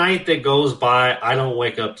not a night that goes by I don't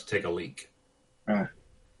wake up to take a leak. Right.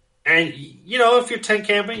 And, if you're tent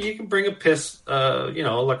camping, you can bring a piss, like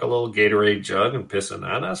a little Gatorade jug and piss in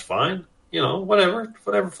that. That's fine. Whatever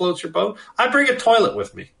floats your boat. I bring a toilet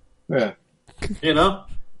with me. Yeah. And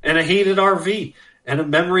a heated RV and a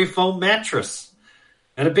memory foam mattress.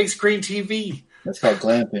 And a big screen TV. That's called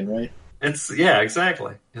glamping, right? Yeah,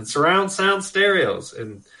 exactly. And surround sound stereos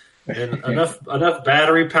and enough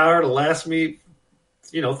battery power to last me,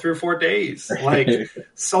 3 or 4 days. Like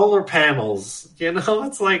solar panels,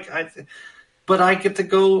 it's like but I get to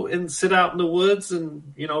go and sit out in the woods and,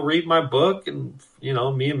 read my book, and, me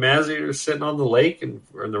and Mazzy are sitting on the lake and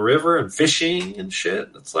or in the river and fishing and shit.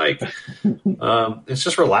 It's like it's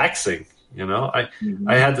just relaxing, I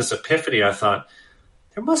had this epiphany. I thought,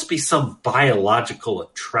 there must be some biological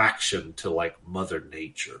attraction to like Mother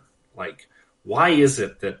Nature. Like, why is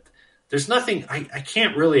it that there's nothing, I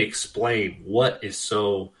can't really explain what is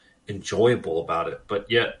so enjoyable about it, but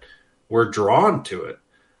yet we're drawn to it,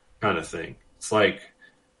 kind of thing. It's like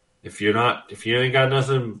if you ain't got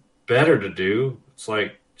nothing better to do, it's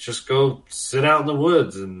like just go sit out in the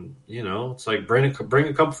woods, and it's like bring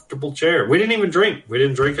a comfortable chair. We didn't even drink. We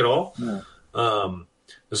didn't drink at all. No.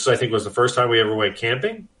 This I think was the first time we ever went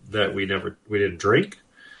camping that we didn't drink.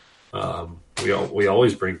 We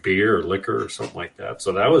always bring beer or liquor or something like that.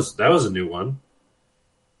 So that was a new one.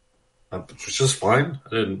 It's just fine. I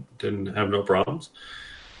didn't have no problems.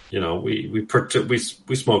 We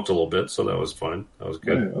smoked a little bit, so that was fine. That was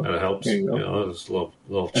good. That helps. It was a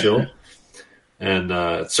little chill. And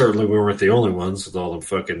certainly we weren't the only ones with all them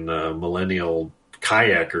fucking millennial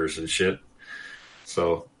kayakers and shit.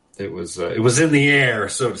 So it was in the air,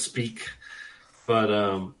 so to speak. But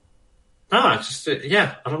it's just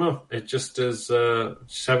I don't know. It just is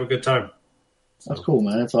just have a good time. So, that's cool,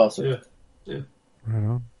 man. That's awesome. Yeah. Right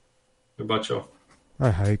on. What about y'all? I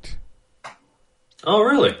hiked. Oh,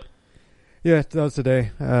 really? Yeah, that was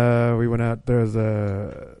today. We went out. There was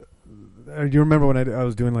do you remember when I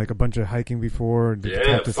was doing like a bunch of hiking before?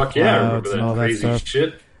 Yeah, fuck yeah, I remember that and all crazy that stuff.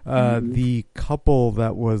 Shit. The couple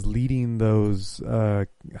that was leading those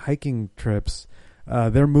hiking trips,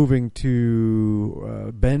 they're moving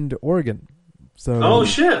to Bend, Oregon. So,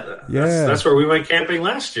 shit! Yeah, that's where we went camping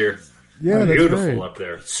last year. Yeah, that's beautiful right. up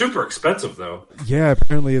there. Super expensive though. Yeah,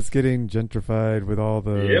 apparently it's getting gentrified with all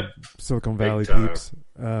the Silicon Valley peeps.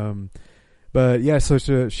 But yeah, so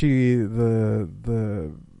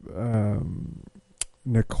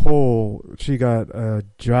Nicole, she got a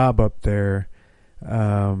job up there,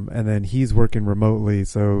 and then he's working remotely,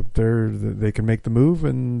 so they can make the move,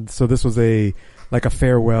 and so this was a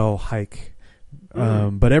farewell hike.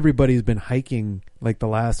 But everybody's been hiking like the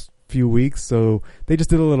last few weeks, so they just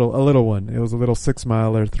did a little one. It was a little 6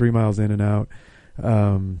 miler, 3 miles in and out,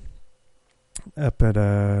 up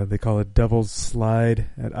at they call it Devil's Slide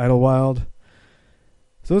at Idlewild.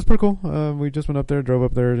 So it was pretty cool. We just went up there, drove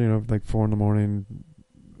up there, like 4 a.m,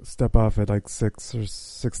 step off at like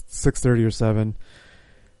 6:30 or 7.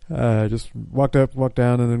 Just walked up, walked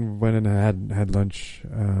down, and then went and had lunch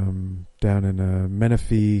down in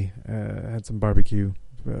Menifee. Had some barbecue,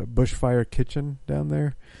 Bushfire Kitchen down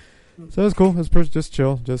there. So it was cool. It was just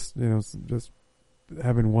chill. Just just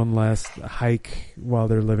having one last hike while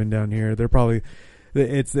they're living down here. They're probably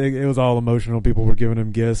it was all emotional. People were giving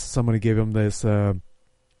them gifts. Somebody gave them this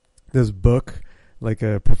book, like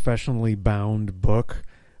a professionally bound book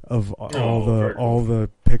of all the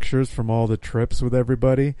pictures from all the trips with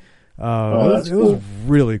everybody. It was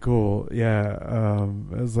really cool. Yeah.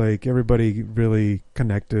 It was like everybody really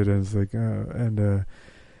connected. It was like,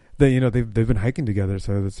 they've been hiking together.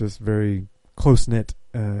 So it's just very close knit,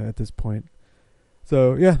 at this point.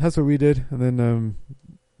 So yeah, that's what we did. And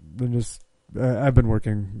then just, I've been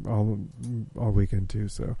working all weekend too.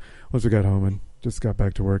 So once we got home and just got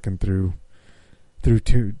back to work and threw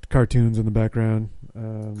 2 cartoons in the background.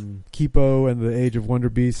 Kipo and the Age of Wonder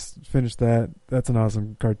Beasts, finished that. That's an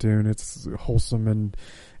awesome cartoon. It's wholesome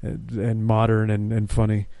and modern and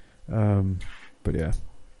funny. But yeah,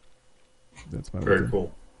 that's my very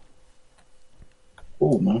cool.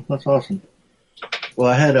 Oh man, that's awesome. Well,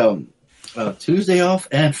 I had Tuesday off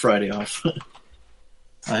and Friday off.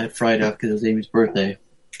 I had Friday off because it was Amy's birthday,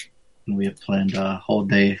 and we had planned a whole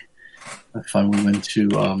day of fun. We went to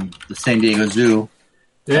the San Diego Zoo.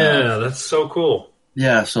 Yeah, that's so cool.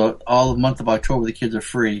 Yeah, so all the month of October, the kids are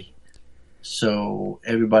free. So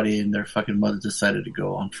everybody and their fucking mother decided to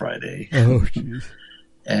go on Friday. Oh, jeez.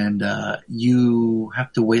 And you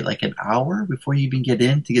have to wait like an hour before you even get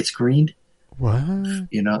in to get screened. What?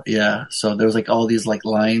 Yeah. So there was like all these like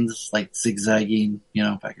lines, like zigzagging,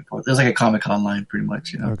 back and forth. There's like a Comic-Con line pretty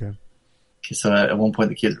much, Okay. So at one point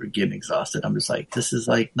the kids were getting exhausted. I'm just like, this is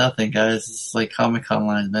like nothing, guys. This is like Comic-Con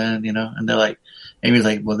lines, man, And they're like, Amy's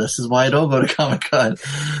like, well, this is why I don't go to Comic-Con.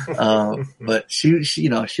 But she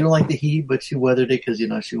don't like the heat, but she weathered it because,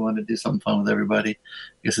 she wanted to do something fun with everybody. I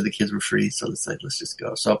guess the kids were free, so it's like, let's just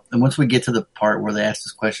go. So, and once we get to the part where they asked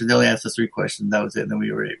us questions, they only asked us 3 questions. That was it. And then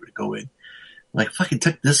we were able to go in. Like, fucking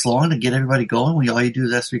took this long to get everybody going when all you do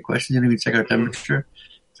is ask 3 questions. You don't even check our temperature.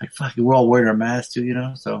 It's like, fucking, we're all wearing our masks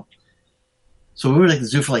too, So we were at the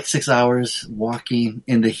zoo for like 6 hours, walking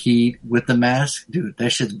in the heat with the mask. Dude,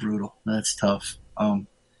 that shit's brutal. That's tough. For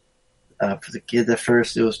the kids at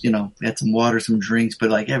first, it was, we had some water, some drinks, but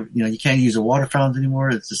like, you can't use the water fountains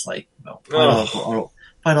anymore. It's just like, $5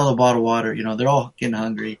 bottled water. They're all getting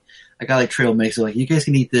hungry. I got like trail mix. So like, you guys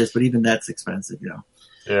can eat this, but even that's expensive,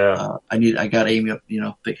 Yeah. I got Amy up,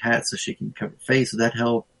 big hat so she can cover her face. So that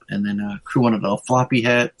helped. And then, Crew wanted a floppy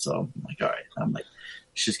hat. So I'm like, all right. I'm like,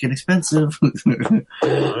 it's just getting expensive.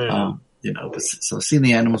 You know, so seeing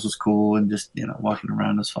the animals was cool, and just, you know, walking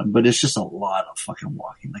around was fun. But it's just a lot of fucking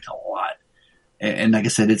walking, like a lot. And like I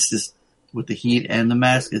said, it's just with the heat and the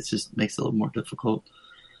mask, it just makes it a little more difficult.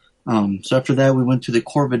 So after that, we went to the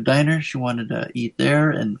Corvid Diner. She wanted to eat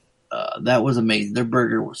there, and that was amazing. Their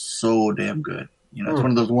burger was so damn good. You know, it's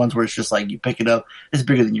one of those ones where it's just like you pick it up, it's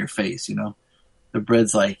bigger than your face. You know, the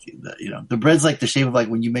bread's like, the bread's like the shape of like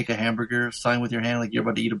when you make a hamburger sign with your hand, like you're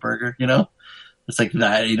about to eat a burger. You know, it's like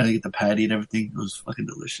that. You know, you get the patty and everything. It was fucking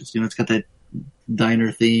delicious. You know, it's got that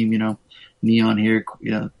diner theme. You know, neon here.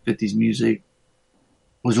 You know, 50s music.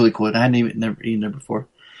 It was really cool. I hadn't never eaten there before,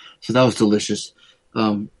 so that was delicious.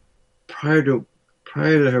 Prior to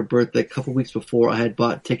her birthday, a couple weeks before, I had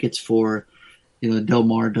bought tickets for, you know, Del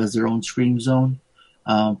Mar does their own Scream Zone.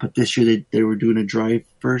 But this year they were doing a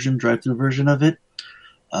drive-through version of it.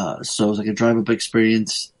 So it was like a drive-up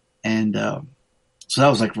experience. And, so that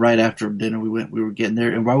was like right after dinner we were getting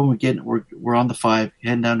there. And right when we're on the 5,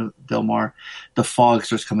 heading down to Del Mar, the fog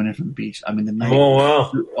starts coming in from the beach. I mean, the night. Oh,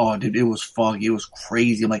 wow. Oh, dude, it was foggy. It was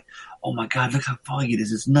crazy. I'm like, oh my God, look how foggy it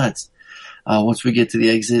is. It's nuts. Once we get to the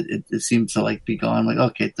exit, it seems to like be gone. Like,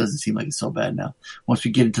 okay, it doesn't seem like it's so bad now. Once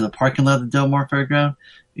we get into the parking lot of the Del Mar Fairground,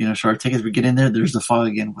 you know, show our tickets, we get in there, there's the fog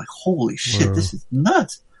again. I'm like, holy shit, this is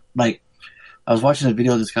nuts. Like, I was watching a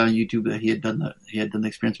video of this guy on YouTube that he had done the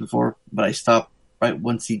experience before, but I stopped right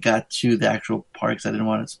once he got to the actual parks. I didn't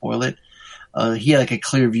want to spoil it. He had like a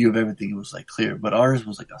clear view of everything. It was like clear, but ours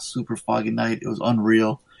was like a super foggy night. It was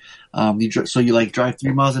unreal. So you like drive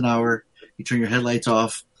 3 miles an hour, you turn your headlights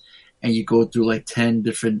off, and you go through like 10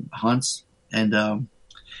 different haunts, and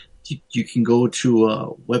you can go to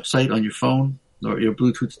a website on your phone or your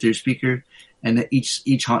Bluetooth to your speaker, and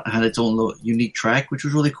each haunt had its own little unique track, which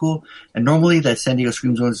was really cool. And normally that San Diego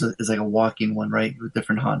Scream Zone is like a walking one, right, with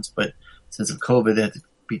different haunts. But since of COVID, they had to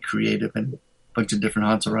be creative, and a bunch of different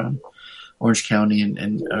haunts around Orange County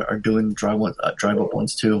and are doing drive-up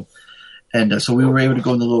ones too. And so we were able to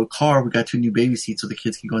go in the little car. We got 2 new baby seats so the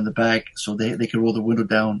kids can go in the back, so they could roll the window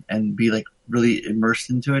down and be like really immersed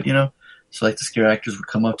into it, you know? So like the scare actors would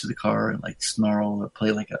come up to the car and like snarl or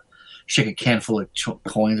play like shake a can full of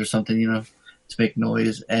coins or something, you know, to make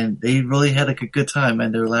noise. And they really had like a good time,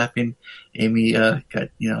 and they were laughing. Amy got,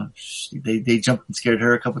 you know, they jumped and scared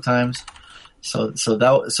her a couple times. So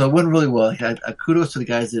it went really well. Kudos to the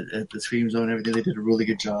guys at the Scream Zone and everything. They did a really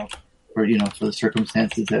good job for the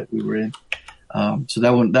circumstances that we were in. So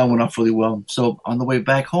that went off really well. So on the way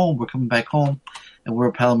back home, we're coming back home, and we're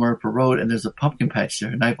at Palomar Road, and there's a pumpkin patch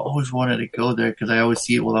there. And I've always wanted to go there because I always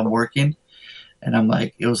see it while I'm working. And I'm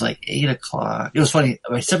like, it was like 8 o'clock. It was funny.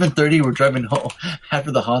 By 7:30, we're driving home.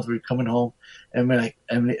 After the haunts, we're coming home. And me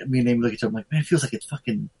and Amy look at each other. I'm like, man, it feels like it's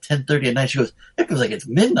fucking 10:30 at night. She goes, it feels like it's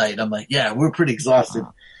midnight. I'm like, yeah, we're pretty exhausted.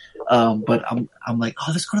 But I'm like,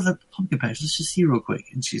 oh, let's go to the pumpkin patch. Let's just see real quick.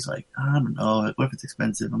 And she's like, I don't know. What if it's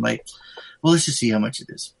expensive? I'm like, well, let's just see how much it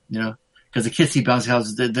is, you know? Because the kids see bouncy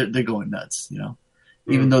houses, they're going nuts, you know?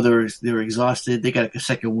 Even though they were exhausted, they got a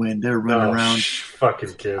second wind. They're running around.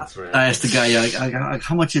 Fucking kids, man. I asked the guy, like,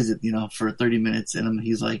 how much is it, you know, for 30 minutes? And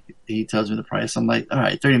he's like, he tells me the price. I'm like, all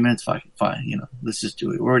right, 30 minutes, fucking fine, you know, let's just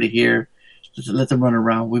do it. We're already here. Just let them run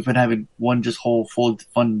around. We've been having one just whole full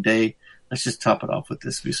fun day. Let's just top it off with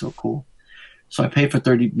this. It'd be so cool. So I paid for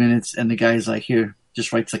 30 minutes, and the guy's like, here,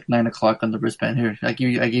 just writes like 9 o'clock on the wristband. Here, I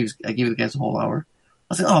give the guys a whole hour. I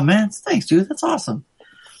was like, oh man, thanks, dude. That's awesome.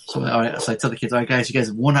 So I tell the kids, all right, guys, you guys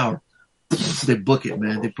have 1 hour. They book it,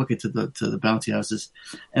 man. They book it to the bouncy houses.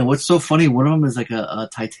 And what's so funny, one of them is like a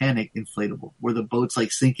Titanic inflatable where the boat's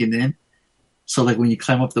like sinking in. So like when you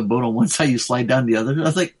climb up the boat on one side, you slide down the other. I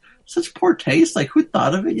was like, such poor taste. Like, who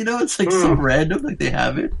thought of it? You know, it's like so random. Like they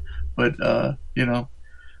have it, but you know,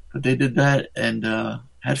 but they did that and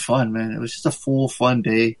had fun, man. It was just a full fun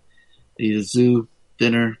day. They did a zoo,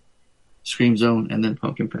 dinner, Scream Zone, and then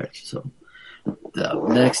pumpkin patch. So the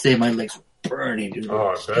next day, my legs were burning, dude.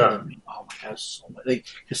 Oh, my God, so much. Like,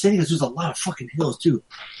 because San Diego Zoo's a lot of fucking hills too.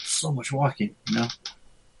 So much walking, you know.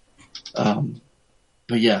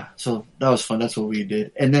 But yeah, so that was fun. That's what we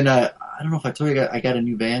did. And then I don't know if I told you, I got a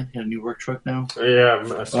new van, got a new work truck now. Yeah,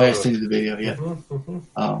 I sent you the video. Yeah.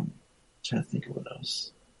 Trying to think of what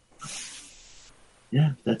else.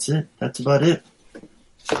 Yeah, that's it. That's about it.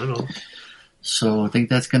 I don't know. So I think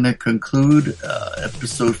that's going to conclude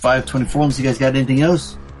episode 524. Unless you guys got anything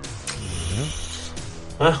else?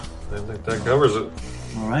 I think that covers it.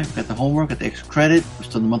 All right, got the homework, got the extra credit. We're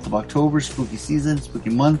still in the month of October, spooky season, spooky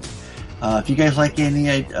month. If you guys like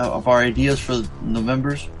any of our ideas for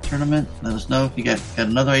November's tournament, let us know. If you got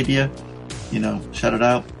another idea, you know, shout it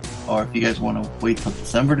out. Or if you guys want to wait till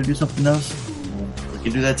December to do something else, We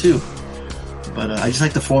can do that too. But I just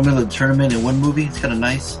like the formula of the tournament in one movie. It's kind of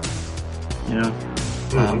nice. You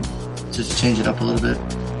know? Just change it up a little bit.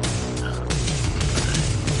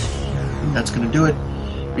 That's going to do it.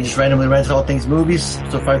 We just randomly ranted all things movies.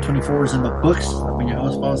 So 524 is in the books. When your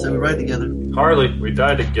host Paul said we ride together. Harley, we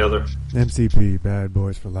die together. MCP, Bad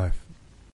Boys for Life.